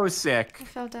 Swimming! dude. So sick. I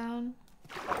fell down.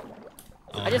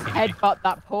 Oh, I just Nikki. headbutt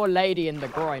that poor lady in the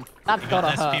groin. That's You got gotta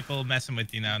less hurt. people messing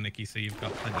with you now, Nikki, so you've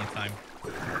got plenty of time.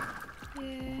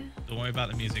 Yeah. Don't worry about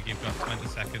the music. You've got 25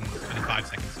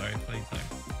 seconds, sorry, plenty of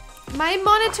time. My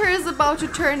monitor is about to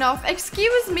turn off.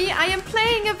 Excuse me, I am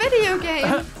playing a video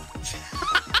game.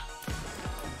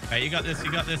 Right, you got this. You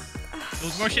got this.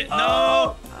 Don't rush it. No.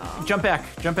 Oh. Jump back.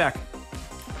 Jump back.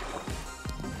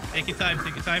 Take your time.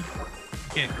 Take your time.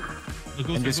 Okay. We'll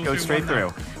go And through, just go straight one now.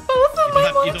 through. Both of my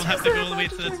You monitors don't have to are go all the way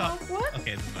about to the turn top. off. What?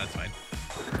 Okay, that's fine.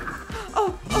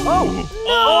 Oh.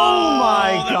 Oh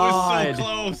my that God. was so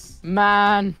close.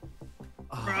 Man.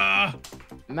 Bruh.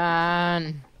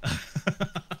 Man.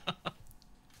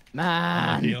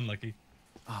 Man. Be unlucky.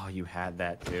 Oh, you had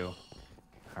that too.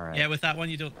 All right. Yeah, with that one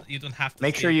you don't have to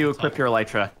Make stay sure at you the equip top. your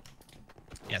elytra.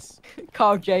 Yes.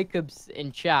 Carl Jacobs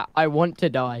in chat. I want to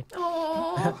die.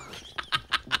 Oh.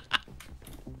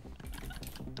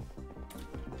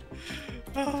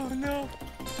 Oh no.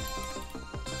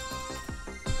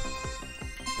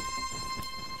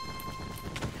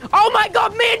 Oh my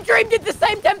God, me and Dream did the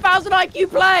same 10,000 IQ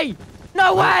play.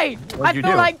 No way. What'd I you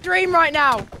feel do? like Dream right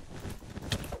now.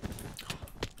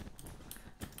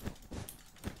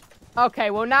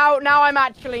 Okay, well now I'm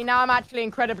actually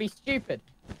incredibly stupid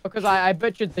because I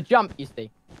butchered the jump, you see.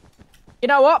 You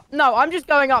know what? No, I'm just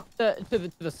going up to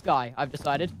the sky, I've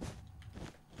decided.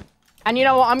 And you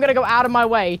know what? I'm going to go out of my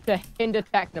way to hinder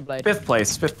Technoblade. 5th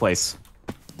place. 5th place.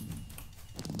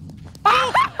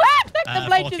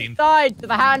 Technoblade 14. just died to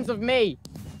the hands of me.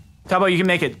 Tubbo, you can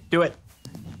make it. Do it.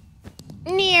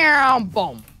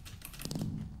 Boom.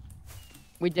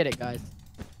 We did it, guys.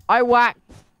 I whacked.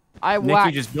 Nick,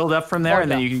 you just build up from there, Well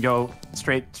and then done. you can go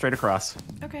straight across.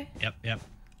 Okay. Yep.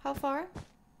 How far?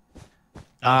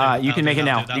 You can make it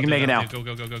now. You can make it now.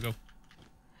 Go.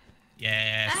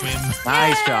 Yeah, swim.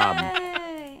 Nice job.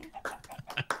 Yay.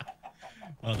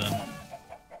 Well done.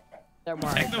 Don't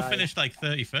worry, Techno guys. finished like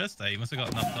 31st there. He must have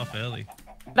got knocked off early.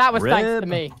 That was thanks to Rip.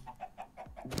 me.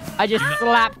 I just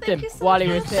slapped him Thank you so while he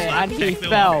much. was here, and he Techno.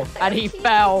 fell, and he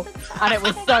fell, and it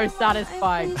was so I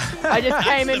satisfying. appreciate I just it.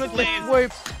 came in with the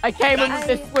swoop. I came in with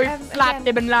the swoop, am, slapped again,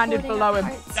 him, and landed holding below up him.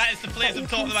 hearts That is the players that I'm you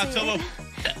talking can about, see. Tomo.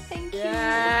 Thank you.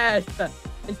 Yes.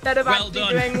 Instead of Well actually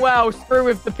done. doing well, screw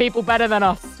with the people better than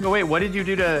us. So wait, what did you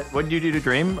do to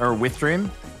Dream or with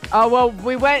Dream? Oh well,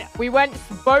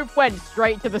 both went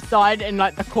straight to the side in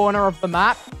like the corner of the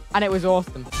map, and it was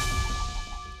awesome.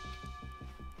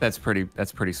 That's pretty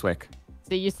swick.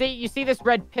 See, you see this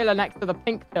red pillar next to the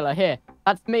pink pillar here?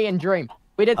 That's me and Dream.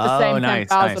 We did the Oh, same nice,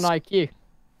 10,000 nice. IQ.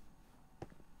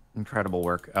 Incredible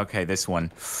work. Okay, this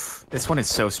one is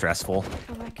so stressful.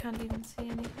 Oh, I can't even see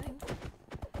anything.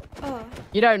 Oh.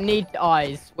 You don't need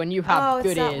eyes when you have Oh, it's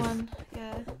good that ears. one.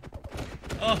 Yeah.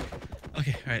 Oh,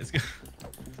 okay. All right, let's go.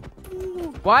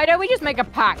 Why don't we just make a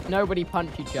pact? Nobody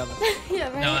punch each other. Yeah,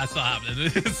 right. No, that's not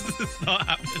happening. It's not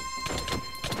happening.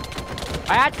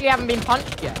 I actually haven't been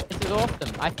punched yet. This is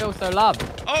awesome. I feel so loved.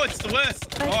 Oh, it's the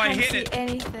worst. I Oh, I can't hit see it.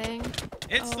 anything.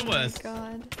 It's the worst. Oh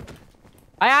my god.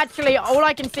 I actually, all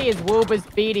I can see is Wilbur's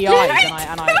beady eyes,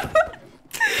 and I.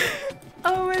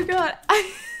 Oh my god. This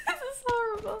is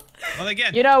horrible. Well,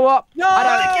 again. You know what? No,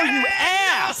 I don't. you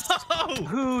ass! Oh,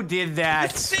 Who did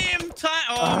that? same time.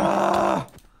 Oh,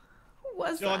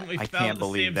 What's Jordan, that? we I fell can't at the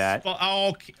believe same that. spot. Oh,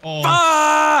 okay. Oh.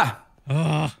 Ah!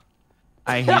 Oh.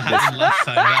 I That hate this. happened last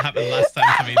time. That happened last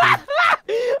time to me,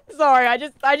 dude. Sorry,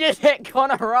 I just hit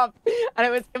Connor up, and it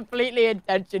was completely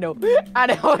intentional,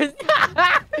 and it was.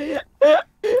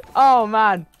 Oh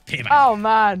man. Damn it. Oh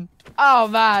man. Oh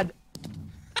man.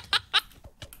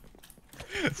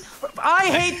 I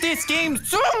hate this game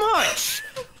so much.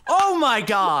 Oh my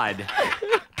god.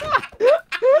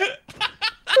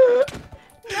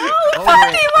 No,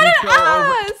 Tubby, what an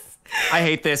ass! I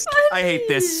hate this. I hate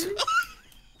this.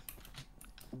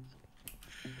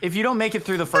 If you don't make it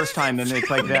through the first time, then it's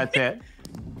like that's it.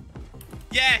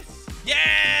 Yes!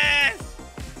 Yes!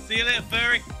 See you later,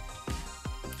 furry.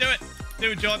 Do it.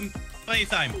 Do it, Jordan. Plenty of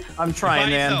time. I'm trying, You're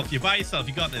by man. yourself. You're by yourself.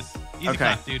 You got this. Easy Okay.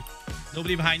 clap, dude.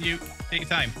 Nobody behind you. Take your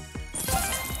time.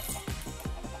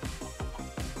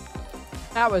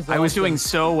 That was. I was awesome. doing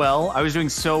so well. I was doing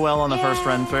so well on the first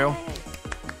run through,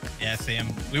 Yeah, same.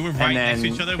 We were right and next then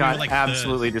to each other. We got were like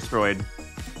absolutely destroyed. third.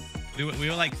 We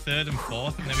were like third and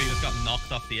fourth, and then we just got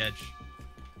knocked off the edge.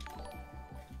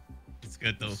 It's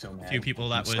good though. So A mad. few people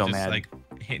that I'm were so just mad. like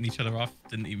hitting each other off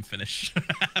didn't even finish.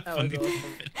 That was Fundy. awesome.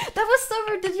 That was so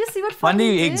rude. Did you see what Fundy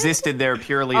Fundy did? existed there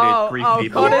purely to grief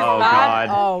people. Connor's Oh mad. god.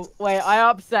 Oh wait, I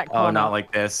upset Connor. Oh, not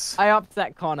like this. I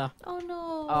upset Connor. Oh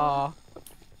no. Oh.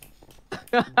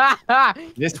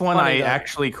 This one Funny I though.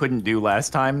 actually couldn't do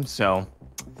last time, so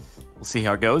we'll see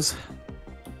how it goes.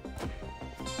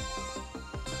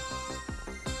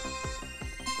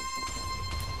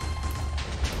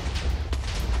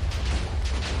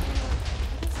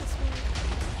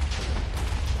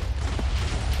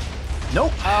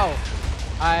 Nope. Oh.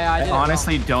 I I did it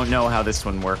honestly don't know how this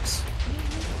one works.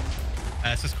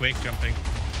 It's just quick jumping.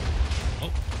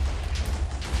 Oh,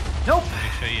 Nope.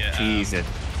 make sure you. Jeez it.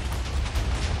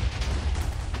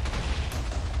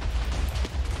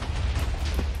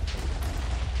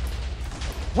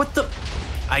 What the?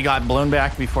 I got blown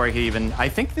back before I could even. I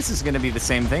think this is going to be the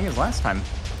same thing as last time. wrong.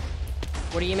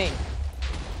 What do you mean?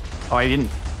 Oh, I didn't.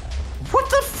 What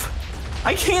the?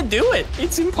 I can't do it.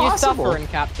 It's You're impossible. suffering,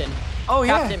 Captain. Oh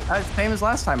yeah, Captain. same as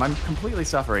last time. I'm completely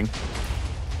suffering.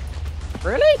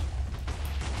 Really?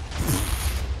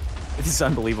 This is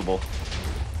unbelievable.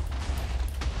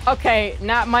 Okay,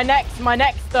 now my next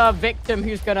victim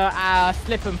who's gonna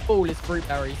slip and fall is fruit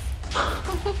berries.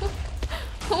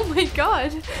 Oh my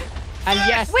god. And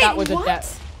yes, Wait, that was what? a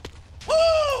death.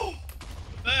 Woo!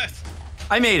 First.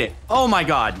 I made it. Oh my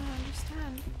god. I don't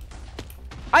understand.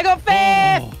 I got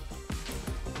fifth. Oh.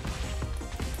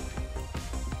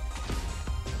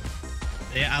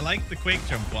 Yeah, I like the quick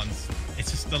jump ones.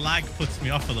 It's just the lag puts me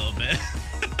off a little bit.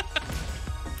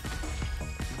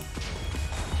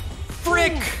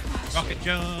 Frick! Rocket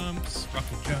jumps.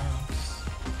 Rocket jumps.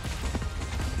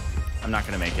 I'm not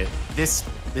gonna make it. This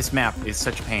map is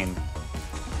such a pain.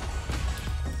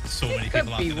 So many could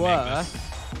people be aren't gonna make worse.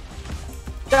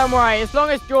 this. Don't worry, as long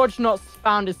as George not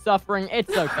found his suffering,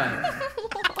 it's okay.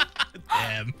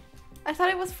 Damn. I thought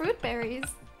it was fruit berries.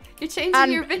 You're changing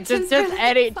And your victims. just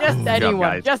anyone,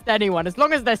 guys. just anyone. As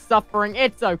long as they're suffering,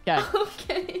 it's okay.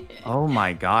 Okay. Oh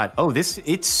my god. Oh,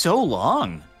 it's so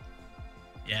long.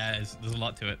 Yeah, there's a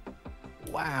lot to it.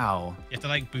 Wow. You have to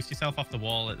like boost yourself off the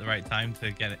wall at the right time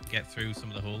to get through some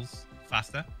of the holes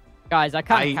faster. Guys, I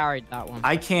kind I- of carried that one.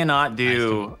 I cannot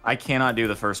do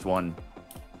the first one.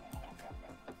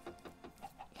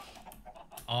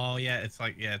 Oh yeah, it's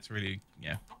like it's really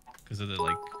because of the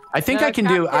like. I think No, I can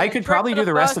do. Captain, I could trick probably for the do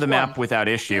the rest of the first map one. without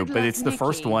issue, Good but luck, it's the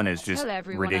first Nikki. one is just Tell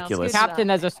everyone else ridiculous. good Captain,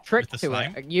 there's a trick With the to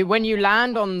it. slime? When you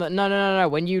land on the no.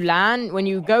 When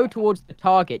you go towards the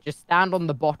target, just stand on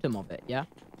the bottom of it. Yeah.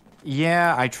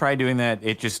 Yeah, I tried doing that.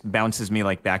 It just bounces me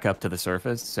like back up to the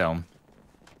surface, so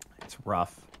it's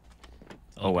rough.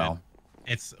 It's all Oh well.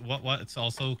 good. It's what it's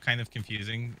also kind of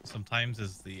confusing sometimes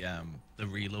is the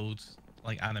reload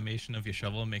like animation of your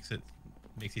shovel makes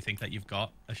you think that you've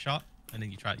got a shot and then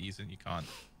you try to use it and you can't.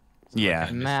 So it Yeah.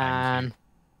 kinda mistimes Man.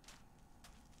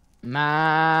 you.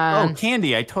 Man. Oh,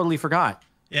 candy! I totally forgot.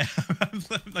 Yeah,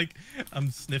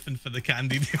 I'm sniffing for the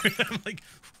candy. Dude. I'm like,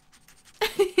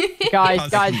 Guys,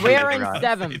 Constantly we're in forgot.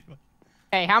 7th.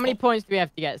 Okay, how many points do we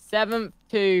have to get? 7th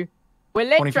to. We're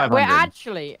literally. 2,500. We're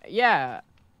actually. Yeah.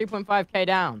 2.5k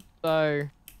down. So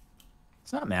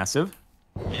It's not massive.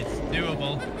 It's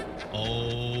doable.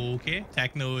 Okay,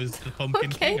 Techno is the Pumpkin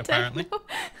King, apparently.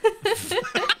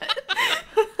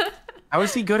 How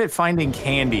is he good at finding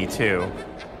candy, too?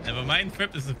 Never mind,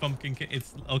 Fripp is the Pumpkin King.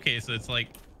 It's okay, so it's like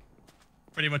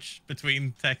pretty much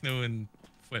between Techno and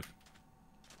Flip.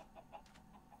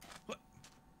 What?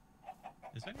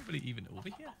 Is anybody even over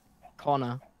here?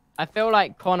 Connor. I feel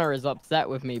like Connor is upset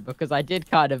with me because I did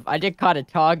kind of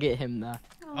target him there.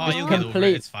 Oh, you'll get over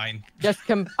it. It's fine.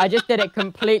 I just did it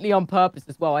completely on purpose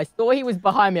as well. I saw he was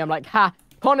behind me. I'm like, ha,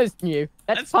 Connor's new.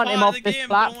 Let's punt him off this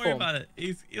platform. Don't worry about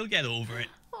it. He'll get over it.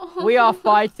 Oh. We are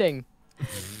fighting.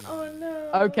 Oh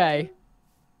no. Okay.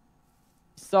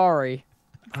 Sorry.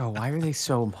 Bro, why are they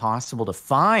so impossible to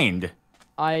find?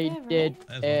 I did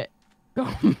it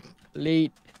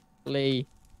completely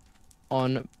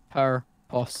on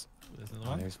purpose.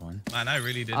 There's one. Man, I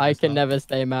really did. I can never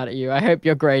stay mad at you. I hope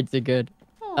your grades are good.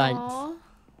 Thanks. Aw.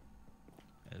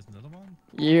 There's another one.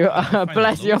 You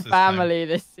bless your this family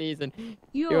this season.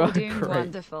 You're are doing great.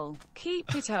 wonderful.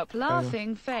 Keep it up,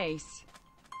 laughing face.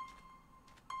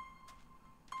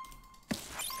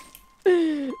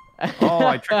 Oh,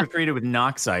 I trick-or-treated with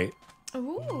Noxite.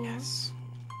 Ooh. Yes.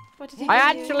 What did you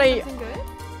I do? actually- Something good?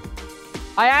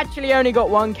 I actually only got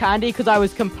one candy because I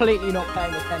was completely not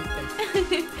paying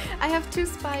attention. I have 2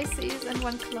 spices and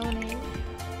 1 cloning.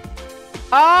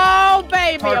 Oh,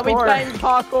 baby! Are we Parkour. playing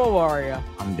Parkour Warrior?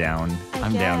 I'm down. I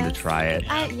I'm down to guess. try it.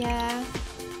 Yeah.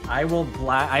 I will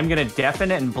I'm gonna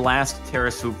deafen it and blast Terra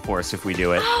Swoop Force if we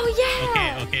do it. Oh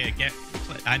yeah. Okay.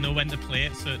 I know when to play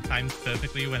it, so it times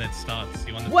perfectly when it starts.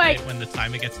 You want to Wait. play it when the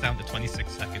timer gets down to 26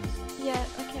 seconds. Yeah.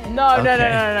 Okay.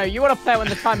 No. You want to play it when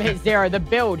the timer hits 0. The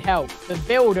build helps. The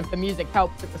build of the music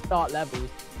helps at the start levels.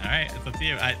 All right, it's up to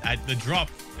you. The drop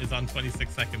is on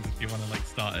 26 seconds if you want to like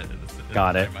start it.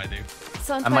 Got it. I do.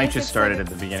 So I might just start it at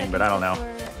the beginning, but I don't know.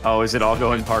 Oh, is it all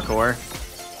going parkour?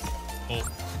 Oh,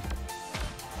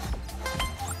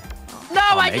 No,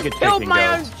 Oh, I Mega just killed Chicken my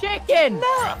go. own chicken.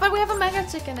 No, but we have a mega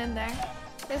chicken in there.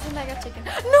 There's a mega chicken.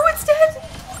 No, it's dead.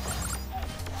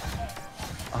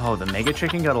 Oh, the Mega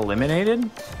Chicken got eliminated?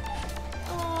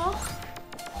 Oh.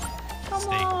 Come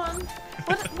Steak. on.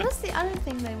 What's the other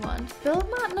thing they want? Build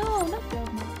Mart? No, not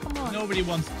Build Mart. Come on. nobody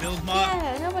wants Build Mart.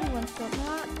 Yeah, nobody wants Build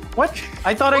Mart. What?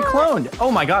 I thought I cloned. Oh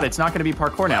my god, it's not gonna be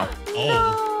parkour now.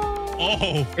 Oh,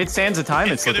 oh. It's Sands of Time,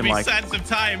 it's It's gonna looking be like. Sands of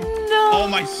Time. No. Oh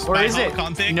my! Or my is heart it?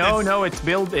 Can't take No, this. no, it's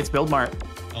Build Mart.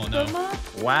 Oh no. Build Mart?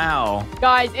 Wow.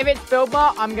 Guys, if it's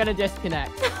Buildmart, I'm gonna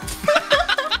disconnect.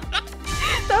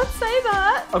 Don't say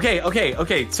that.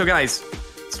 Okay. So guys,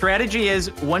 strategy is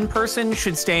one person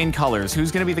should stay in colors. Who's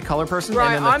gonna be the color person? Right,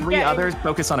 and then the I'm 3 getting- others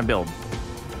focus on a build.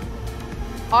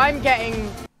 I'm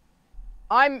getting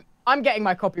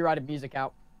my copyrighted music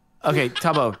out. Okay,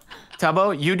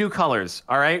 Tubbo, you do colors,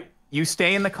 all right? You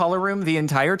stay in the color room the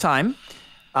entire time.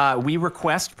 We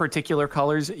request particular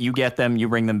colors. You get them, you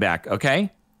bring them back,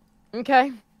 okay?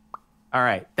 Okay. All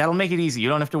right, that'll make it easy. You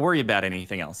don't have to worry about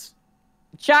anything else.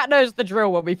 Chat knows the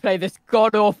drill when we play this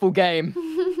god-awful game.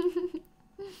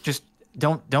 Just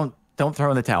don't throw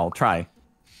in the towel. Try.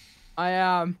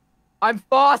 I'm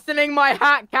fastening my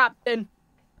hat, Captain.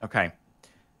 Okay.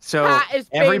 So Hat is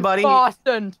being everybody,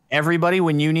 fastened.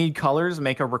 when you need colors,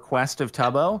 make a request of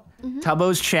Tubbo.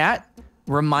 Tubbo's chat,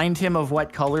 remind him of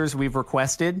what colors we've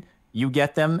requested. You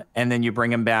get them, and then you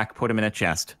bring them back, put them in a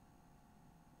chest.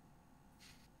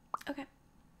 Okay.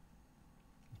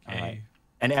 Okay. All right.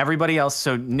 And everybody else,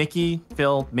 so Nikki,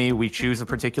 Phil, me, we choose a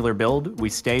particular build. We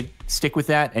stick with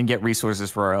that and get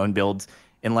resources for our own builds,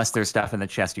 unless there's stuff in the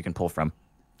chest you can pull from.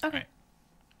 Okay. Right.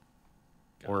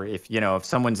 Or if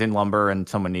someone's in lumber and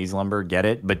someone needs lumber, get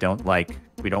it, but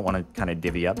we don't want to kind of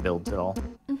divvy up builds at all.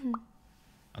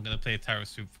 I'm gonna play a Terra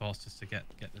Soup Force just to get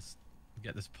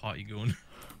this party going.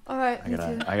 All right. Me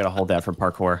too. I gotta hold that for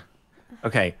parkour.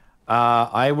 Okay,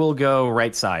 I will go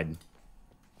right side.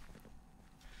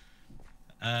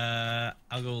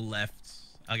 I'll go left.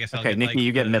 I guess I'll Okay, get, Nikki, like,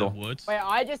 you get the middle. Woods. Wait,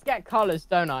 I just get colors,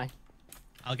 don't I?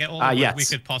 I'll get all the wood Yes. we could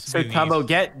So possibly need. Tubbo,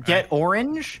 get Right.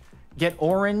 orange, get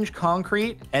orange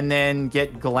concrete, and then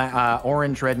get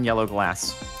orange, red, and yellow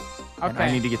glass. And I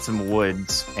Okay. need to get some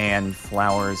woods and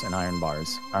flowers and iron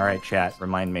bars. All right, chat,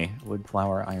 remind me. Wood,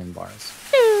 flower, iron bars.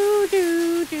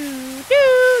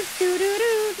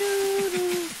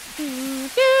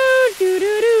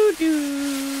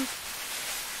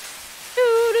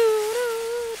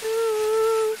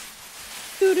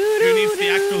 Who needs the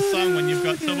actual song when you've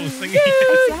got Tubbo singing?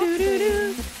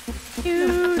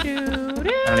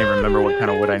 I don't even remember what kind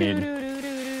of wood I need.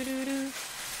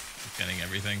 Just getting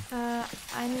everything. I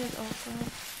need it also.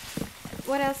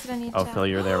 What else did I need? Oh, to... Phil,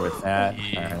 you're there with that.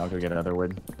 Yeah. All right, I'll go get another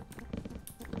wood.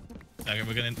 Okay,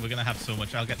 we're gonna have so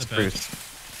much. I'll get the birch. Spruce.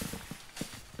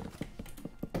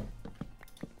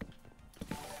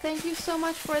 Thank you so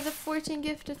much for the 14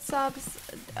 gifted subs.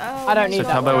 Oh, I don't my need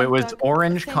God, that. Tubbo, it was Doug.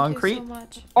 orange Thank concrete. You so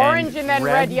much. Orange and then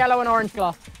red, yellow, and orange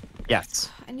glass.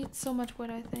 Yes. I need so much wood,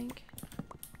 I think.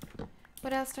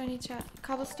 What else do I need, chat?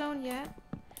 Cobblestone, yeah.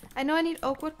 I know I need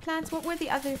oak wood plants. What were the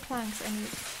other plants I need?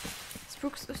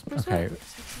 Spruce Okay. wood?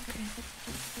 Okay.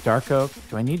 Dark oak.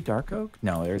 Do I need dark oak?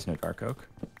 No, there's no dark oak.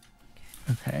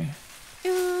 Okay.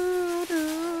 Are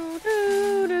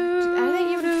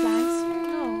they even plants?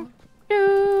 No.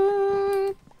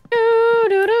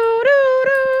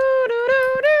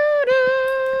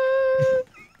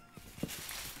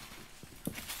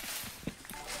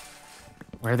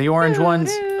 Where are the orange ones?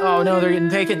 Oh no, they're getting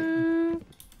taken.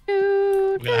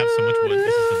 We're gonna have so much wood.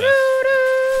 This is the best.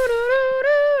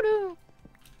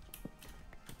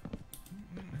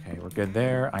 Okay, we're good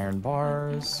there. Iron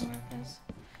bars.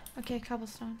 Okay,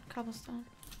 cobblestone. Cobblestone.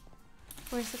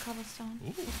 Where's the cobblestone?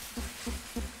 Ooh.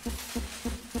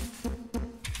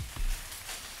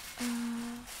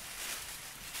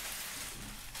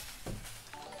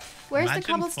 Where's Imagine the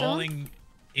cobblestone? falling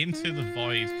into the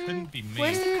void. Couldn't be me.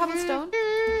 Where's the cobblestone?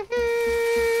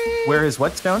 Where is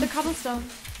what stone? The cobblestone.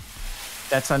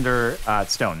 That's under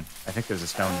stone. I think there's a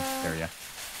stone area.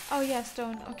 Oh yeah,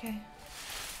 stone. Okay.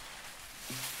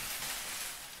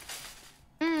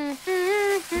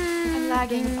 I'm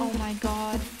lagging. Oh my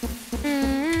god.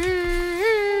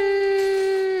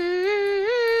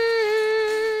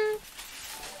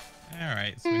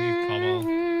 Alright, so we need cobble.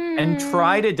 And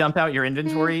try to dump out your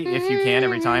inventory if you can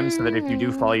every time, so that if you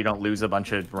do fall, you don't lose a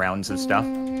bunch of rounds of stuff.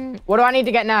 What do I need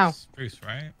to get now? Spruce,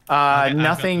 right? Okay,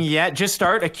 Nothing yet. Just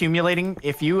start accumulating.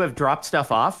 If you have dropped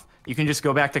stuff off, you can just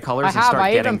go back to colors I and have. start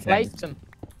I getting even things. placed them.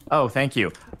 Oh, thank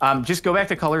you. Just go back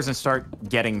to colors and start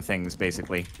getting things,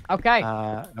 basically. Okay.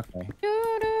 Okay.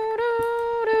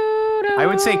 I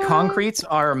would say concretes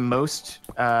are most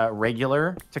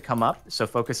regular to come up, so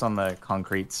focus on the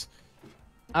concretes.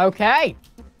 Okay.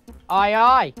 Aye,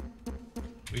 aye.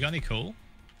 We got any coal?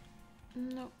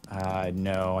 No.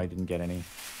 No, I didn't get any.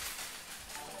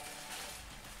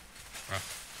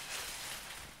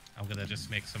 I'm gonna just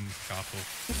make some charcoal.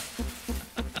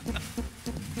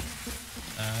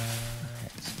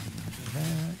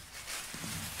 That.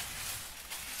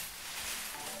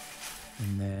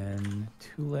 And then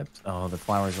tulips. Oh, the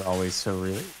flowers are always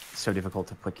so difficult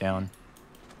to put down.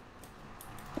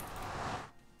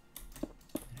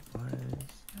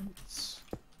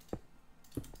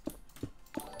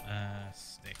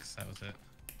 Sticks, that was it.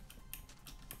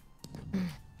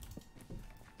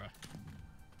 Bruh.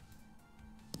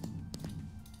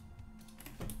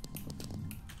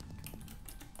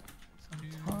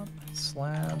 Top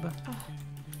slab. Oh,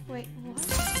 wait,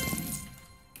 what?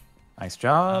 Nice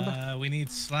job. We need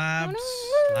slabs,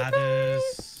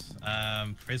 ladders,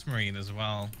 prismarine as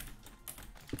well.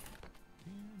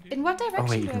 In what direction Oh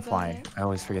wait, do you I can build fly. it? I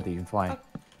always forget that you can fly.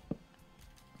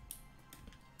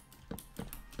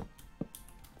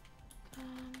 Oh.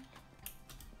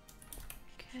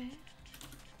 Okay.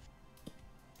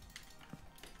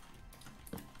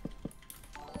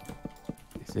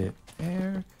 Is it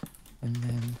there? And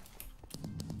then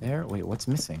there? Wait, what's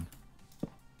missing?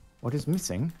 What is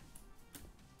missing?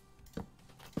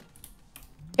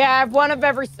 Yeah, I have one of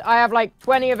every. I have like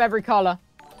 20 of every color.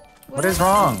 What is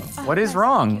wrong? Oh, What is nice.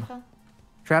 wrong? Beautiful.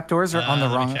 Trapdoors are on the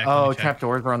let me wrong. check, Oh, let me check.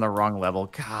 trapdoors are on the wrong level.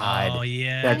 God. Oh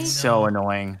yeah. That's so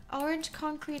annoying. Orange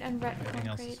concrete and red Everything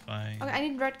else concrete. is fine. Okay, I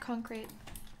need red concrete.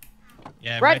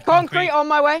 Yeah, Red concrete on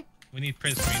my way. We need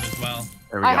prismarine as well.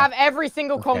 There we I go. have every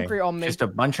single Okay, concrete on me. Just a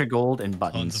bunch of gold and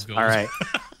buttons. Tons of gold. All right.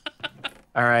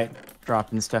 All right.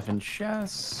 Dropping stuff in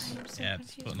chests. I'm so Yeah,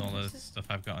 just confused. putting all What the is this? stuff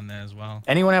I've got in there as well.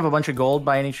 Anyone have a bunch of gold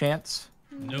by any chance?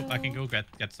 Nope, I can go get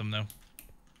some though.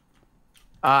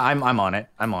 I'm on it.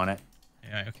 I'm on it.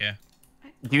 Yeah, okay.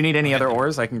 Do you need any I'll other get them.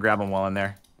 ors? I can grab them while in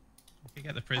there. We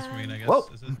can get the prismarine, I guess. Whoa.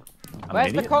 Is it? I'm Where's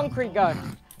an the idiot. concrete go?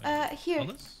 Here.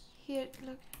 Others? Here,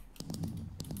 look.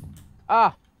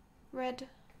 Ah, Red.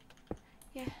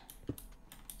 Yeah.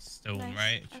 Stone, Nice.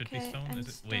 right? It should be Okay, stone. and Is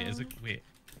it? Wait, is it? Wait.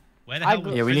 Where the I hell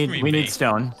was Yeah, we prismarine need made?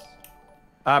 stone.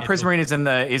 It Prismarine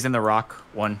is in the rock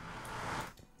one.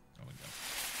 Oh my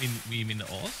god. We mean the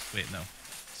ores? Wait, no.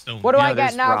 Stone. what do Yeah, I get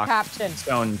there's now, rock. Captain?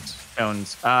 Stones.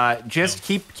 Just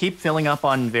keep filling up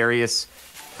on various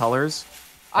colors.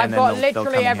 I've and then got they'll come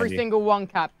literally in every handy. single one,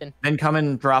 Captain. Then come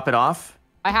and drop it off,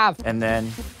 I have. and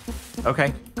then.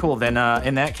 Okay, cool. Then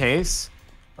in that case,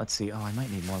 let's see. Oh, I might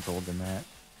need more gold than that.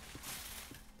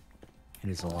 It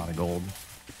is a lot of gold.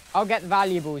 I'll get the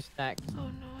valuables next. Oh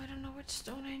no, I don't know which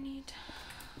stone I need.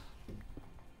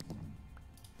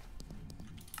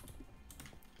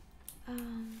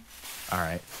 All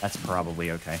right, that's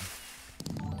probably okay.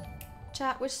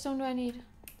 Chat, which stone do I need?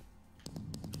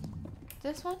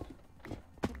 This one?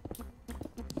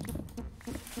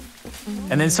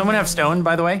 And then someone have stone,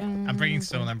 by the way. I'm bringing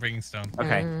stone. I'm bringing stone.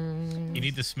 Okay. You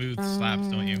need the smooth slabs,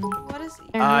 don't you? What is...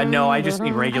 No, I just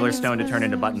need regular stone to turn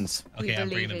into buttons. Okay, I'm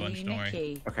bringing a bunch. Don't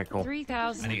worry. Okay, cool.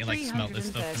 I need to like smelt this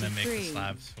stuff and then make the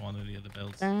slabs for one of the other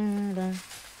builds.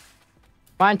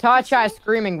 My entire chat is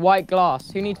screaming white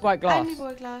glass. Who needs white I glass? need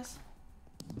white glass.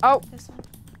 Oh. This one.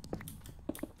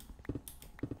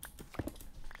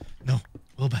 No,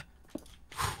 Wilbur.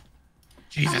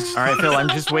 Jesus. All right, Phil. I'm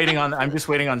just waiting on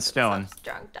stone.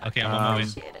 Okay, I'm on my way.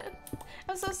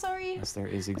 I'm so sorry. Yes, there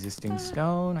is existing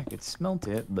stone. I could smelt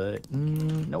it, but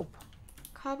nope.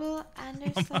 Cobble,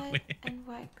 andesite, and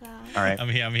white glass. All right. I'm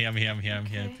here. Okay,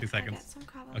 2 I'll seconds. get some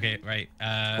cobble. Okay, right.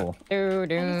 Cool.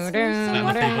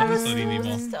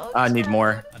 Need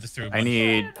more. I just threw a I bunch.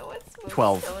 need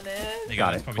 12. There you Got go,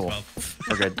 it. that's probably Cool. 12.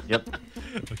 We're good. Yep.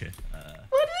 Okay.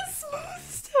 What is smooth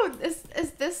stone?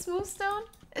 Is this smooth stone?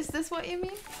 Is this what you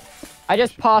mean? I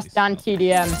just passed down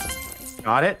TDM.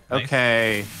 Got it. Nice.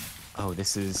 Okay. Oh,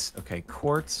 this is okay.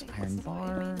 Quartz, Wait, iron this is what you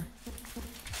bar. mean.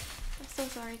 I'm so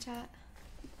sorry, chat.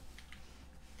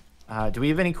 Do we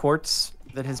have any quartz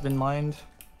that has been mined?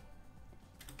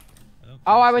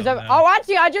 Oh, I was over. Oh,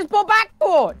 actually, I just bought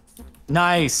backboard.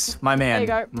 Nice, my man.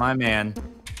 There you go. My man.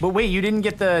 But wait, you didn't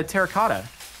get the terracotta.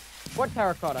 What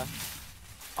terracotta?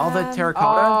 All the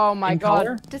terracotta. Oh my in god.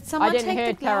 color? Did someone didn't take hear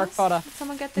the glass? terracotta. Did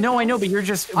someone get the No, glass? I know, but you're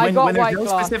just I when got there's white no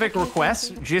glass. specific requests,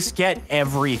 just get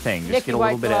everything. Just Nicky get a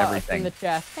white little bit of glass in everything. the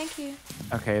chest. Thank you.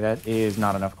 Okay, that is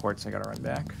not enough quartz. I gotta run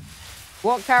back.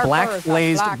 What terracotta Black is that?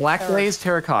 glazed, Black black glazed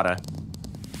terracotta.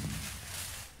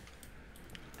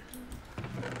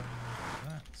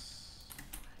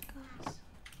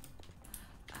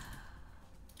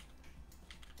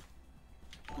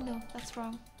 No, that's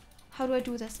wrong. How do I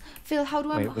do this? Phil, how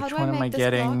do I Wait, how which do one I am I make this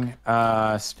getting?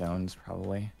 block? Stones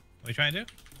probably. What are you trying to do?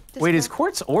 This Wait, is block.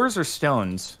 quartz ores or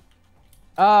stones?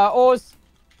 Ores.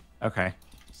 Okay.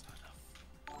 It's not enough.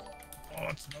 Oh,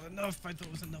 it's not enough. I thought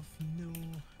it was enough. No.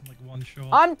 I'm like one short.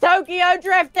 I'm Tokyo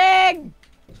drifting.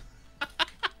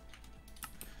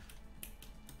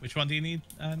 Which one do you need,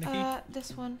 Nikki?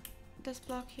 This one. This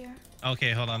block here.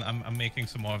 Okay, hold on. I'm making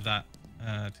some more of that.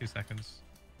 2 seconds.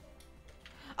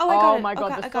 Oh, I got it. My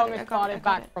god, Okay, the I got song it, has I got it, I started got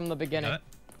back it. from the beginning. Got it?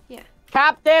 Yeah.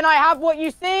 Captain, I have what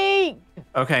you see.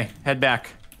 Okay, head back.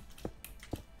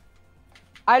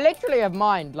 I literally have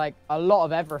mined like a lot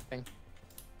of everything.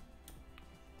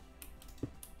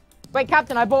 Wait,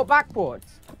 Captain, I bought backboards.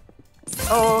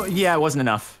 Oh, yeah, it wasn't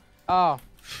enough. Oh.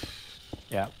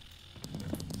 Yeah.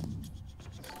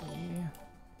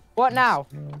 What now?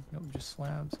 No, just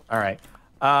slabs. All right.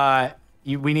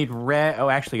 We need red. Oh,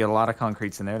 actually, got a lot of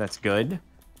concretes in there. That's good.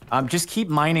 Just keep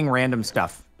mining random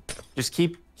stuff. Just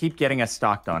keep getting us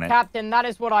stocked on it. Captain, that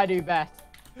is what I do best.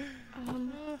 How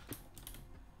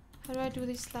do I do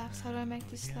these slabs? How do I make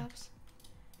these slabs?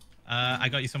 I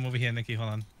got you some over here, Nikki. Hold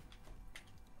on.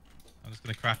 I'm just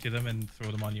gonna craft you them and throw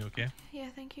them on you, okay? Yeah,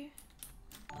 thank you.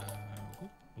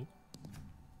 Oop.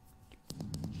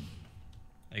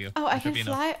 There you go. Oh, I That should can be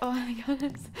enough. fly? Oh my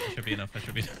goodness. That should be enough. That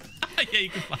should be enough. Yeah, you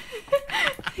can fly.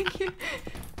 Thank you.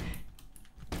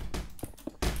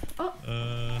 Oh.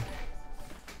 Oh.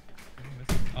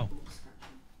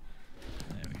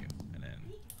 There we go. And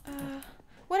then.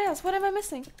 What else? What am I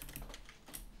missing?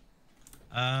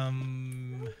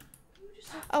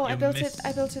 Oh, I you built missed- it.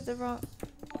 I built it the wrong.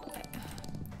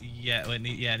 Yeah, well, it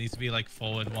needs to be like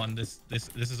forward one. This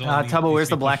is all. Tubbo, where's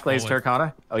the black glazed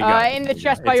terracotta? Oh, you got it. In the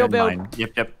chest by It's your in build. mine.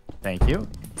 Yep. Thank you.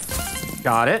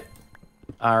 Got it.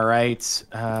 All right.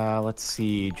 Let's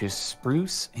see. Just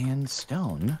spruce and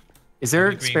stone. Is there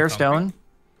Green spare concrete. stone?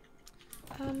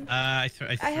 I threw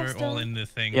have it all stone. in the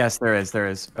thing. Yes, there is. There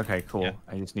is. Okay, cool. Yeah.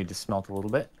 I just need to smelt a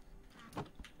little bit.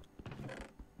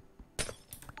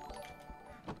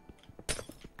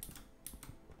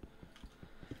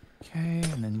 Okay,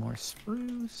 and then more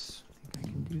spruce. I think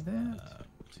I can do that.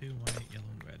 2 white, yellow,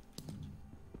 and red.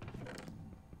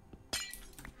 So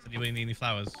do you need any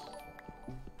flowers?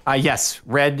 Yes,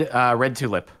 red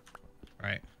tulip.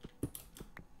 Right.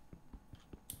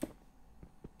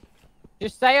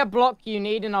 Just say a block you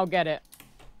need and I'll get it.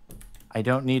 I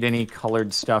don't need any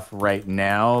colored stuff right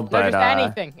now, No, but just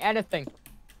anything.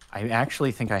 I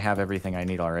actually think I have everything I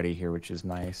need already here, which is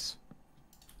nice.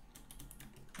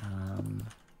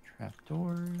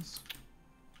 Trapdoors.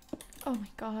 Oh my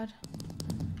god.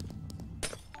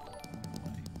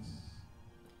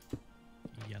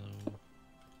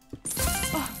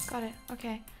 Got it.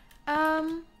 Okay.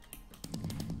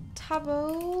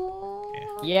 Tabo.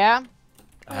 Yeah?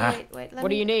 Oh, wait. What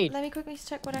do you need? Let me quickly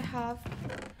check what I have.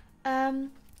 I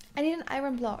need an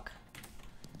iron block.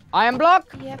 Iron block?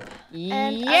 Yep.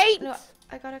 Yeet! No,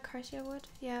 I got a acacia wood.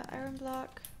 Yeah, iron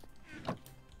block.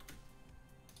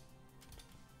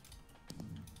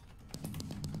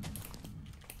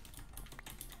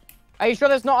 Are you sure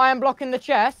there's not iron block in the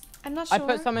chest? I'm not sure. I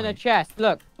put some in the chest.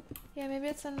 Look. Yeah, maybe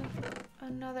it's in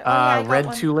another. Oh, yeah, I got red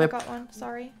one. tulip. I got one.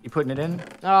 Sorry. You putting it in?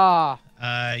 Ah.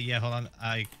 Yeah, hold on.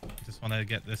 I just want to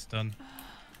get this done.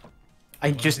 I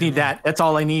just need that. That's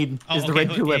all I need. Oh, is the okay,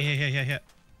 red tulip. Yeah.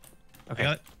 Okay. I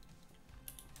got it.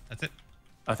 That's it.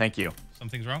 Oh, thank you.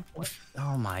 Something's wrong.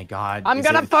 Oh my God. I'm Is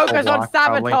gonna it full focus on block,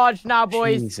 probably? sabotage now,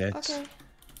 boys. Jesus. Okay.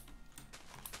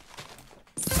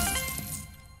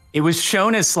 It was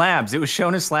shown as slabs. It was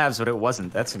shown as slabs, but it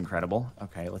wasn't. That's incredible.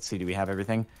 Okay, let's see. Do we have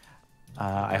everything?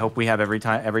 I hope we have every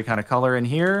kind of color in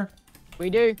here. We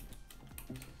do.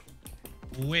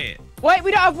 Wait. Wait,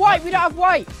 we don't have white. We don't have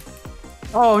white.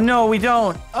 Oh no, we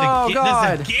don't. Oh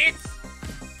God. There's a gate.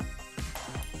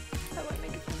 That won't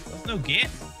make it. There's no gate.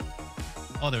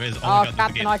 Oh, there is. Oh, Oh, my God, there's a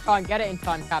Captain, gate. I can't get it in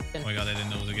time, Captain. Oh my God, I didn't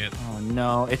know there was a gate. Oh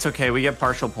no, it's okay. We get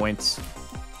partial points.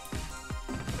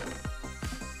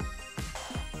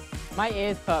 My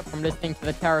ears hurt from listening to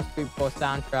the Terror Scoop 4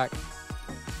 soundtrack.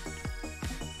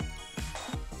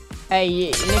 Hey,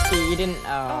 Nikki, you didn't.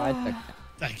 Oh, it's okay.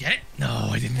 Did I get it? No,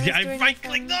 I didn't. I was I doing right it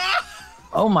clicked. from- No!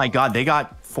 Oh my God, they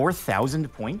got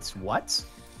 4,000 points. What?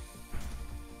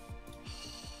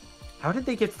 How did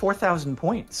they get 4,000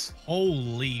 points?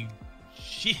 Holy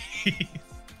jeez.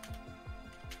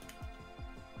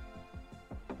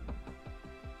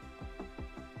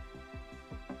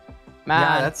 Man,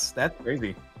 Yeah, that's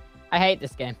crazy. I hate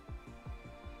this game.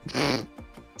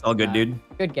 It's all good, dude.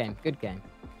 Good game, good game,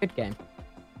 good game.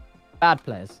 Bad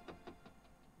players.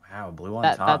 Wow, blue on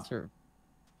top. That's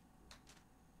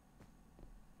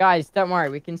guys, don't worry,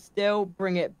 we can still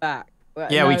bring it back. Well,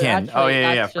 Yeah, no, we can. actually, Oh,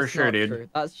 yeah, that's for just sure, not dude. true.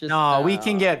 That's just No, we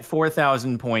can get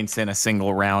 4,000 points in a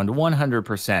single round,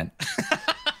 100%.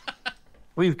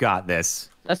 We've got this.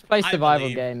 Let's play I survival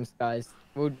believe. games, guys.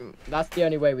 That's the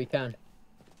only way we can.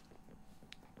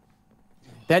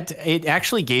 That it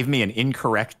actually gave me an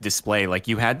incorrect display. Like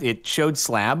it showed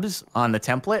slabs on the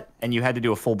template, and you had to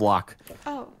do a full block.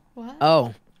 Oh, what?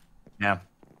 Oh, Yeah,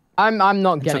 I'm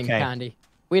not It's getting okay. candy.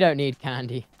 We don't need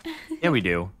candy. yeah, we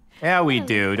do. Yeah, we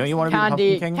do. Don't you want to be the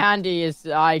Candy, Pumpkin King? candy is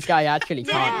I actually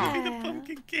can't. Yeah.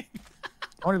 Pumpkin King.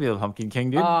 I want to be the Pumpkin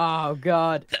King, dude. Oh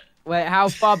God. Wait, how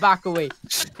far back are we?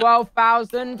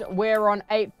 12,000. We're on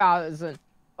 8,000.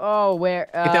 Oh, we're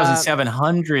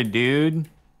 8,700, dude.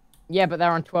 Yeah, but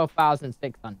they're on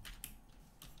 12,600.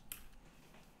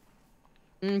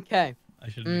 Okay. I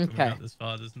shouldn't have Okay. got this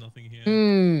far. There's nothing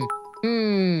here.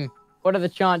 What are the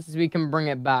chances we can bring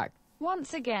it back?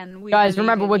 Once again, we Guys, believe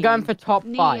remember in we're you. going for top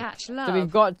 5. Nihachu So love. we've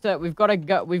got to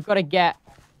get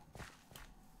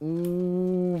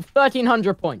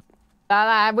 1,300 points.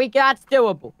 That's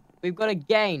doable. We've got to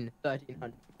gain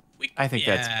 1,300. I think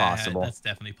that's possible. That's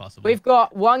definitely possible. We've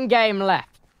got 1 game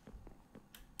left.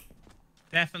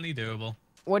 Definitely doable.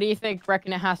 What do you think?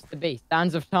 Reckon it has to be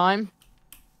Sands of Time?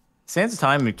 Sands of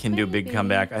Time can do a big Maybe.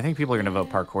 comeback. I think people are going to vote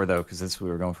Yeah. parkour, though, because that's what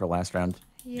we were going for last round.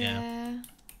 Yeah.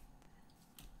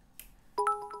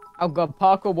 Oh God,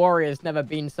 Parkour Warrior's never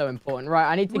been so important. Right,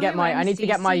 I need to get Woo, my, I need to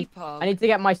get my, MCC Pog. I need to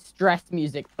get my stress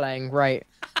music playing. Right,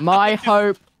 my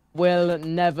hope will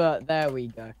never. There we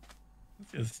go.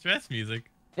 It's stress music.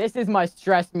 This is my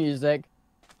stress music.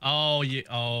 Oh,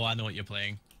 I know what you're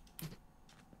playing.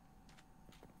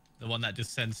 The one that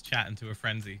just sends chat into a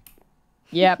frenzy.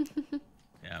 Yep.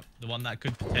 Yeah, the one that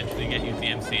could potentially get you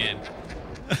DMCA'd.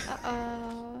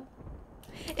 Uh-oh.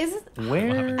 Is it?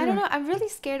 Where? I don't know. I'm really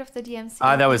scared of the DMC.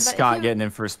 That was but if Scott you- getting in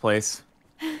first place.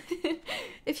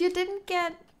 If you didn't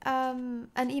get an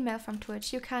email from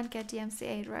Twitch, you can't get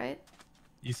DMCA'd, right?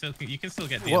 You can still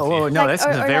get DMCA'd. Whoa, no, that's a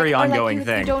very ongoing you,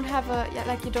 thing. You don't have a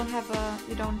you don't have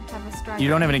a strike. You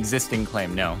don't have an existing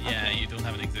claim, no. Yeah, you don't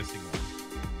have an existing one.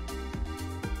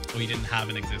 Or you didn't have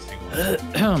an existing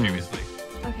one previously.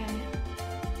 Okay.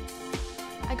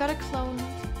 I got a clone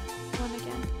one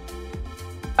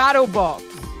again. Battle box.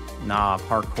 Nah,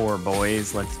 parkour,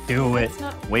 boys. Let's do it. It's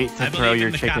not- Wait to I throw believe your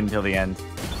in the chicken cap. till the end.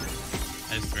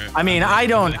 I just threw it. I mean, I'm I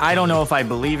gonna don't know kill if I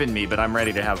believe in me, but I'm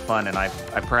ready to have fun, and I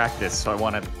practice, so I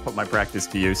want to put my practice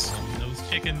to use. those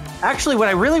chickens. Actually, what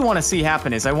I really want to see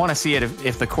happen is I want to see it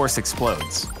if the course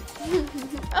explodes.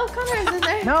 Oh, Connor is in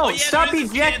there. No, yeah, stop there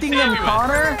is a ejecting kid them,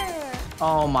 everywhere. Connor!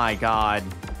 Oh my god.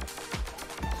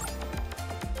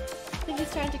 I think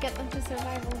he's trying to get them to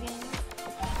survival games.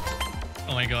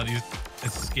 Oh my god,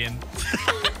 his skin.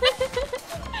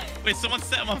 Wait, someone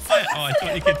set him on fire. Oh, I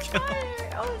thought you could kill him.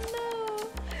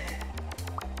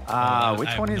 Oh Which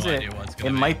I have one is no it? idea what it's It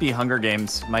gonna be. might be Hunger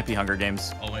Games. Might be Hunger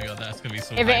Games. Oh my god, that's gonna be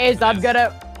so. If it hype is, for I'm this.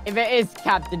 gonna. If it is,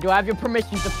 Captain, do I have your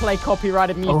permission to play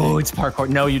copyrighted music? Oh, it's parkour.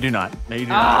 No, you do not. No, you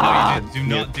do No, not. you do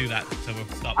not do that. So we'll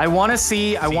stop. I want to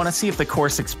see. I want to see if the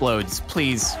course explodes.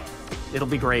 Please, it'll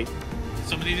be great.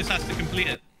 Somebody just has to complete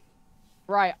it.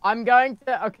 Right, I'm going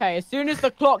to. Okay, as soon as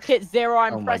the clock hits 0,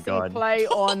 I'm Oh my pressing God. play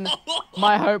on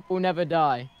My Hope Will Never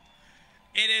Die.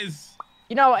 It is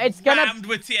You know what? It's gonna. rammed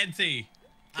with TNT.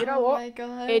 You know Oh what? my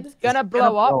god. It's gonna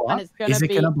blow up, and it's gonna Is it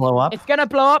be. gonna blow up? It's gonna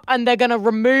blow up, and they're gonna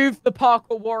remove the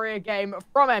Parkour Warrior game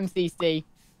from MCC,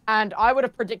 and I would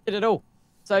have predicted it all.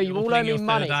 So you all owe me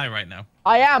money. Die right now.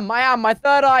 I am. My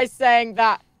third eye's saying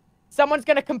that someone's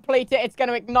gonna complete it. It's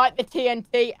gonna ignite the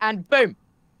TNT, and boom,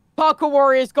 Parkour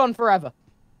Warrior's gone forever.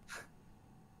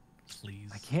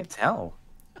 Please. I can't tell.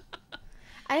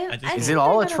 I Is think it they're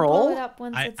all a gonna troll? blow it up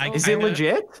once it's Is it over.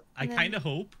 legit? I kind of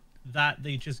hope that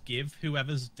they just give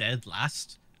whoever's dead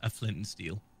last a flint and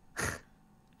steel,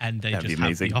 and they That'd be just have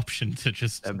amazing. the option to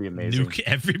just That'd be amazing. nuke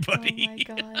everybody.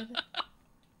 Oh my god.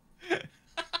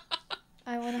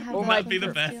 I want to have Oh that my- That'd be the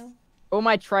for best. real. All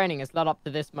my training has led up to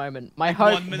this moment. My Like,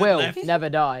 hope 1 minute will left. never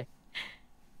die.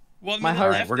 1 My minute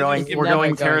hope- left. We're and going. it's We're never going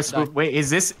going Terra to Swoop. Wait, is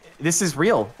this? This is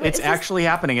real. Wait, It's is this- actually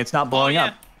happening. It's not blowing yeah.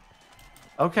 up.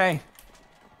 Okay.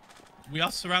 We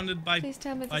are surrounded by Please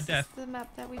tell me by this death. is the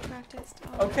map that we practiced.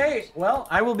 Oh, Okay. Well,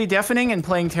 I will be deafening and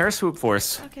playing Terra Swoop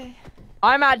Force. Okay.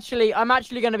 I'm actually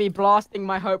going to be blasting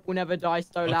My Hope Will Never Die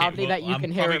so loudly that you I'm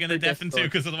can hear probably it gonna through deafen too,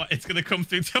 Discord. because otherwise it's gonna come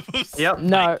through doubles. Yep.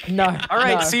 No, no. All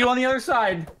right. no. See you on the other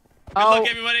side. Good Oh, luck,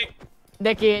 everybody.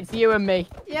 Nikki, it's you and me.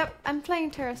 Yep, I'm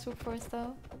playing Terra Swoop Force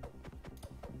though.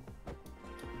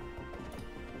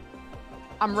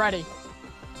 I'm ready.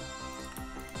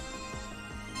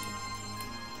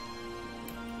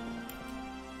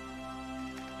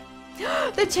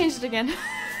 They changed it again.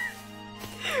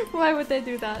 Why would they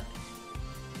do that?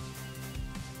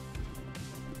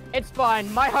 It's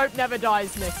fine. My hope never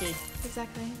dies, Nikki.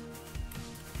 Exactly.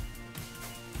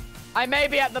 I may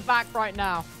be at the back right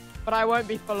now, but I won't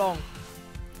be for long.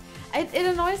 It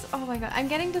annoys. Oh my god, I'm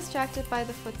getting distracted by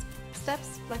the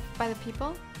footsteps, like by the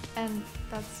people, and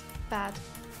that's bad.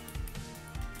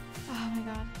 Oh my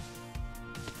god.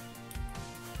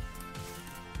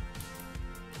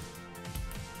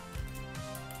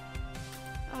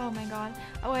 Oh my god.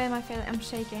 Oh, why am I failing? I'm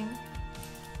shaking.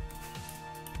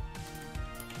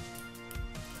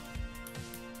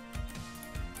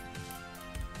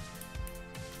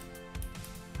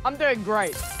 I'm doing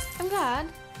great. I'm glad.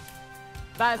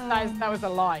 That was a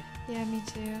lie. Yeah, me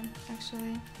too,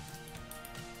 actually.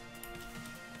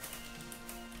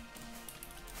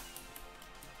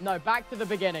 No, back to the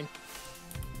beginning.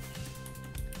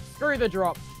 Screw the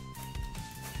drop.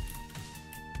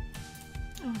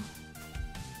 Oh.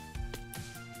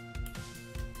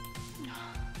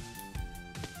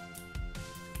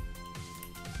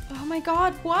 Oh my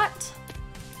god, what?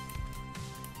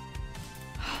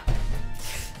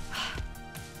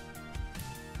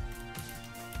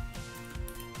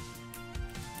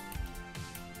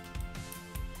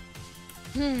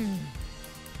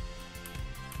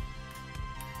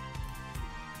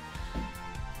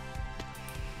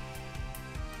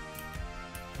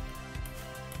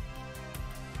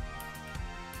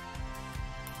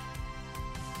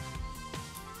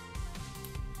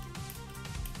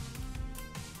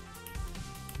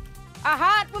 A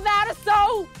heart without a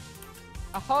soul.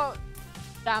 A heart.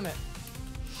 Damn it.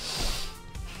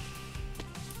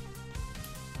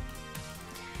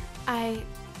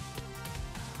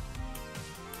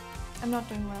 I'm not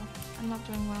doing well. I'm not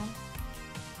doing well.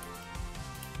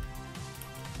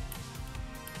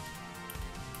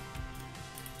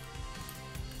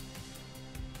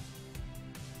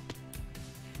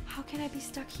 How can I be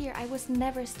stuck here? I was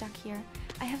never stuck here.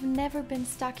 I have never been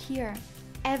stuck here.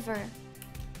 Ever.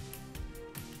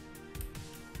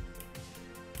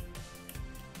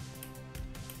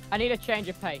 I need a change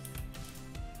of pace.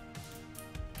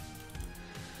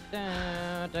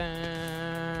 Da,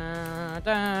 da,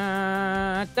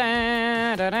 da,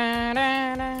 da, da, da,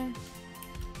 da, da.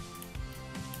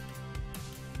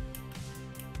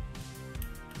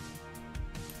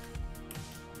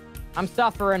 I'm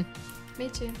suffering. Me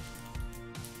too.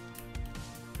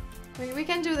 We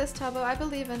can do this, Tubbo. I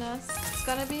believe in us. It's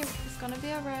gonna be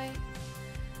alright.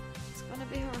 It's gonna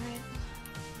be alright.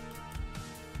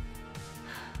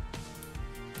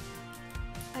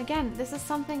 Again, this is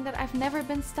something that I've never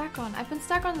been stuck on. I've been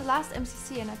stuck on the last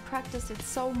MCC and I practiced it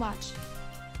so much.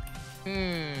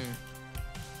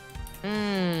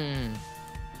 Hmm.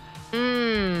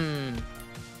 Hmm.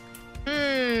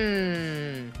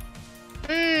 Hmm.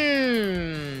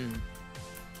 Hmm.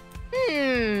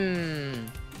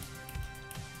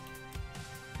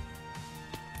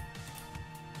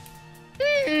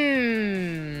 Hmm. Hmm.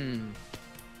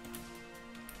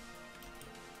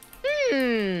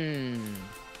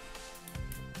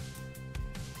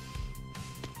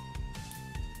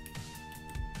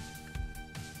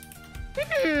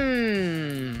 Hmm.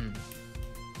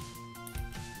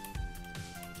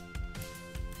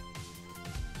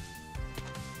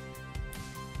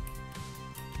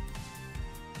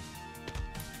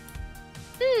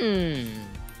 Hmm.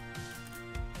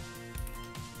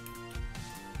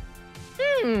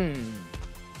 Hmm. Hmm.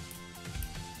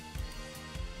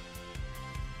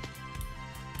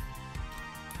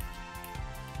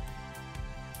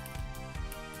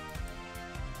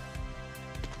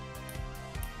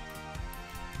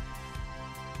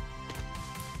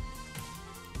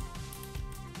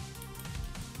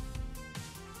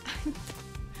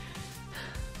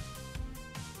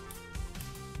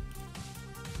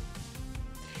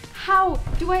 How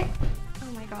do I?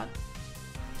 Oh my god.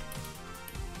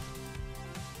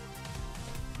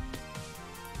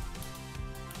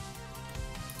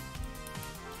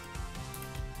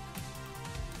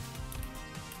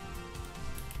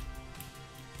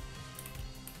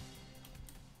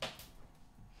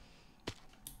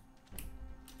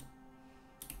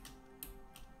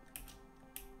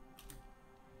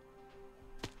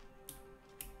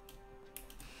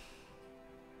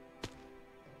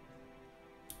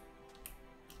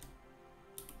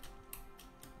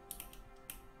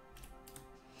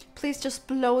 Please just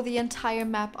blow the entire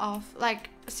map off. Like,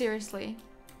 seriously.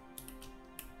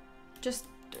 Just...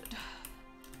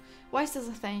 Why is this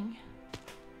a thing?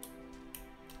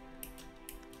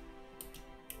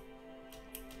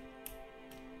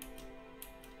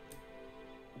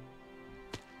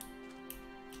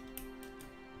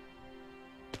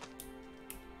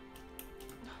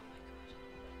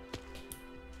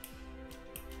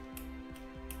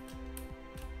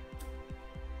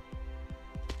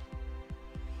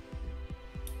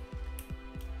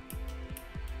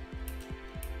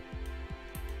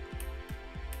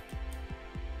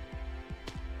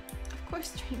 Of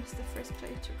course, Dream is the first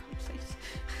player to complete.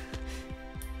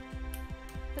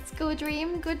 Let's go,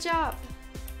 Dream. Good job.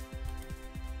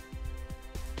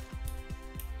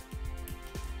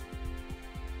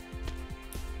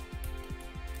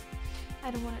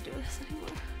 I don't want to do this anymore.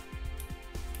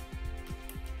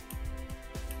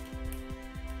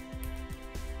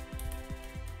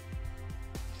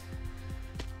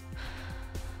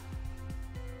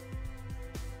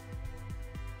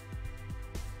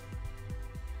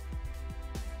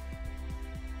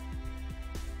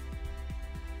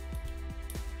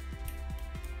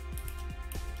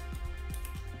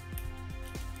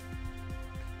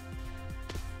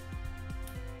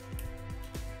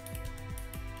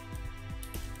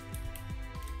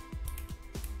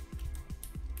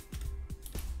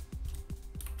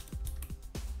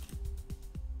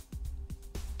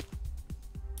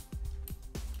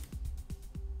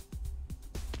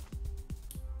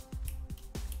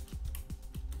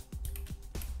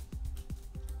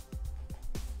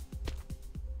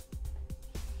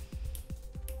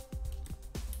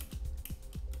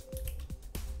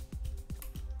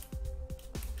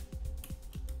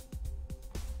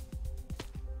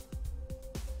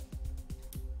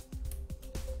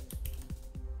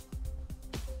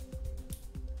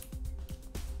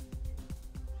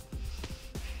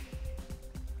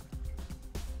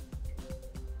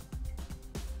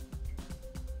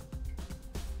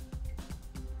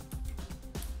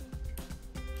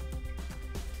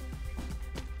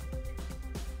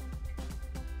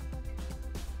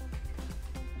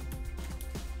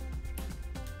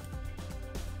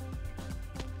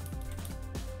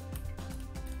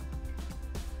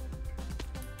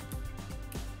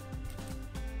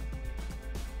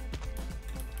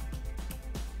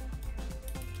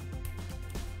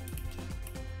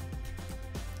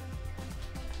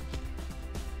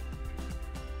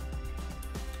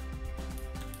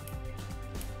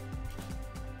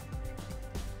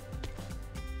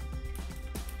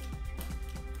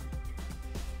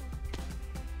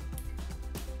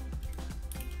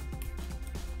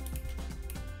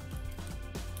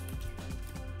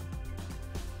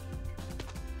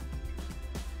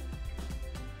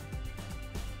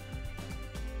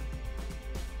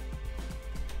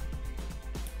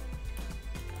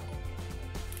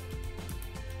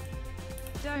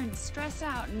 Don't stress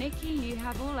out, Nikki. You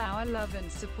have all our love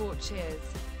and support. Cheers.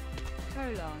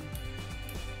 Colon.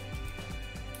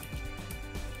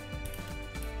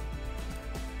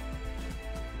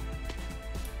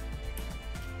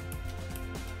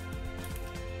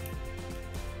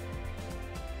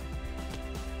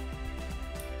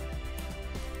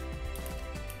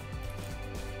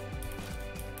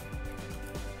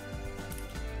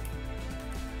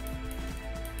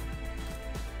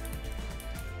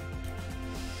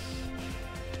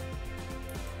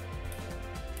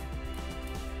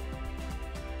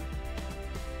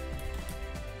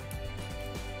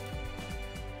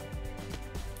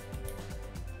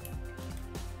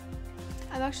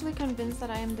 I'm actually convinced that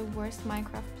I am the worst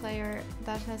Minecraft player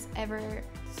that has ever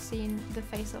seen the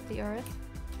face of the earth.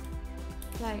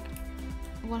 Like,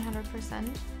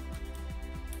 100%.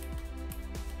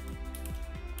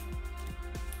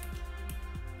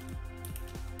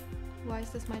 Why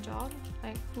is this my job?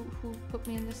 Like, who put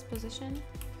me in this position?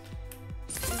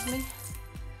 Excuse me.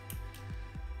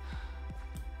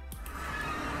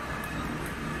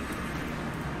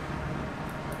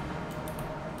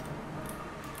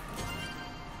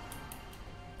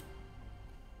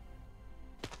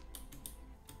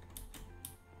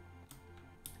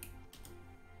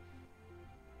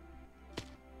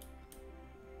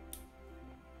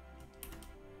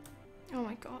 Oh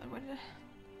my god, what did I...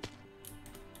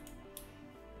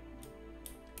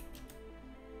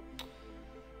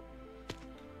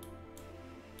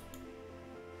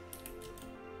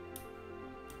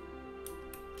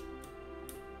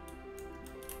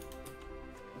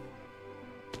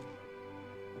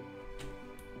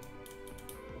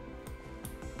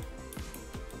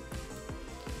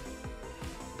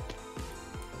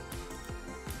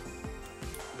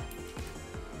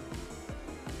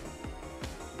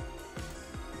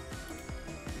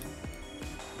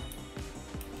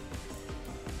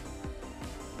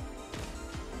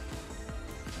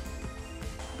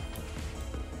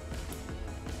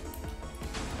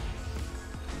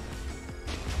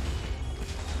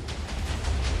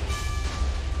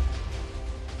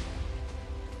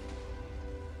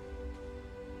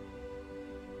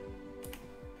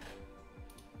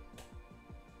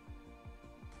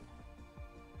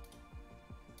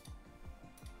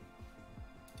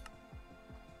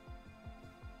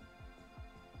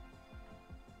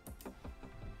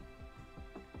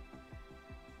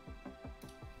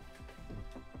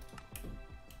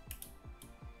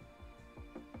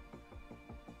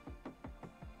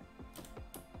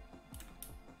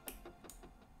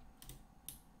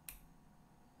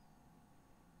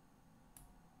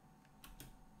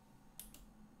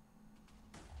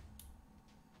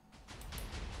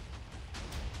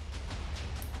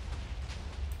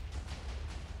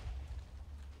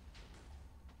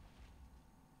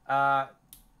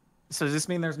 So does this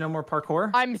mean there's no more parkour?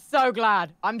 I'm so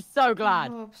glad. I'm so glad.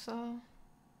 I hope so.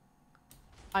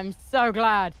 I'm so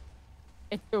glad.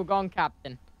 It's all gone,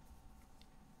 Captain.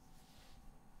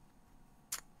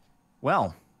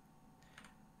 Well,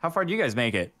 how far do you guys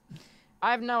make it?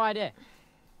 I have no idea.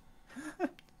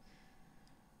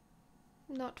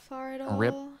 Not far at all.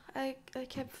 Rip. I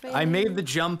kept failing. I made the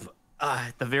jump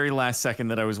at the very last second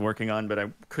that I was working on, but I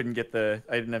couldn't get I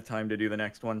didn't have time to do the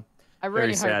next one. I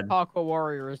really Very sad. hope Parkour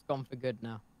Warrior is gone for good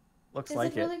now. Looks Is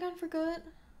like it really gone for good?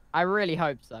 I really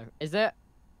hope so. Is it?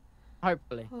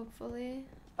 Hopefully. Hopefully.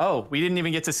 Oh, we didn't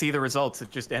even get to see the results.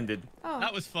 It just ended. Oh.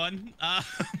 That was fun.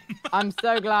 I'm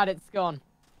so glad it's gone.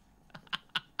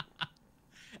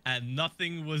 And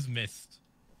nothing was missed.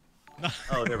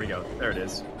 Oh, there we go. There it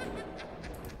is.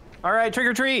 All right, trick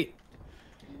or treat.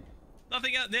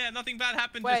 Nothing else. Yeah, nothing bad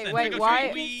happened. Wait, just then. wait, Trick or why?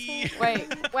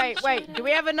 treat, Wait. Do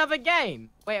we have another game?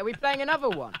 Wait, are we playing another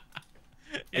one?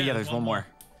 Yeah, there's one more.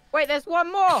 Wait, there's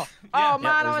one more. Oh, man,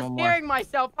 I there's was one more. steering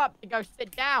myself up to go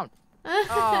sit down.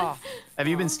 Oh, Have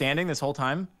you been standing this whole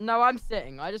time? no, I'm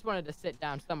sitting. I just wanted to sit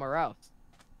down somewhere else.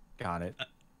 Got it.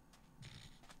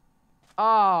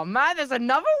 Oh, man, there's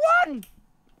another one?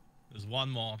 There's one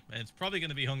more. And it's probably going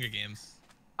to be Hunger Games.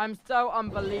 I'm so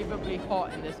unbelievably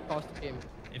hot in this costume.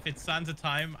 If it's Sands of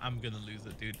Time, I'm going to lose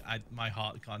it, dude. My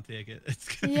heart can't take it.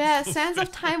 It's gonna Yeah, be so Sands of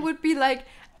stressful. Time would be like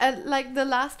the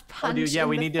last punch. Oh, dude, yeah, in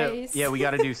we the need face. to. Yeah, we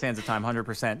got to do Sands of Time.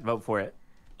 100%. Vote for it.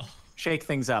 Shake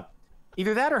things up.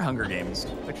 Either that or Hunger Games.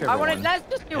 Whichever one. Let's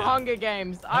just do Yeah. Hunger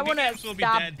Games. I Hunger want to Games will be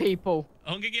stab dead. people.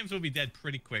 Hunger Games will be dead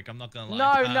pretty quick. I'm not going to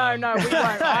lie. No, we won't.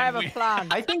 I have a we- plan.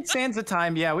 I think Sands of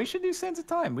Time. Yeah, we should do Sands of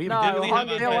Time. We No, definitely have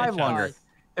Hunger a stay Games, alive chance. longer. guys.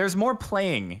 There's more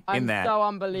playing in I'm that. so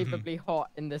unbelievably hot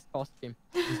in this costume.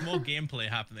 There's more gameplay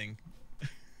happening.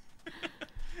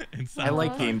 In I Sands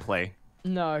like of Time. gameplay.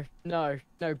 No, guys.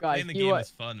 Playing the game is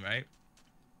fun, right?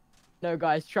 No,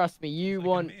 guys, trust me. You It's like a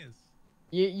want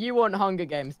maze. you want Hunger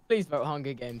Games. Please vote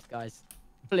Hunger Games, guys.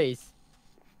 Please.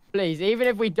 Please, even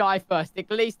if we die first,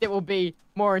 at least it will be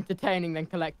more entertaining than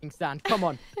collecting sand. Come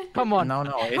on. Come on. No,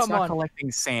 it's Come not on. collecting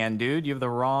sand, dude. You have the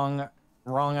wrong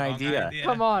idea.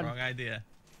 Come on. Wrong idea.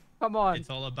 Come on. It's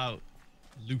all about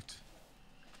loot.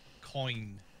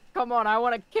 Coin. Come on. I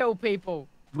want to kill people.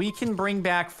 We can bring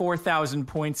back 4,000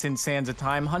 points in Sands of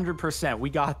Time. 100%.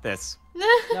 We got this.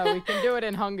 No, we can do it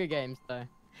in Hunger Games, though.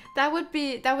 That would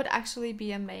actually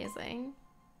be amazing.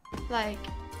 Like,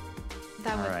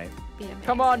 that would Alright. be amazing.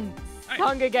 Come on. Alright.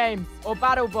 Hunger Games or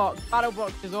Battle Box. Battle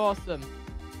Box is awesome.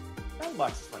 That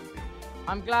box is fun too.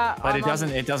 I'm glad. But I'm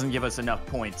it doesn't give us enough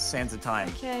points. Sands of time.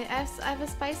 Okay, I have a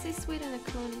spicy sweet and a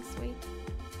cloning sweet.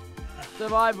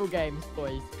 Survival games,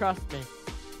 boys. Trust me.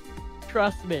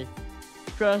 Trust me.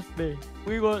 Trust me.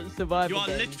 We want survival You are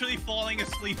games. literally falling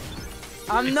asleep.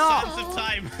 I'm It's not. Sands of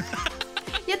time.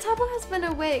 Yeah, Tubbo has been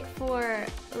awake for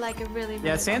like a really, really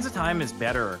Yeah, Sands of long time is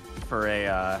better for a.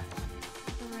 Alright.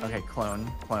 Okay,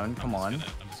 clone, come on. I'm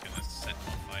just gonna set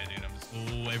on fire, dude. I'm just.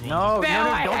 Oh, everyone's No, Bill,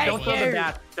 I hate don't throw the you.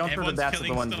 bat. Don't throw the everyone's bats at the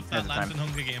killing one stuff Sands that of lands in time.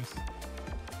 Hunger Games.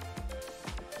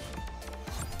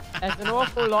 There's an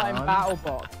awful lot in Clone. Battle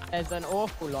Box. There's an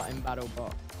awful lot in Battle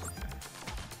Box.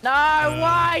 No,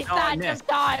 why? Oh, I Sands missed. of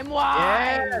time, why?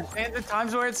 Yeah, Sands of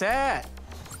time's where it's at.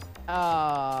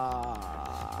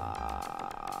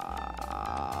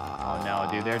 Oh no,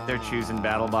 dude, they're choosing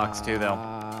Battle Box too, though.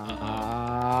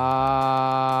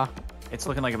 It's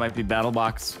looking like it might be Battle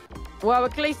Box. Well,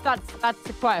 at least that's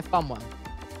quite a fun one.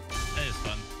 That is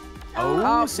fun.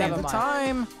 Oh, Oh, Sands never of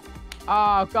mind. time.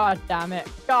 Oh, god damn it.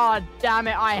 God damn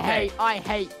it. I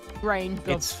hate grains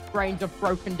It's- of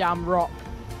broken down rock.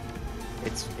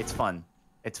 It's fun.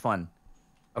 It's fun.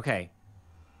 Okay.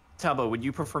 Tubbo, would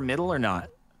you prefer middle or not?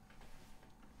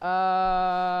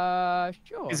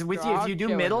 Sure. Because with sure, you, if I'll you do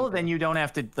chill in middle, the then you don't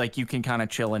have to, like, you can kind of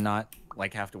chill and not,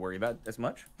 like, have to worry about it as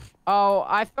much. Oh,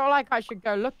 I feel like I should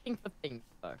go looking for things,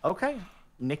 though. Okay.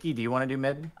 Nikki, do you want to do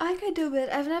mid? I could do it.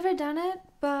 I've never done it,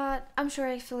 but I'm sure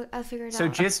I'll figure it So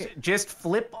out. just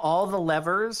flip all the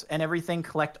levers and everything,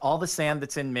 collect all the sand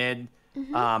that's in mid,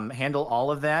 handle all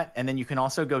of that, and then you can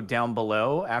also go down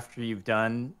below after you've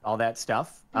done all that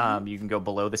stuff. You can go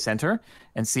below the center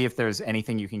and see if there's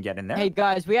anything you can get in there. Hey,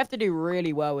 guys, we have to do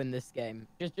really well in this game.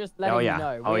 Just letting yeah. you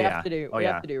know. Oh, We yeah. have to do Oh, we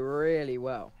yeah. have to do really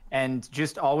well. And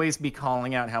just always be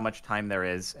calling out how much time there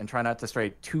is, and try not to stray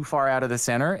too far out of the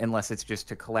center unless it's just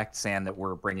to collect sand that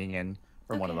we're bringing in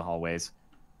from one of the hallways.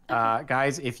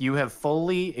 Guys, if you have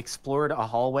fully explored a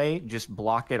hallway, just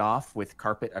block it off with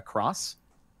carpet across,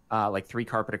 like 3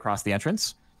 carpet across the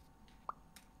entrance.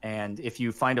 And if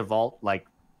you find a vault, like,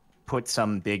 put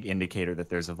some big indicator that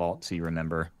there's a vault so you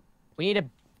remember. We need a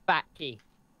back key.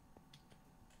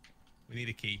 We need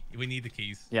a key. We need the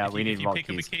keys. Yeah, if we you, need if you vault pick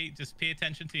keys. up a key, just pay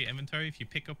attention to your inventory. If you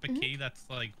pick up a key that's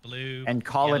like blue And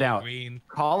call it yellow, out. green,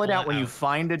 Call it call out when you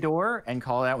find a door, and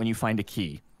call it out when you find a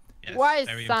key. Yes, Why is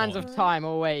very Sands important. of Time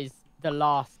always the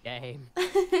last game?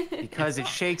 Because it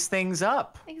shakes things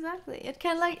up. Exactly. It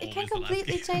can Always the last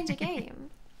completely game. change a game.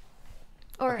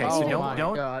 Or Okay, so Oh don't my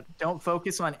don't God. don't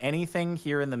focus on anything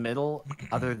here in the middle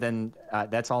other than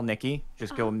that's all Nikki.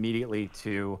 Just go immediately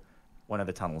to one of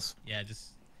the tunnels. Yeah,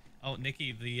 just. Oh,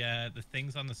 Nikki, the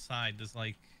things on the side. There's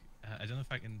like, I don't know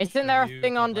if I can. Isn't show there a you,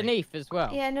 thing but, like- underneath as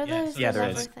well? Yeah, no, Yeah, there's so Yeah, those there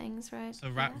other is. things, right? So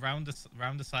yeah. round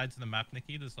the sides of the map,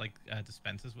 Nikki, there's like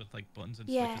dispensers with like buttons and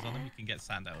Yeah. switches on them. You can get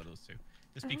sand out of those too.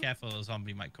 Just be careful, a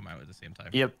zombie might come out at the same time.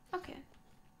 Yep. Okay.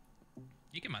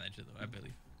 You can manage it though, I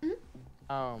believe.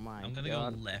 Oh my I'm gonna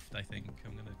God. go left. I think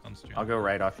I'm gonna concentrate. I'll go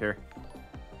right off here.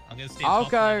 I'm gonna stay I'll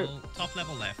top go- level, top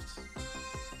level left.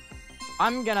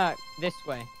 I'm gonna this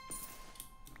way.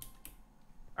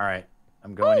 All right,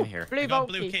 I'm going in Ooh, here. Blue I got a vault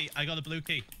blue key. key. I got a blue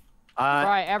key.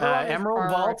 Right, everyone is Emerald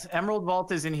priori- Vault. Emerald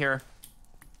Vault is in here.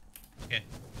 Okay.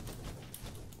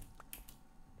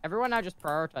 Everyone now just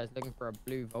prioritize looking for a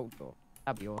blue vault door.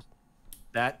 That'd be awesome.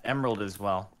 That emerald as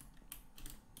well.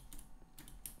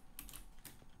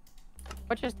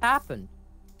 What just happened?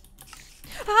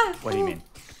 Ah! What do you ooh. mean?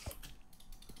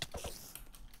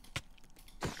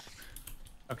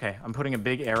 Okay, I'm putting a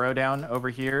big arrow down over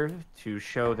here to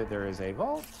show that there is a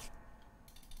vault.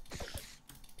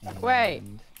 Wait,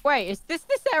 is this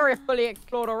area fully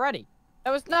explored already?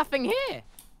 There was nothing here.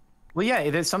 Well,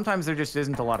 yeah. Sometimes there just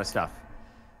isn't a lot of stuff.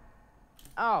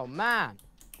 Oh man,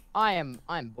 I'm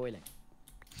boiling.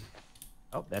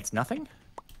 Oh, that's nothing.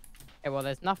 Okay, well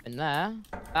there's nothing there.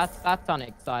 That's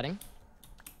unexciting.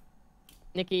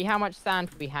 Nikki, how much sand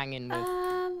do we hang in with?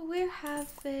 We're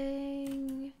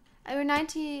having... We're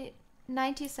 90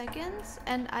 seconds,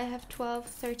 and I have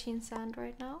 13 sand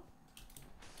right now.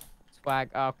 Swag.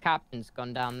 Oh, Captain's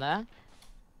gone down there.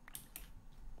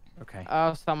 Okay.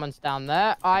 Oh, someone's down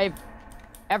there.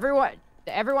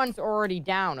 Everyone's already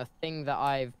down a thing that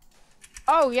I've...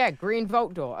 Oh, yeah, green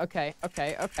vault door. Okay.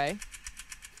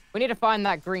 We need to find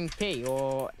that green key,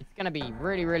 or it's going to be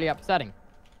really, really upsetting.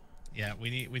 Yeah, we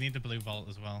need the blue vault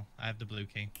as well. I have the blue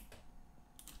key.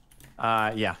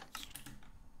 Yeah.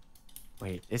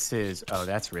 Wait, this is... Oh,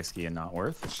 that's risky and not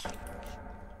worth.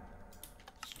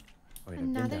 Wait, I've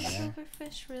been Another down there.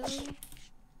 silverfish, really?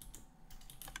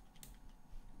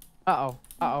 Uh-oh.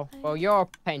 Well, you're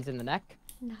pains in the neck.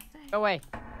 Nothing. Go away.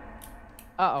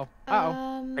 Uh-oh.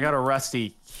 Uh-oh. I got a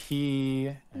rusty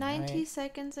key. 90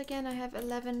 seconds again. I have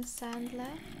 11 sand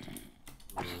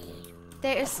left.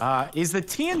 There is. Is the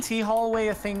TNT hallway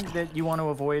a thing that you want to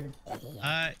avoid?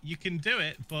 You can do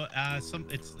it, but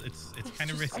it's kind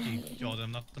of risky, Jordan.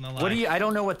 I'm not gonna lie. What do you? I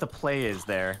don't know what the play is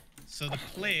there. So the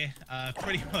play,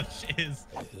 pretty much is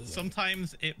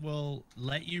sometimes it will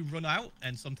let you run out,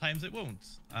 and sometimes it won't.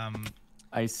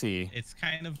 I see. It's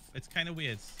kind of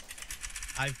weird.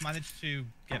 I've managed to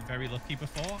get very lucky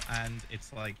before, and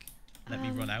it's like let me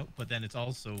run out, but then it's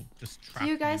also just trapped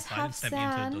you guys inside have and sent me into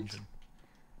a sand? dungeon.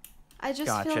 I just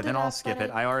Gotcha. filled Then it I'll up, skip but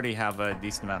it. I already have a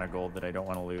decent amount of gold that I don't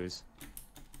want to lose.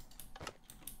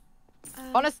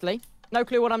 Honestly, no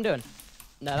clue what I'm doing.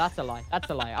 No, that's a lie. That's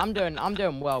a lie. I'm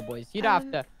doing well, boys. You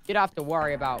don't have to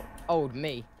worry about old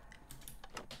me.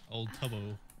 Old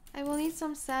Tubbo. I will need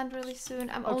some sand really soon.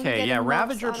 I'm only Okay, getting yeah, mobs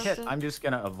Ravager out of Pit. the- I'm just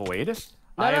gonna avoid.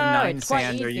 No, I have no, 9 it's quite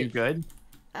sand. Are you easy. good?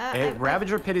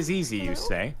 Ravager Pit is easy, you Hello?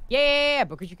 say? Yeah,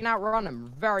 because you can outrun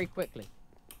them very quickly.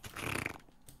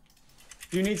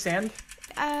 Do you need sand?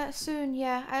 Soon,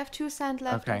 yeah. I have 2 sand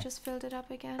left. I Okay. just filled it up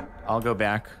again. I'll go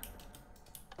back.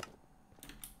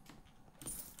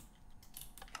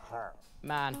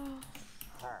 Man.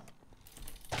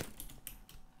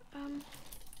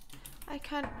 I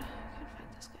can't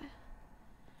find this guy.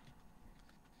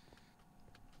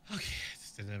 Okay,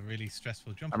 this is a really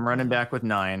stressful jump. I'm running back with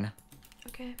 9.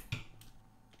 Okay.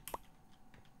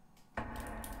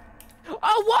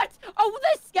 Oh, what? Oh,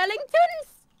 they're skeletons?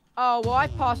 Oh, well, I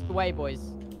passed away, boys.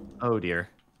 Oh dear.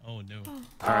 Oh no.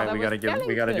 All right, there we was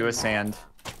gotta do a skeletons. sand.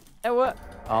 There were...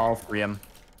 All 3 of them.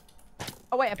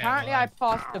 Oh, wait, apparently I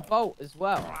passed the vault as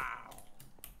well.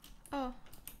 Oh,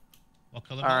 What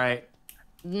color? All right,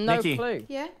 No Nikki. clue.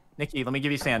 yeah? Nikki, let me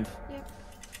give you sand. Yep.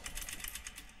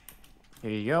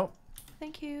 Here you go.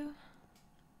 Thank you.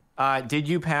 Did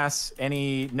you pass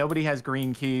any? Nobody has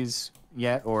green keys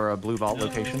yet, or a blue vault No,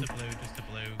 location. Just a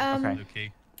blue. Okay. Blue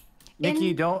key.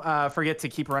 Nikki, don't forget to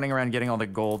keep running around getting all the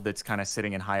gold that's kind of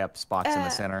sitting in high up spots in the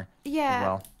center. Yeah. As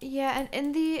well. Yeah,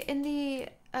 and in the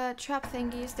trap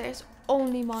thingies, there's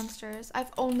only monsters.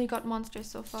 I've only got monsters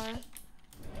so far.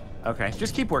 Okay,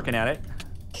 just keep working at it.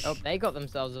 Oh, they got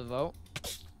themselves a vote.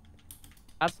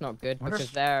 That's not good Wonder because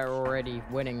if- they're already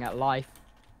winning at life.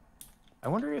 I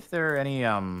wonder if there are any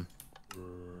Well,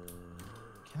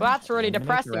 that's really eliminate the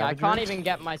depressing. I can't Ravagers? even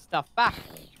get my stuff back.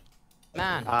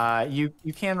 Man. You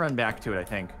can run back to it, I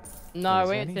think. No, Is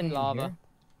there it's anything in lava. here?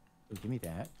 Oh, give me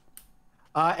that.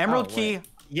 Emerald Oh, key. wait.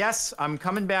 Yes, I'm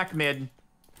coming back mid.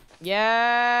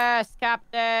 Yes,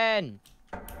 Captain.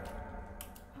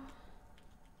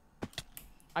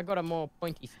 I got a more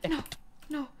pointy stick.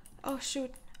 No. Oh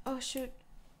shoot. Oh shoot.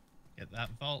 Get that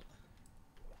vault.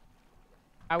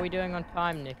 How are we doing on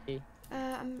time, Nikki?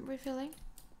 I'm refilling.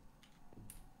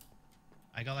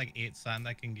 I got like 8 sand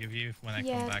I can give you when I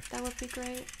Yeah, come back. that would be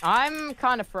great. I'm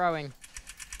kind of throwing.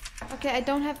 Okay, I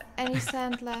don't have any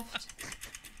sand left,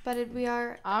 but we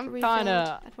are I'm refilled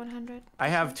kinda- at 100. I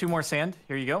have 2 more sand.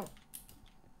 Here you go.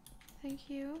 Thank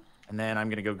you. And then I'm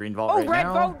gonna go green vault Oh, right red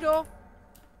now. vault door.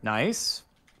 Nice.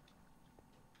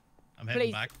 I'm heading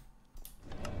Please. back.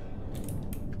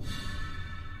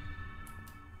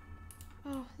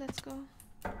 Oh, let's go.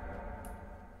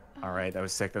 All right, that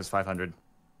was sick. That was 500.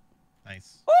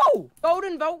 Nice. Oh,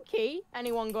 golden vault key.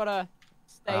 Anyone got a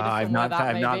status I've on where not, that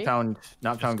I've may not be? found,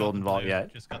 Just got golden the vault blue.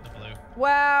 yet. Just got the blue.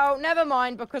 Well, never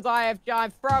mind because I'm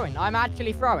throwing. I'm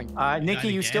actually throwing. Nikki,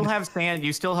 you again. still have sand.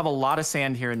 You still have a lot of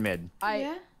sand here in mid.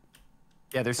 Yeah?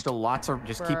 Yeah, there's still lots of.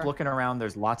 Just keep Bruh. looking around.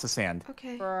 There's lots of sand.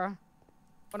 Okay. Bruh.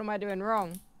 What am I doing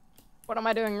wrong? What am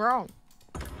I doing wrong?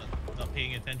 Not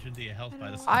paying attention to your health by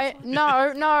the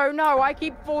No. I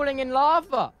keep falling in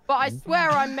lava. But I swear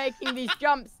I'm making these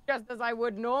jumps just as I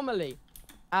would normally.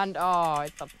 And oh,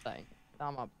 it's upsetting.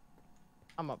 I'm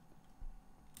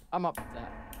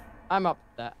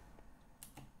upset.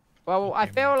 Well, I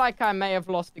feel like I may have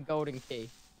lost the golden key.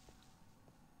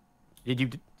 Did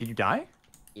you die?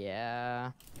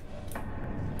 Yeah.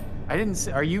 I didn't.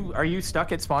 Are you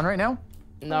stuck at spawn right now?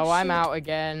 No, Oh, I'm shoot. out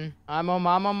again. I'm on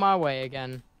my way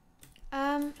again.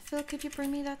 Phil, could you bring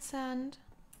me that sand?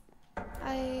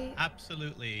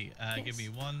 Absolutely. Give me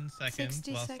 1 second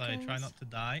 60 whilst I try seconds. not to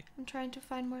die I'm trying to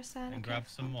find more sand. and Okay. grab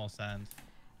some more sand.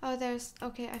 Oh, there's.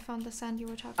 Okay, I found the sand you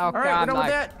were talking Oh, All about. right, God, we're done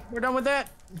with like- that. We're done with that.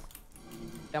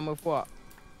 Done with what?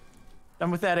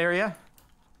 Done with that area.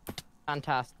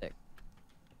 Fantastic.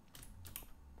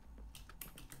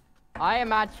 I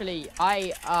am actually,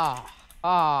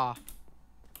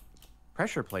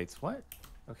 Pressure plates. What?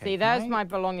 Okay. See, can there's I- my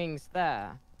belongings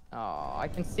there. Oh, I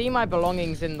can see my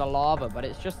belongings in the lava, but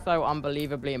it's just so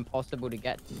unbelievably impossible to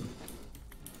get to.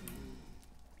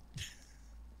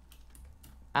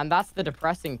 And that's the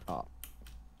depressing part.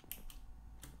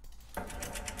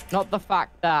 Not the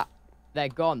fact that they're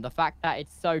gone. The fact that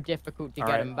it's so difficult to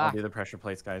get them back. I'll do the pressure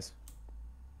plates, guys.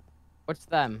 What's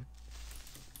them?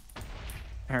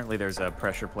 Apparently there's a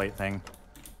pressure plate thing.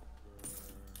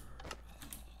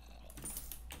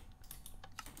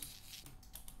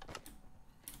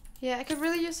 Yeah, I could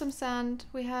really use some sand.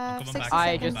 We have coming 60 back.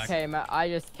 I seconds.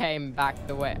 just came back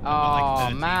the way. I've got, Oh like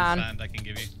 13 man. Sand I can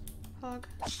give you. Hog.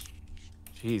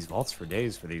 Jeez, vaults for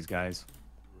days for these guys.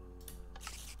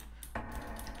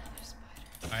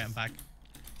 Alright, I'm back.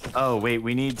 Oh, wait,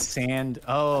 we need sand.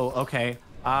 Oh, okay.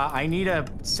 I need a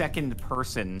second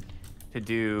person to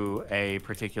do a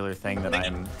particular thing that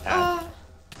I'm at. Oh,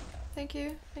 thank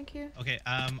you. Thank you. Okay,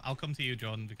 I'll come to you,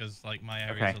 Jordan, because like my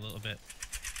area is a little bit.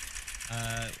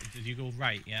 Did you go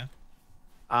right? Yeah.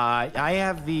 I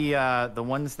have the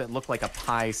ones that look like a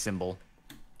pie symbol.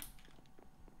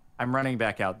 I'm running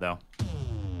back out though.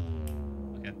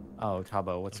 Okay. Oh,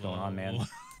 Tabo, what's going on, man?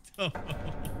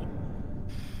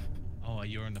 Oh,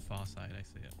 you're on the far side. I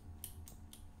see it.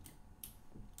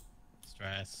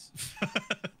 Stress.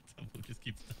 Tabo just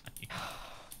keeps dying.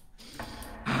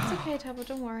 It's okay, Tabo.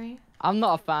 Don't worry. I'm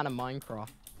not a fan of Minecraft.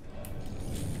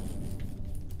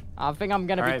 I think I'm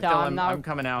gonna be Phil, down now. I'm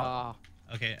coming out.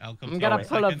 Okay, I'll come. I'm gonna to you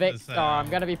pull a in second. Victor. I'm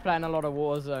gonna be playing a lot of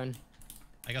Warzone.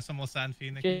 I got some more sand for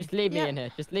you, Nikki. Just leave me in here.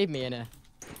 Just leave me in here.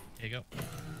 Here you go.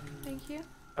 Thank you.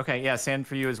 Okay, yeah, sand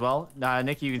for you as well.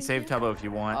 Nikki, you can save Thank you. Tubbo if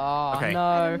you want. Oh Okay. no,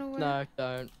 I don't know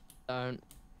no, don't.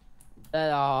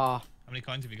 How many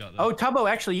coins have you got? Though? Oh, Tubbo,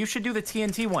 actually, you should do the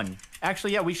TNT one.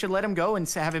 Actually, yeah, we should let him go and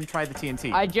have him try the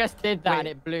TNT. I just did that. Wait. And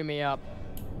it blew me up.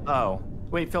 Oh,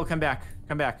 wait, Phil, come back.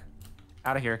 Come back.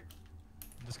 Out of here.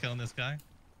 I'm just killing this guy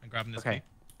and grabbing this Okay. key.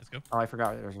 Let's go. Oh, I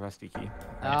forgot there's a rusty key.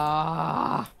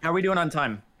 Ah. How are we doing on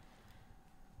time?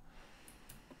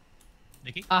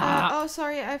 Nikki? Oh,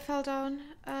 sorry, I fell down.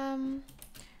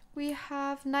 We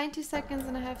have 90 seconds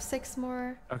and I have 6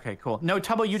 more. Okay, cool. No,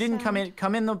 Tubbo, you didn't come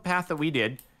Sand. in the path that we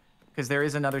did, because there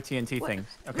is another TNT What? thing.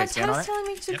 Okay, My stand on chat's it. telling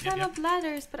me to Yep, climb yep. up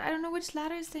ladders, but I don't know which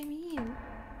ladders they mean.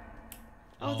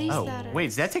 Oh, these Oh, ladders. wait,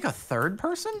 does that take a third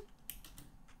person?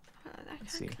 I can't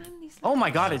see. climb these ladders. Oh my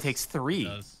god, it Does. takes 3.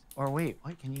 Does. Or wait,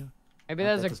 what can you? Maybe Oh,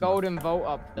 there's that a doesn't work. golden vault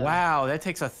up there. Wow, that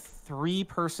takes a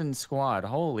 3-person squad.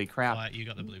 Holy crap. Alright, you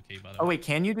got the blue key, by the way. Oh wait,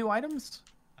 can you do items?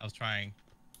 I was trying.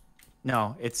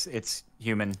 No, it's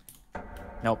human.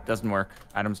 Nope, doesn't work.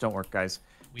 Items don't work, guys.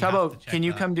 We have Tubbo, to check can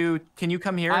you that. come do? Can you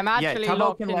come here? I'm actually yeah, Tubbo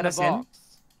locked can in let the us box.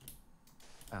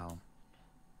 in. Oh,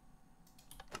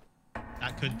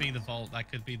 That could be the vault.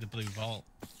 That could be the blue vault.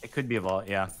 it could be a vault.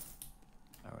 Yeah.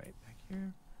 All right, back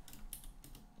here.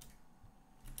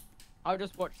 I'll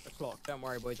just watch the clock. Don't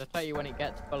worry, boys. I'll tell you when it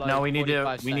gets below. No, we need to 45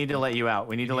 let seconds. you out.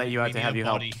 We need to let you out We to need have a you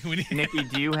help. body. We need- Nikki,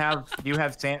 do you have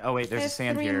sand? Oh wait, I there's a have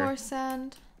sand 3 here. more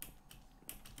sand.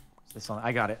 This one,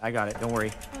 I got it. Don't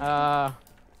worry.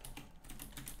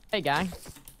 Hey, gang.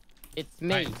 It's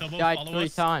me. Right, Tubbo, Died follow 3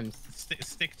 us. times.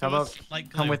 Stick to Tubbo, us like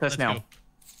glue. come with us Let's now.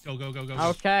 Go, go, go, go, go.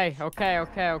 Okay.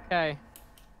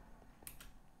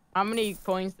 How many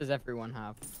coins does everyone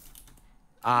have?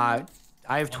 I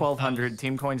have 1,200. 1,000.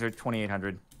 Team coins are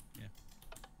 2,800.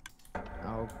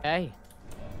 Okay.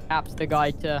 Cap's the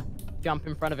guy to jump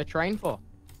in front of a train for.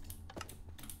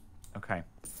 Okay.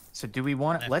 So do we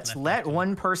want? Left, Let's left, let left.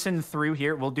 one person through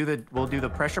here. We'll do the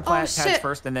pressure Oh, pads shit.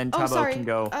 first, and then Oh, Tubbo sorry. can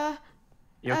go.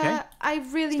 You okay? I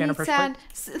really Stand need up for sand.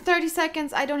 30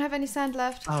 seconds. I don't have any sand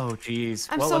left. Oh, jeez.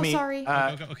 I'm well, so let me, sorry.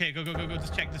 Go, go, okay, go, go, go, go.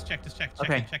 Just check.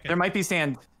 Okay. Check it. There might be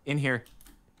sand in here.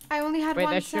 I only had Wait,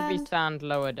 one there should sand. be sand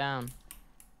lower down.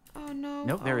 Oh no.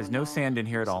 Nope, there oh, is no sand in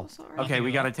here at I'm all. so sorry. Okay,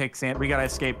 we gotta take sand. We gotta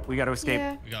escape. We gotta escape.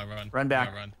 Yeah, We gotta run. Run We back.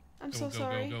 gotta run. I'm Go, so go,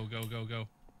 sorry. Go, go, go, go, go.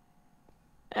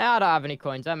 Yeah, I don't have any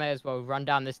coins. I may as well run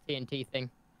down this TNT thing.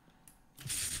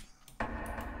 Oh,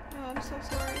 I'm so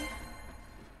sorry.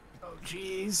 Oh,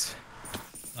 jeez.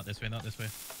 Not this way, not this way.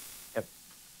 Yep.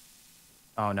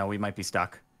 Oh no, we might be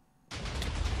stuck.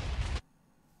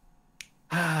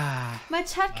 My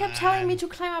chat kept telling me to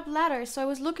climb up ladders, so I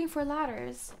was looking for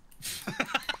ladders.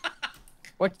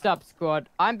 What's up, squad?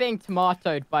 I'm being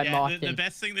tomatoed by Yeah, Martin. the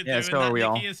best thing to Yeah, do so in are that, we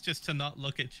all. Nikki, is just to not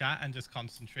look at chat and just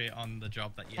concentrate on the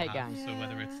job that you Hey, have. gang. So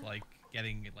whether it's Yeah. like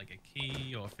getting like a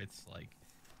key or if it's like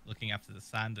looking after the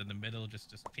sand in the middle, just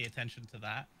pay attention to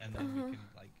that, and then we can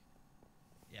like,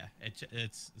 yeah,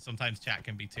 it's sometimes chat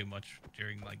can be too much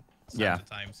during like Yeah.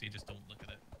 time, so you just don't look at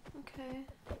it. Okay.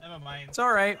 Never mind. It's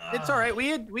all right. It's all right. We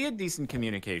had decent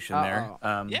communication there.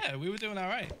 Yeah, we were doing all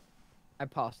right. I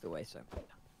passed away, so.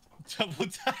 Double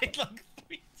died like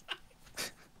 3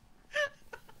 times.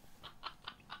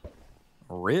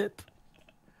 Rip.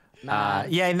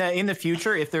 Yeah, in the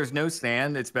future, if there's no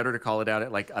sand, it's better to call it out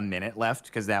at like a minute left,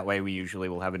 because that way we usually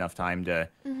will have enough time to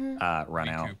run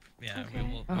out. Yeah, Okay. we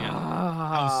will. Yeah.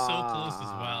 I was so close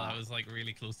as well. I was like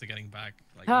really close to getting back.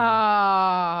 Like we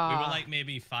were like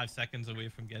maybe 5 seconds away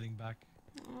from getting back.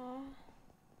 Aw.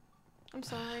 I'm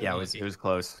sorry. Yeah, it was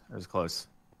close. It was close.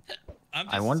 I'm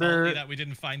just I wonder salty that we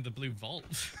didn't find the blue vault.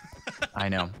 I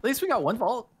know. At least we got one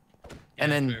vault, Yeah,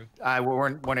 and then true. we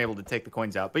weren't able to take the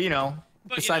coins out. But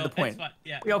But, beside you know, the point. it's fine.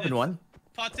 Yeah, We opened it's one.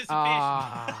 Participation.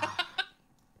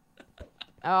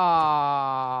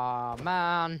 Oh,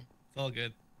 man. It's all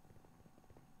good.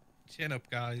 Chin up,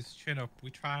 guys. Chin up. We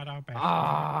tried our best.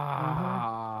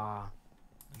 Ah.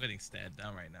 I'm getting stared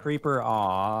down right now. Creeper,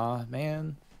 aw,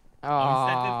 man.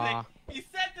 Ah. He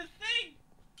said the thing.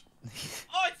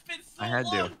 Oh, it's been so I had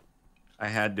long. to. I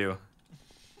had to.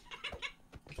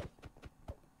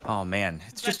 Oh man,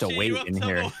 it's Does just a that cheer wait you up, in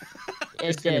here. Tubbo?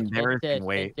 It's an embarrassing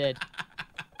wait. It did.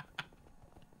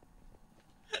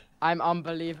 I'm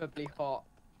unbelievably hot.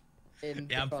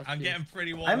 Yeah, I'm getting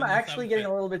pretty warm. I'm in this actually getting a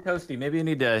outfit. little bit toasty. Maybe I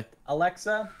need to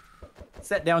Alexa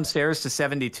set downstairs to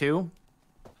 72.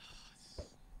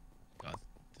 God,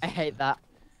 I hate that.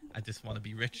 I just want to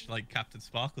be rich like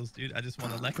CaptainSparklez, dude. I just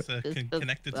want Alexa It's just-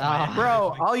 connected to ah. my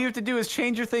Bro, all you have to do is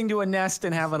change your thing to a Nest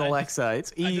and have an I just- Alexa.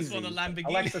 It's easy. I just want a Lamborghini.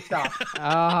 Alexa, stop.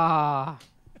 Ah.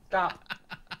 Stop.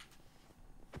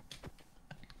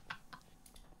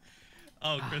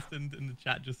 Oh, Kristen in the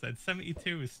chat just said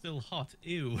 72 is still hot.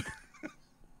 Ew.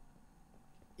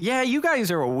 Yeah, you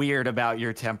guys are weird about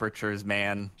your temperatures,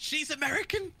 man. She's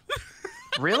American.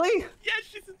 Really? Yeah,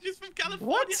 she's from California.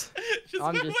 What? She's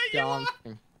I'm where just you are.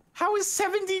 dancing. How is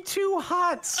 72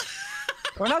 hot?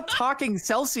 We're not talking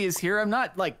Celsius here. I'm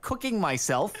not like cooking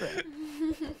myself.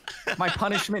 My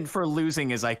punishment for losing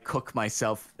is I cook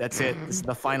myself. That's it. This is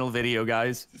the final video,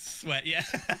 guys. Sweat, yeah.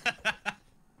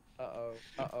 Uh-oh.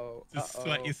 Uh-oh. Just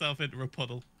sweat yourself into a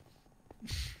puddle.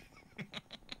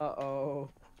 Uh-oh.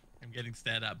 I'm getting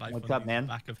stared at by What's Funny up, man?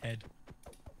 back of head.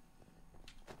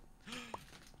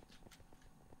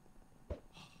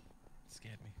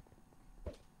 Scared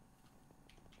me.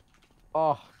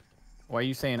 Oh. Why are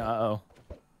you saying uh-oh?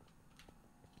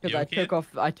 Because You I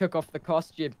okay? took off the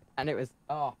costume and it was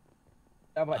so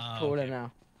much Ah, cooler okay.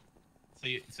 now.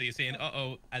 So you're saying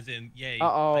uh-oh as in yay,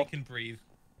 Uh-oh. I can breathe.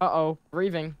 Uh-oh.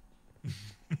 Breathing.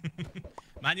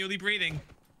 Manually breathing.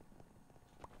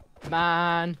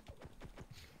 Man.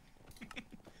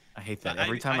 I hate that. But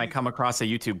Every time I come across a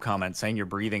YouTube comment saying your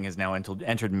breathing has now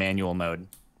entered manual mode.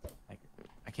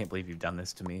 I can't believe you've done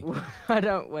this to me. I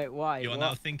don't wait, why? You are What?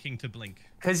 now thinking to blink.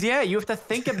 Because, yeah, you have to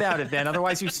think about it then.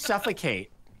 Otherwise, you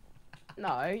suffocate.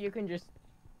 No, you can just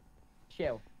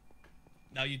chill.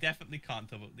 No, you definitely can't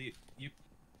double.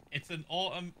 It's an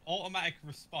automatic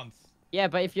response. Yeah,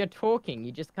 but if you're talking,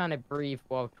 you just kind of breathe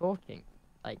while talking.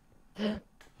 Like, Oh,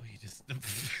 you just.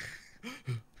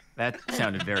 That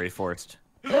sounded very forced.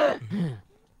 that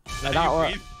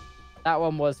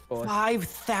one was forced.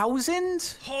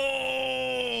 5,000?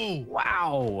 Oh!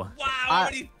 Wow. Wow!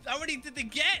 How many did they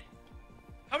get?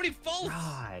 How many faults?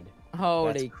 God.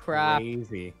 Holy That's crap.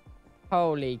 Crazy.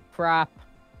 Holy crap.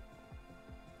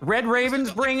 Red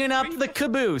Raven's bringing up the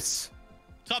caboose.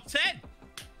 Top 10.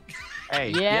 Hey.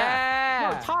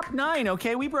 Yeah. No, top 9,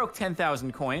 okay? We broke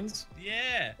 10,000 coins.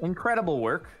 Yeah. Incredible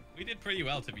work. We did pretty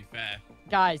well, to be fair.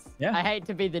 Guys, Yeah. I hate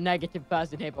to be the negative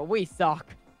person here, but we suck.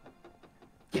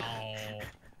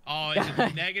 Oh, it's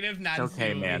a negative Nancy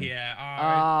okay, over man. here. Oh,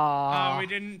 Ah. we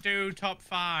didn't do top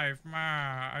 5.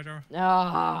 I don't.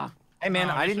 Ah. Hey, man,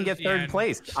 Oh, I this didn't was get the third end.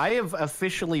 place. I have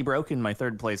officially broken my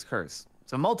third place curse.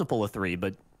 It's a multiple of 3,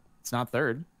 but it's not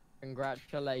third.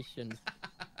 Congratulations.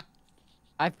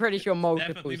 I'm pretty sure multiples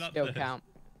Definitely not still third. count.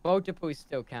 Multiples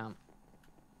still count.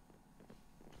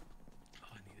 Oh,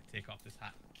 I need to take off this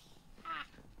hat.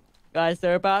 Guys,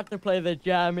 they're about to play the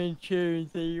jamming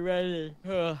tunes. Are you ready?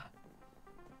 Ugh.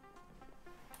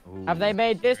 Have they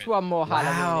made this one more Wow,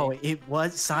 Halloween? it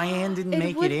was Cyan didn't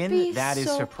make would it be in. That is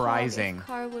so surprising. If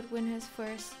Carl would win his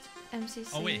first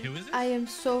MCC. Oh, wait, who is it? I am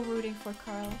so rooting for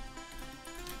Carl.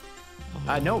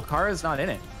 No, Kara's not in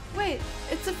it. Wait,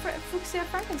 it's a Fuchsia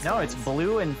Frankenstein. No, it's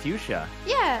blue and fuchsia.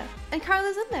 Yeah, and Carl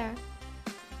is in there.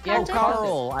 Yeah, Oh, Carl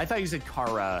Carl. I thought you said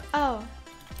Kara. Oh,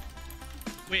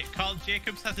 Wait, Carl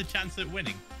Jacobs has a chance at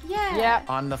winning. yeah. Yeah.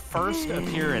 On the first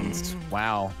appearance.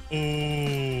 Wow.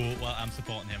 Oh, well, I'm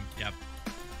supporting him. Yep.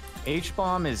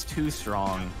 H-bomb is too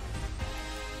strong.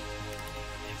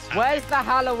 It's Where's the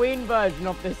Halloween version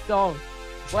of this song?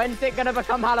 When's it gonna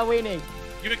become Halloweeny?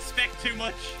 You expect too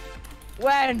much.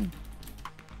 When?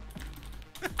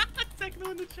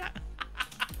 Techno in the chat.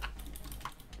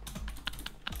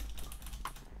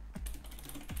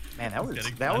 Man, that was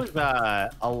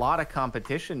Getting a lot of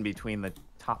competition between the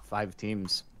top 5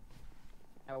 teams.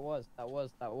 That was.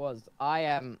 I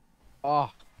am.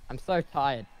 Oh, I'm so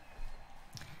tired.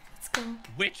 Let's go.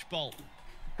 Witch bolt.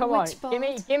 Come on,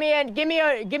 Witch give me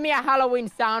a Halloween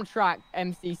soundtrack,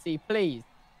 MCC, please.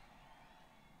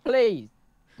 Please,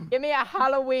 give me a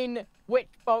Halloween witch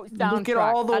bolt soundtrack. Look at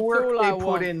all the work they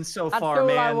put in so far,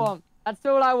 man. That's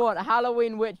all I want.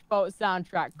 Halloween witch bolt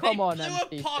soundtrack. Come on, do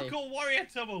MCC. a Parkour Warrior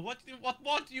Tubby. What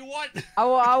do you want?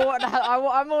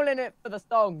 I'm all in it for the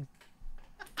songs.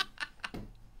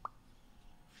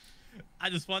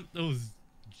 I just want those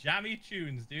jammy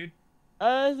tunes, dude.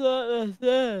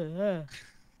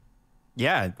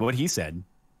 Yeah, what he said.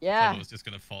 Yeah. I was just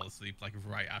gonna fall asleep like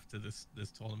right after this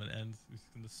tournament ends. He's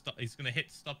gonna stop. He's gonna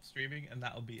hit stop streaming, and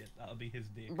that'll be it. That'll be his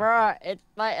day. Bruh, it's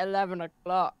like 11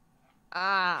 o'clock.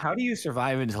 How do you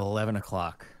survive until 11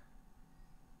 o'clock?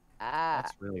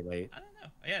 That's really late. I don't know.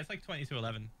 Yeah, it's like 20 to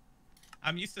 11.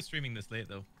 I'm used to streaming this late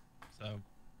though, so.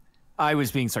 I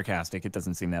was being sarcastic. It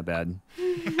doesn't seem that bad.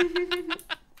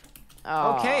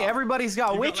 Oh. Okay, everybody's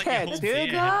got You witch got, like, heads, your whole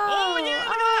dude. team. Oh, yeah,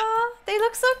 look at aw, they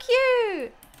look so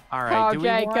cute. All right, do we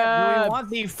Jacob. want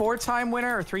the 4-time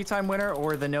winner or 3-time winner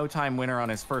or the no-time winner on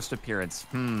his first appearance?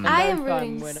 I am no-time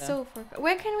rooting winner. so for.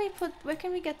 Where can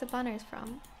we get the banners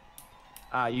from?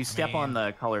 You step on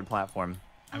the colored platform.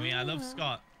 I mean, I love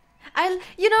Scott. I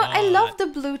love the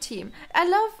blue team. I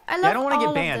love Yeah, I don't want to all get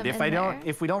of banned. them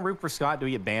If we don't root for Scott, do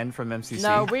we get banned from MCC?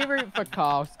 No, we root for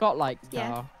Carl. Scott likes Yeah,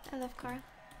 Carl. I love Carl.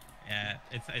 Yeah,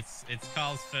 it's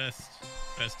Carl's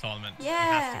first tournament. Yeah.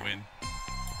 He has to win.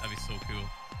 That'd be so cool.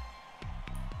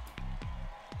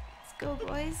 Let's go,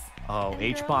 boys. Oh, and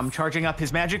H-Bomb girls. charging up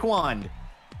his magic wand.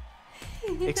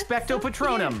 Expecto So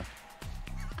Patronum.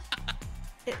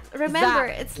 Remember,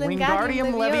 Zap. it's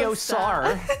Wingardium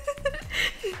Leviosa.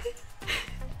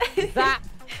 Zap.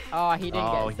 Oh, he didn't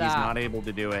Oh, get he's zapped. not able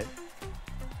to do it.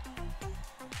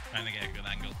 Trying to get a good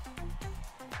angle.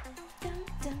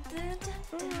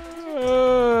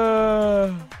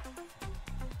 Ooh.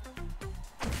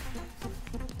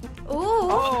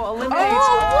 Oh, eliminates.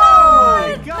 Oh,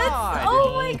 my what? God.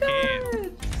 Oh my Okay.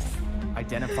 god.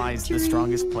 Identifies the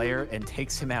strongest player and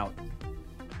takes him out.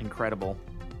 Incredible.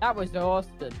 That was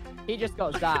awesome. He just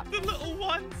got zapped. The little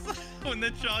ones when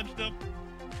they're charged up.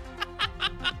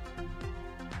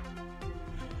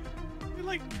 They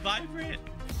like vibrate.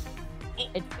 Oh.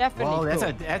 It's definitely Well,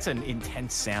 cool. that's an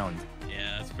intense sound.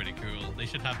 Yeah, that's pretty cool. They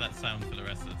should have that sound for the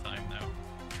rest of the time now.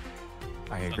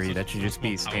 I agree. That should just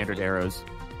be standard arrows.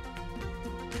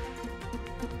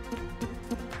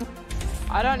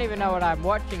 I don't even know what I'm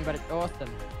watching, but it's awesome.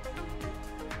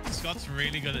 Scott's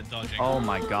really good at dodging. Oh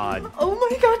my God. Oh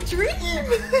my god,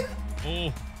 Dream!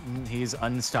 Oh. He's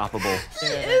unstoppable. He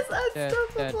is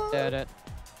unstoppable.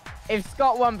 If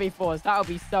Scott won before us, that would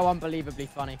be so unbelievably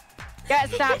funny. Get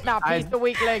zapped now, piece the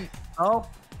weak link. Oh,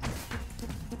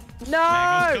 No!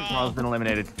 Carl's been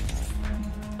eliminated.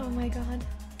 Oh my god.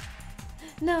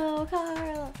 No,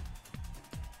 Carl.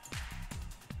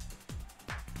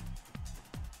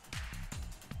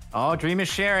 Oh, Dream is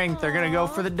sharing. They're gonna go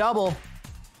for the double.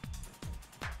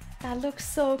 That looks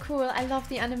so cool. I love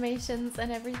the animations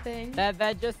and everything.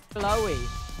 They're just flowy.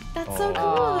 That's so cool.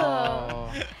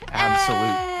 Oh. Absolute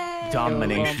Hey.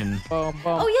 domination. Boom,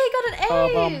 boom. Oh yeah, he got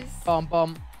an ace. Boom,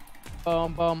 boom,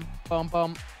 boom, boom, boom,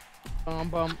 boom, boom, boom,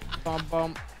 boom, boom,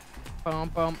 boom, boom,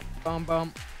 boom, boom,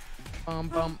 boom,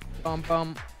 boom, boom,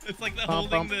 boom. It's like they're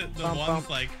holding the ones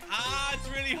like, it's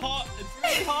really hot. It's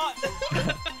really hot.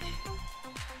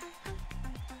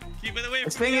 Keep it away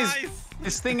from the ice.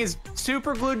 This thing is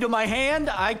super glued to my hand.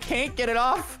 I can't get it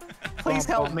off. Please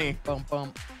help me. Boom,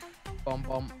 boom, boom,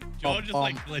 boom. George is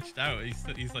like glitched out.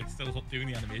 He's like still doing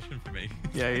the animation for me.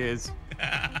 Yeah, he is.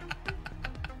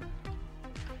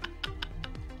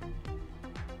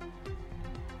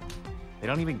 They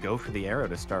don't even go for the arrow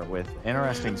to start with.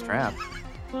 Interesting trap.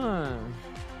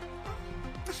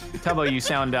 Tubbo, you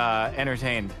sound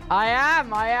entertained. I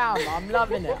am. I'm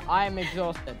loving it. I am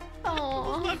exhausted.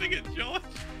 Oh. Laughing at George.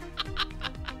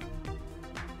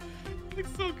 Looks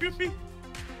so goofy.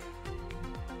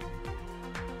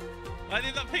 Why are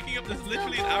they not picking up? There's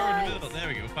literally an arrow in the middle. There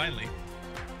we go. Finally.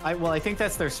 Well, I think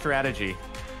that's their strategy.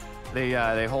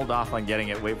 They hold off on getting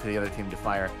it, wait for the other team to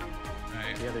fire.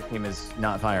 Right. The other team is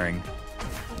not firing.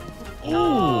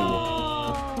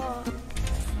 Oh.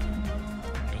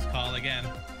 Goes Carl again.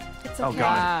 It's okay. Oh,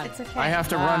 God. It's okay. I have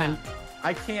to run and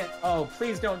I can't. Oh,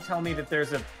 please don't tell me that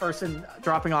there's a person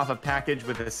dropping off a package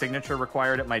with a signature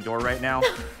required at my door right now.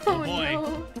 Oh boy.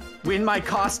 no. In my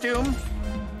costume.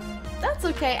 That's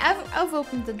okay. I've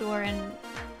opened the door and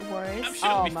worse. I'm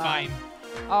sure it'll be man. fine.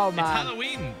 Oh It's man.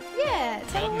 Halloween. Yeah,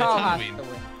 it's Golden Halloween. Carl has Halloween. to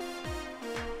win.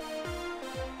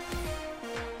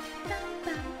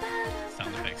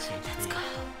 Sound effects so cool.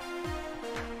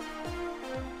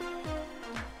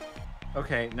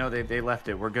 Okay, no, they left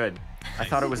it. We're good. I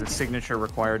thought it was a signature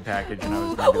required package, and I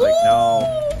was gonna be like,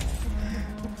 no.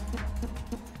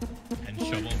 Can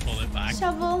Shovel pull it back?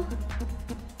 Shovel.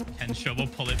 Can Shovel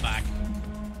pull it back?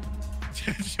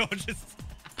 George is...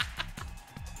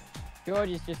 George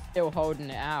is just still holding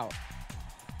it out.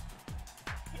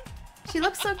 She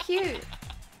looks so cute.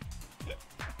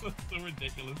 That's so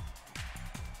ridiculous.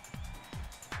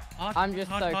 I'm just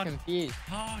so confused.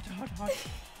 Hot. Hot.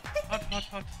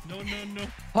 No.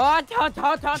 Hot.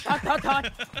 Hot.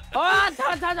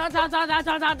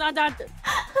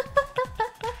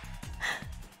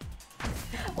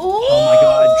 Oh my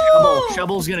god, Shovel.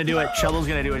 Shovel's gonna do it. Shovel's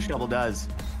gonna do what Shovel does.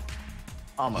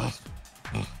 Almost.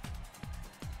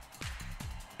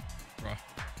 Bruh.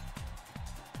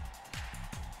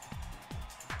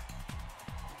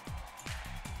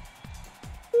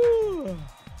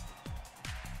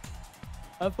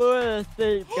 I fall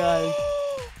asleep, guys.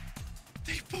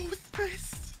 They both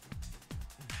missed.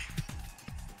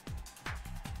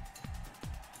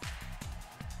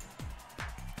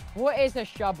 What is a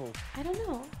shovel? I don't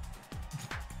know.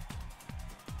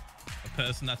 A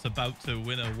person that's about to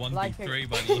win a 1v3 Like by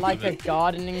the look like of a it.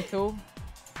 gardening tool?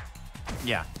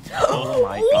 Yeah. Oh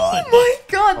my god. Oh my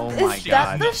god. Oh my Is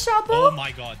that God. the shovel? Oh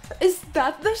my god. Is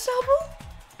that the shovel?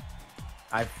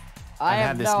 I've I had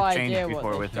have this no exchange idea what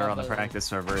before the with her on the shovel is. practice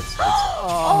server. It's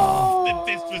Oh.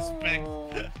 The disrespect.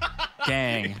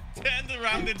 dang. Turned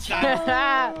around and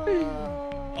danced.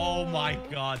 Oh my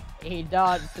god. He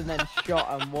danced and then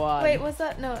shot and won. Wait, was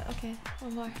that? No, okay.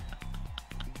 One more.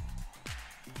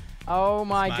 Oh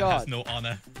my Man god. has no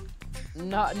honor.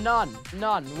 No,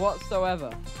 none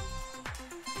whatsoever.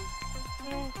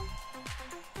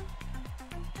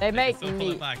 They make Still pull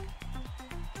me. it back.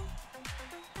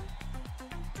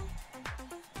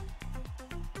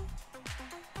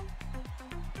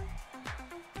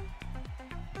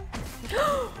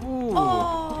 Ooh.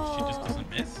 Oh. She just doesn't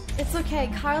miss. It's okay.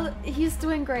 Kyle, he's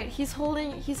doing great. He's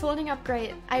holding up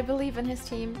great. I believe in his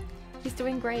team. He's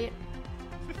doing great.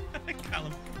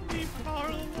 Callum, leave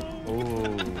Carl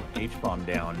alone. Oh, H-bomb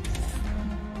down.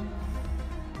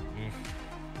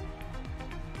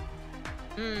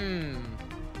 Hmm.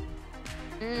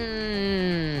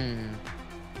 Hmm.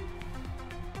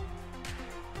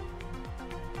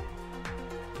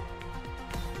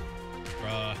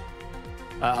 Bruh.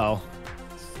 Uh-oh.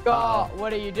 Scott,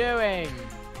 what are you doing?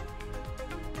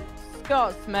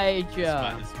 Scott's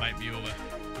major. This might be over.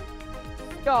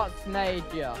 Scott's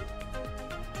major.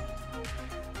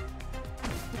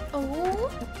 Oh.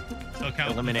 Took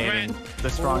out Eliminating the threat. the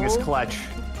strongest Oh. clutch.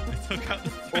 They took out the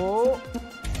threat. Oh.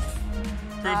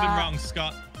 Prove them wrong,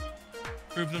 Scott.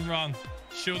 Prove them wrong.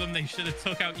 Show them they should have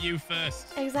took out you first.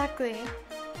 Exactly.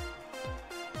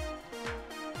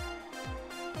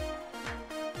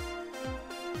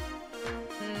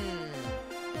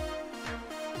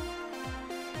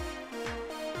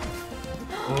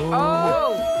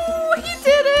 Oh! Oh, he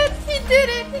did it! He did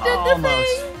it! He did the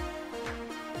Almost. thing!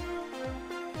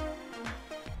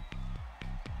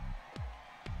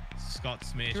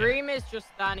 Scott's major. Dream is just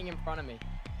standing in front of me.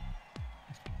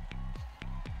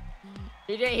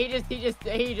 He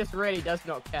just really does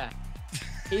not care.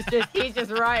 He's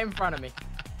just right in front of me.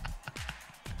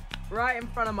 Right in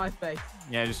front of my face.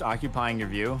 Yeah, just occupying your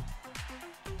view.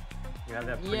 You have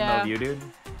that primo Yeah. view, dude?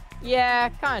 Yeah,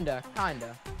 kinda.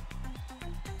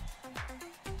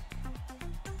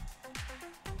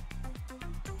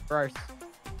 Gross.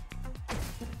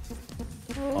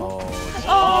 Oh,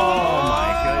 Oh.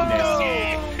 my goodness.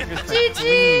 Just a GG.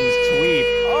 clean sweep.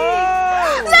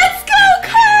 Oh! Let's go,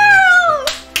 Carl!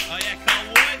 Oh yeah, Carl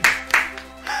won.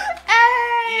 Hey!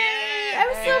 Yeah!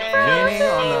 I'm so Hey, proud Winning of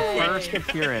on you. the first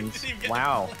appearance.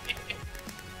 Wow.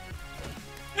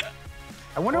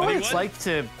 I wonder what it's 21. like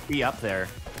to be up there.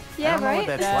 I Yeah, don't know right? what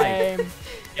that's like. Same. It's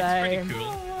pretty Same.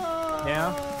 cool.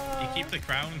 Yeah? You keep the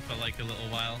crown for like a little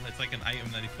while. It's like an item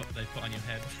that they put on your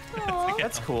head. Aw. To get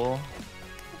That's off. cool.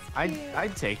 cute.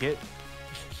 I'd take it.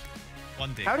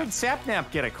 One day. How did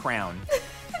Sapnap get a crown?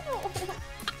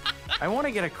 I want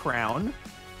to get a crown.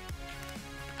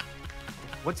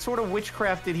 What sort of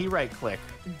witchcraft did he right click?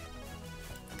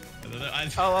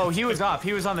 Oh, he was off.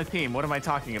 He was on the team. What am I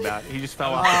talking about? He just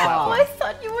fell off the Oh, platform. I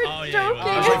thought you were Oh, yeah, joking. well,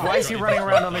 I was like, why is he running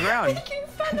around on the ground? Making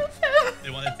fun of him. They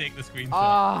want to take the screenshot.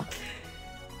 Ah,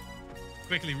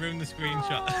 Quickly, ruin the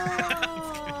screenshot.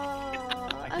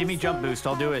 Aw, Give me I'm jump so boost.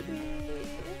 I'll do it. happy.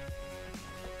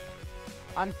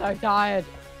 I'm so tired.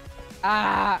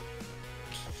 Ah,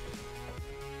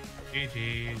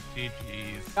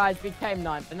 GG's. Guys, we came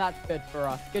 9th, and that's good for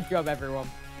us. Good job, everyone.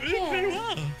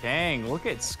 Yeah. Dang, look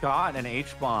at Scott and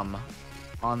H-Bomb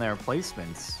on their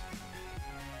placements.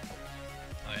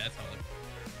 Oh, yeah, that's solid.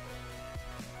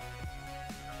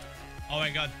 Oh my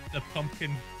god, the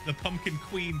pumpkin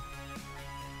queen.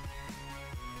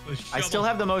 I still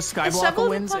have the most Shovel Skyblocker the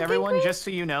wins, pumpkin everyone, queen? just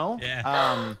so you know. Yeah.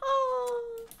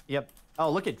 Oh. Yep. Oh,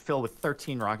 look at Phil with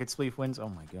 13 Rocket Spleef wins. Oh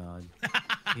my god.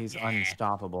 He's Yeah.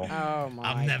 unstoppable. Oh my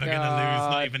god. I'm never gonna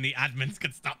lose. Not even the admins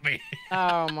can stop me.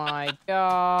 Oh my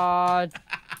god.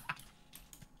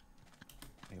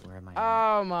 Wait, where am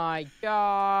I? Oh my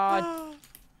god.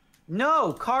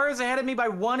 No, Kara's ahead of me by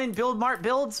 1 in Build Mart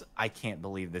builds. I can't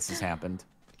believe this has happened.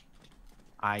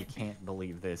 I can't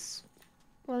believe this.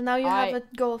 Well, now you have a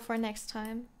goal for next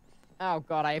time. Oh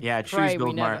god, I Yeah, pray choose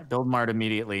Build we Mart. never... Build Mart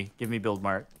immediately. Give me Build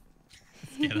Mart.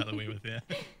 Get out of the way with it.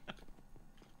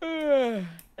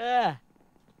 Yeah.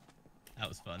 That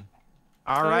was fun.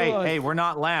 All right. Good. Hey, we're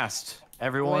not last,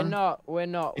 everyone. We're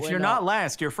not. If you're not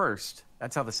last, you're first.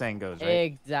 That's how the saying goes, right?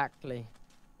 Exactly.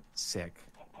 Sick.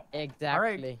 Exactly. All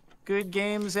right. Good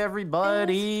games,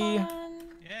 everybody. It was fun.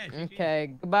 Yeah. GG.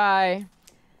 Okay, goodbye.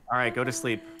 All right, go to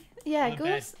sleep. Yeah, Go to go.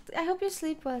 bed. I hope you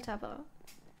sleep well,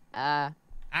 Tabo.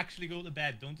 Actually go to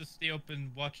bed. Don't just stay up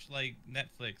and watch like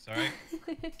Netflix, all right?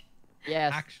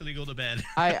 Yes. Actually go to bed.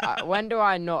 When do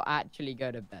I not actually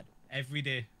go to bed? Every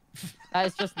day. That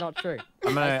is just not true.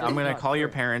 I'm That's just gonna not call your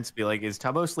true. parents. Be like, is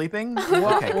Tubbo sleeping?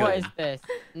 What? Okay, What good. is this?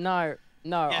 No,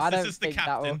 Yes, I this don't is the think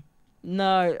that will. captain.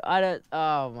 No, I don't.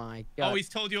 Oh my god. Oh, he's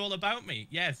told you all about me.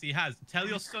 Yes, he has. Tell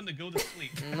your son to go to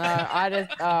sleep. No, I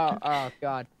just. Oh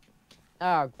god.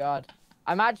 Oh god.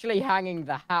 I'm actually hanging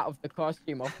the hat of the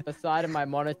costume off the side of my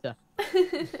monitor.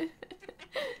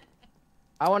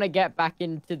 I want to get back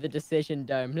into the decision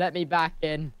dome. Let me back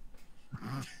in.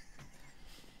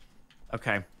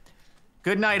 Okay.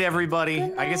 Good night, everybody.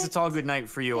 Good I guess night. it's all good night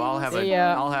for you. Thanks. I'll have See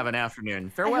ya. I'll have an afternoon. I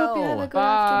Farewell. hope you have a good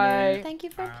Bye. afternoon. Thank you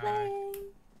for Bye. playing.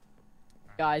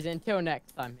 Guys, until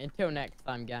next time. Until next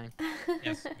time, gang.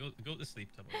 Yes, go to sleep,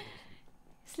 Tubbo.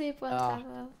 Sleep well, Oh.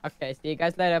 Tabo. Okay, see you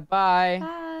guys later. Bye.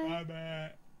 Bye.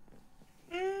 Bye.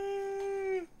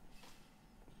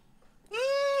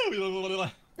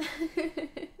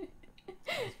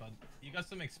 That was fun. You got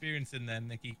some experience in there,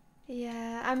 Nikki.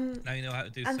 Yeah, I'm Now you know how to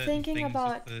do I'm certain thinking things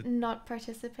about with the... not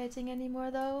participating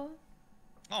anymore though.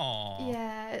 Aww.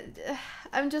 Yeah,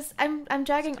 I'm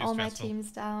dragging too all my stressful.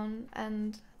 teams down,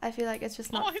 and I feel like it's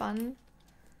just not Oh, fun.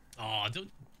 Oh, don't.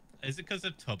 Is it because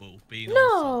of Tubbo being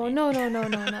all No, salty?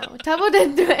 no, Tabo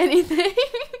didn't do anything.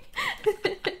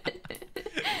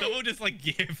 Tubbo just like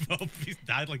gave up. He's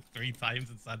died like 3 times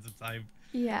in Sands of Time.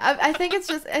 Yeah, I think it's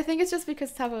just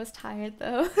because Tabo was tired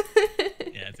though.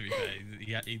 Yeah, to be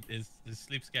fair, his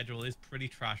sleep schedule is pretty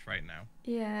trash right now.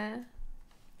 Yeah.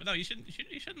 But no, you shouldn't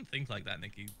think like that,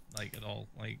 Nikki. Like at all.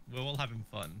 Like we're all having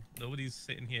fun. Nobody's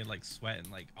sitting here like sweating.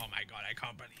 Like, oh my god, I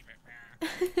can't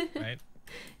believe it. Right?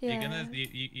 Yeah. You're gonna.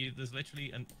 There's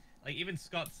literally like even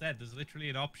Scott said, there's literally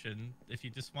an option if you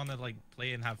just want to like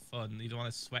play and have fun. You don't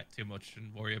want to sweat too much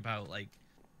and worry about like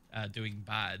doing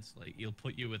bad. Like he'll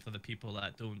put you with other people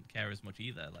that don't care as much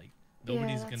either. Like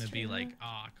nobody's that's gonna be true. like,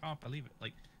 oh, I can't believe it.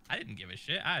 Like I didn't give a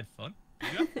shit. I had fun.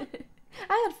 You have fun?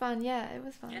 I had fun. Yeah, it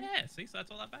was fun. Yeah, see, so that's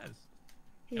all that matters.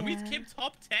 Yeah. And we came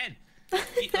top 10.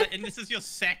 And this is your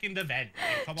second event.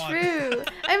 Like, come on. True.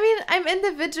 I mean, I'm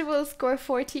individual score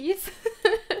 40s,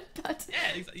 but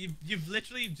Yeah, you've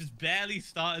literally just barely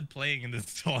started playing in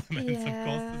this tournament. Of course,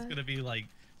 Yeah. there's gonna be like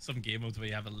some game modes where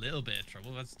you have a little bit of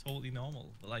trouble. That's totally normal.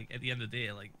 But like at the end of the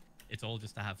day, like it's all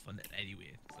just to have fun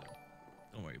anyway. So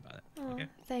don't worry about it. oh, Okay.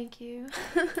 thank you.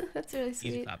 That's really Easy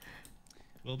sweet. clap.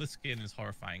 Well, this skin is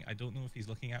horrifying. I don't know if he's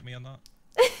looking at me or not.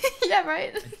 Yeah,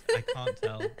 right. I can't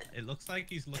tell. It looks like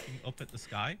he's looking up at the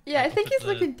sky. Yeah, I like, up think at he's the-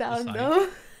 looking the down side. though.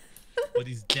 But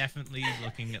he's definitely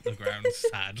looking at the ground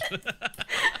sad.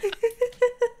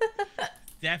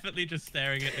 Definitely just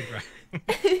staring at the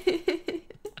ground.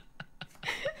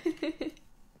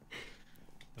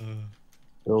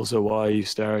 Philza, why are you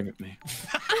staring at me?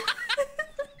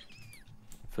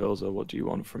 Philza, what do you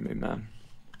want from me, man?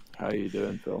 How are you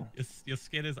doing, Phil? Your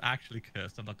skin is actually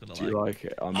cursed, I'm not gonna Do lie. you like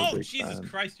it? I'm a Oh, big Jesus fan.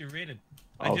 Christ, you're rated.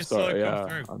 I Oh, just saw sorry, it come yeah.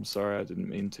 through. I'm sorry, I didn't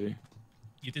mean to.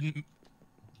 You didn't...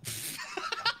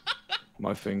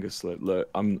 My finger slipped. Look,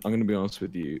 I'm gonna be honest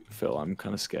with you, Phil. I'm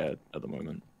kind of scared at the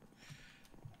moment.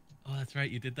 Oh, that's right,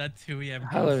 you did that 2 a.m.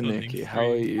 Hello, crowdfunding Nikki. How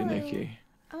are stream. you, Hello. Nikki?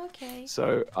 Okay.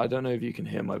 So I don't know if you can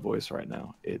hear my voice right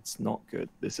now. It's not good.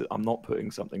 I'm not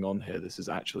putting something on here. This is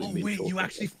actually Oh, me wait, you talking.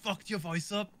 actually fucked your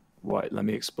voice up? Right, let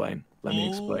me explain. Let me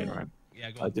explain, Oh, right? Yeah,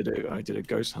 go on. I did a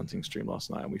ghost hunting stream last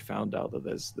night, and we found out that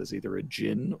there's either a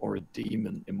djinn or a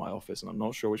demon in my office, and I'm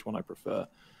not sure which one I prefer.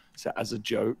 So as a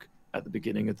joke at the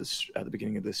beginning of this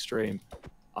stream,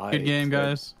 Good game,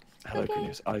 guys. Hello,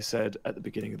 Cornelius. I said at the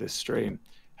beginning of this stream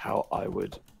how I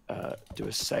would do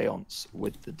a seance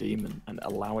with the demon and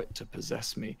allow it to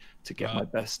possess me to get my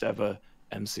best ever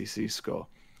MCC score.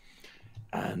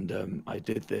 And I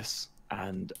did this,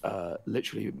 and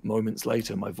literally moments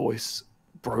later, my voice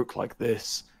broke like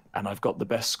this, and I've got the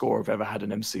best score I've ever had in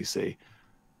MCC.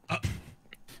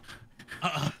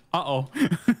 Uh-oh.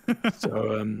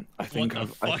 So I think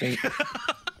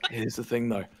here's the thing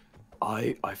though,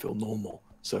 I feel normal.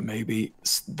 So maybe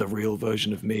the real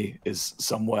version of me is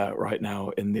somewhere right now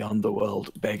in the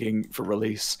underworld begging for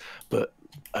release, but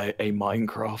a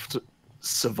Minecraft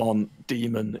savant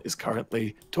demon is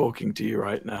currently talking to you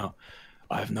right now.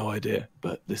 I have no idea,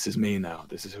 but this is me now.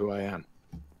 This is who I am.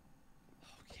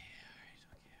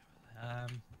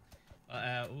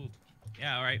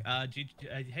 Yeah, all right.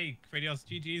 Hey, Kradios,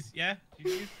 GG's, yeah?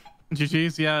 GG's?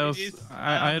 GG's, yeah, it was, GG's.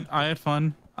 I had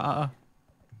fun. I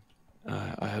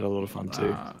had a lot of fun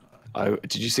too.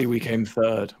 Did you see we came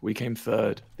third? We came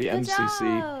third. The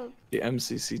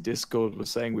MCC Discord was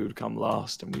saying we would come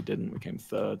last, and we didn't. We came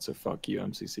third, so fuck you,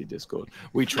 MCC Discord.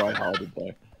 We try harded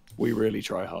though. We really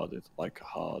try harded, like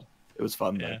hard. It was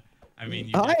fun though. I mean,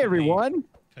 hi everyone.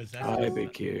 Hi,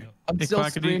 Big Q. I'm still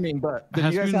streaming, but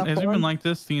has it been like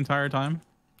this the entire time?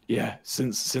 Yeah,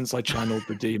 since I channeled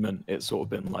the demon, it's sort of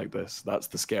been like this. That's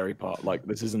the scary part. Like,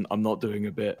 this isn't. I'm not doing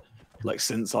a bit. Like,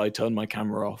 since I turned my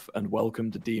camera off and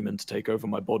welcomed the demon to take over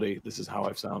my body, this is how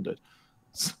I've sounded.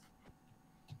 So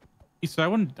I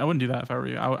wouldn't do that if I were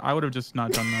you. I would have just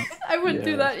not done that. I wouldn't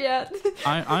do that yet.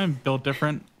 I'm built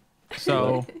different,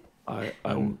 so I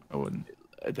wouldn't.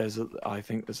 I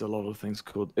think there's a lot of things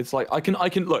called. It's like I can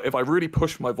look, if I really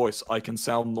push my voice, I can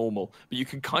sound normal, but you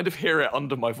can kind of hear it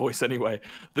under my voice anyway.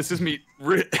 This is me.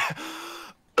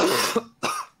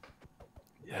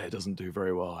 Yeah, it doesn't do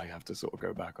very well. I have to sort of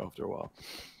go back after a while.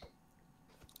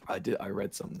 I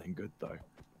read something good though.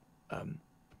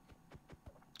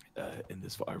 In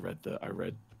this, I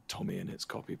read Tommy and its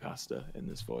copy pasta in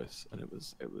this voice, and it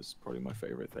was probably my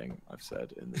favorite thing I've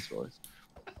said in this voice.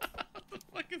 What the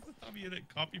fuck is the Tommy and it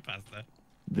copy pasta?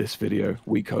 This video,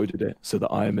 we coded it so that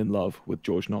I am in love with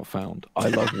George Not Found. I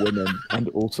love women and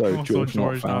also George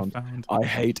Not Found. I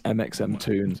hate MXM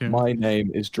tunes. My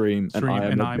name is Dream and I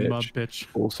am a bitch.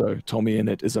 Also, Tommy in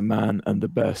it is a man and the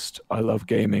best. I love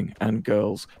gaming and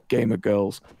girls. Gamer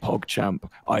girls. PogChamp.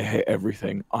 I hate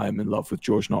everything. I am in love with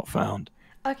George Not Found.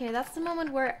 Okay, that's the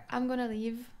moment where I'm gonna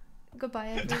leave. Goodbye,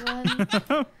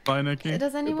 everyone. Bye, Nikki.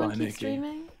 Does anyone Goodbye, keep Nikki.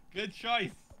 streaming? Good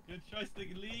choice. Good choice to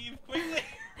leave quickly.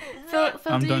 Phil,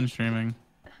 I'm done streaming.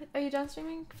 Are you done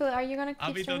streaming? Phil, are you gonna keep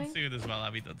I'll be streaming? done soon as well.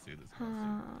 I'll be done soon as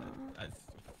well.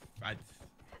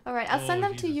 Alright, I'll send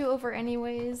them to you over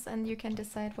anyways, and you can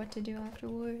decide what to do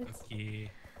afterwards.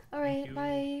 Okay. Alright,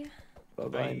 bye.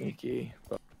 Bye-bye, Nikki.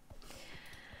 Bye.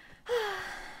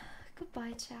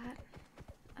 Goodbye, chat.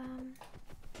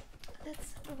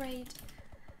 Let's raid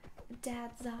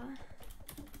Dadza.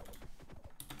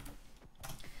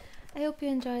 I hope you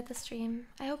enjoyed the stream.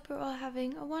 I hope you're all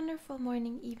having a wonderful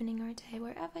morning, evening, or day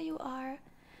wherever you are.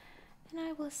 And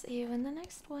I will see you in the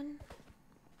next one.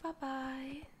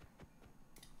 Bye-bye.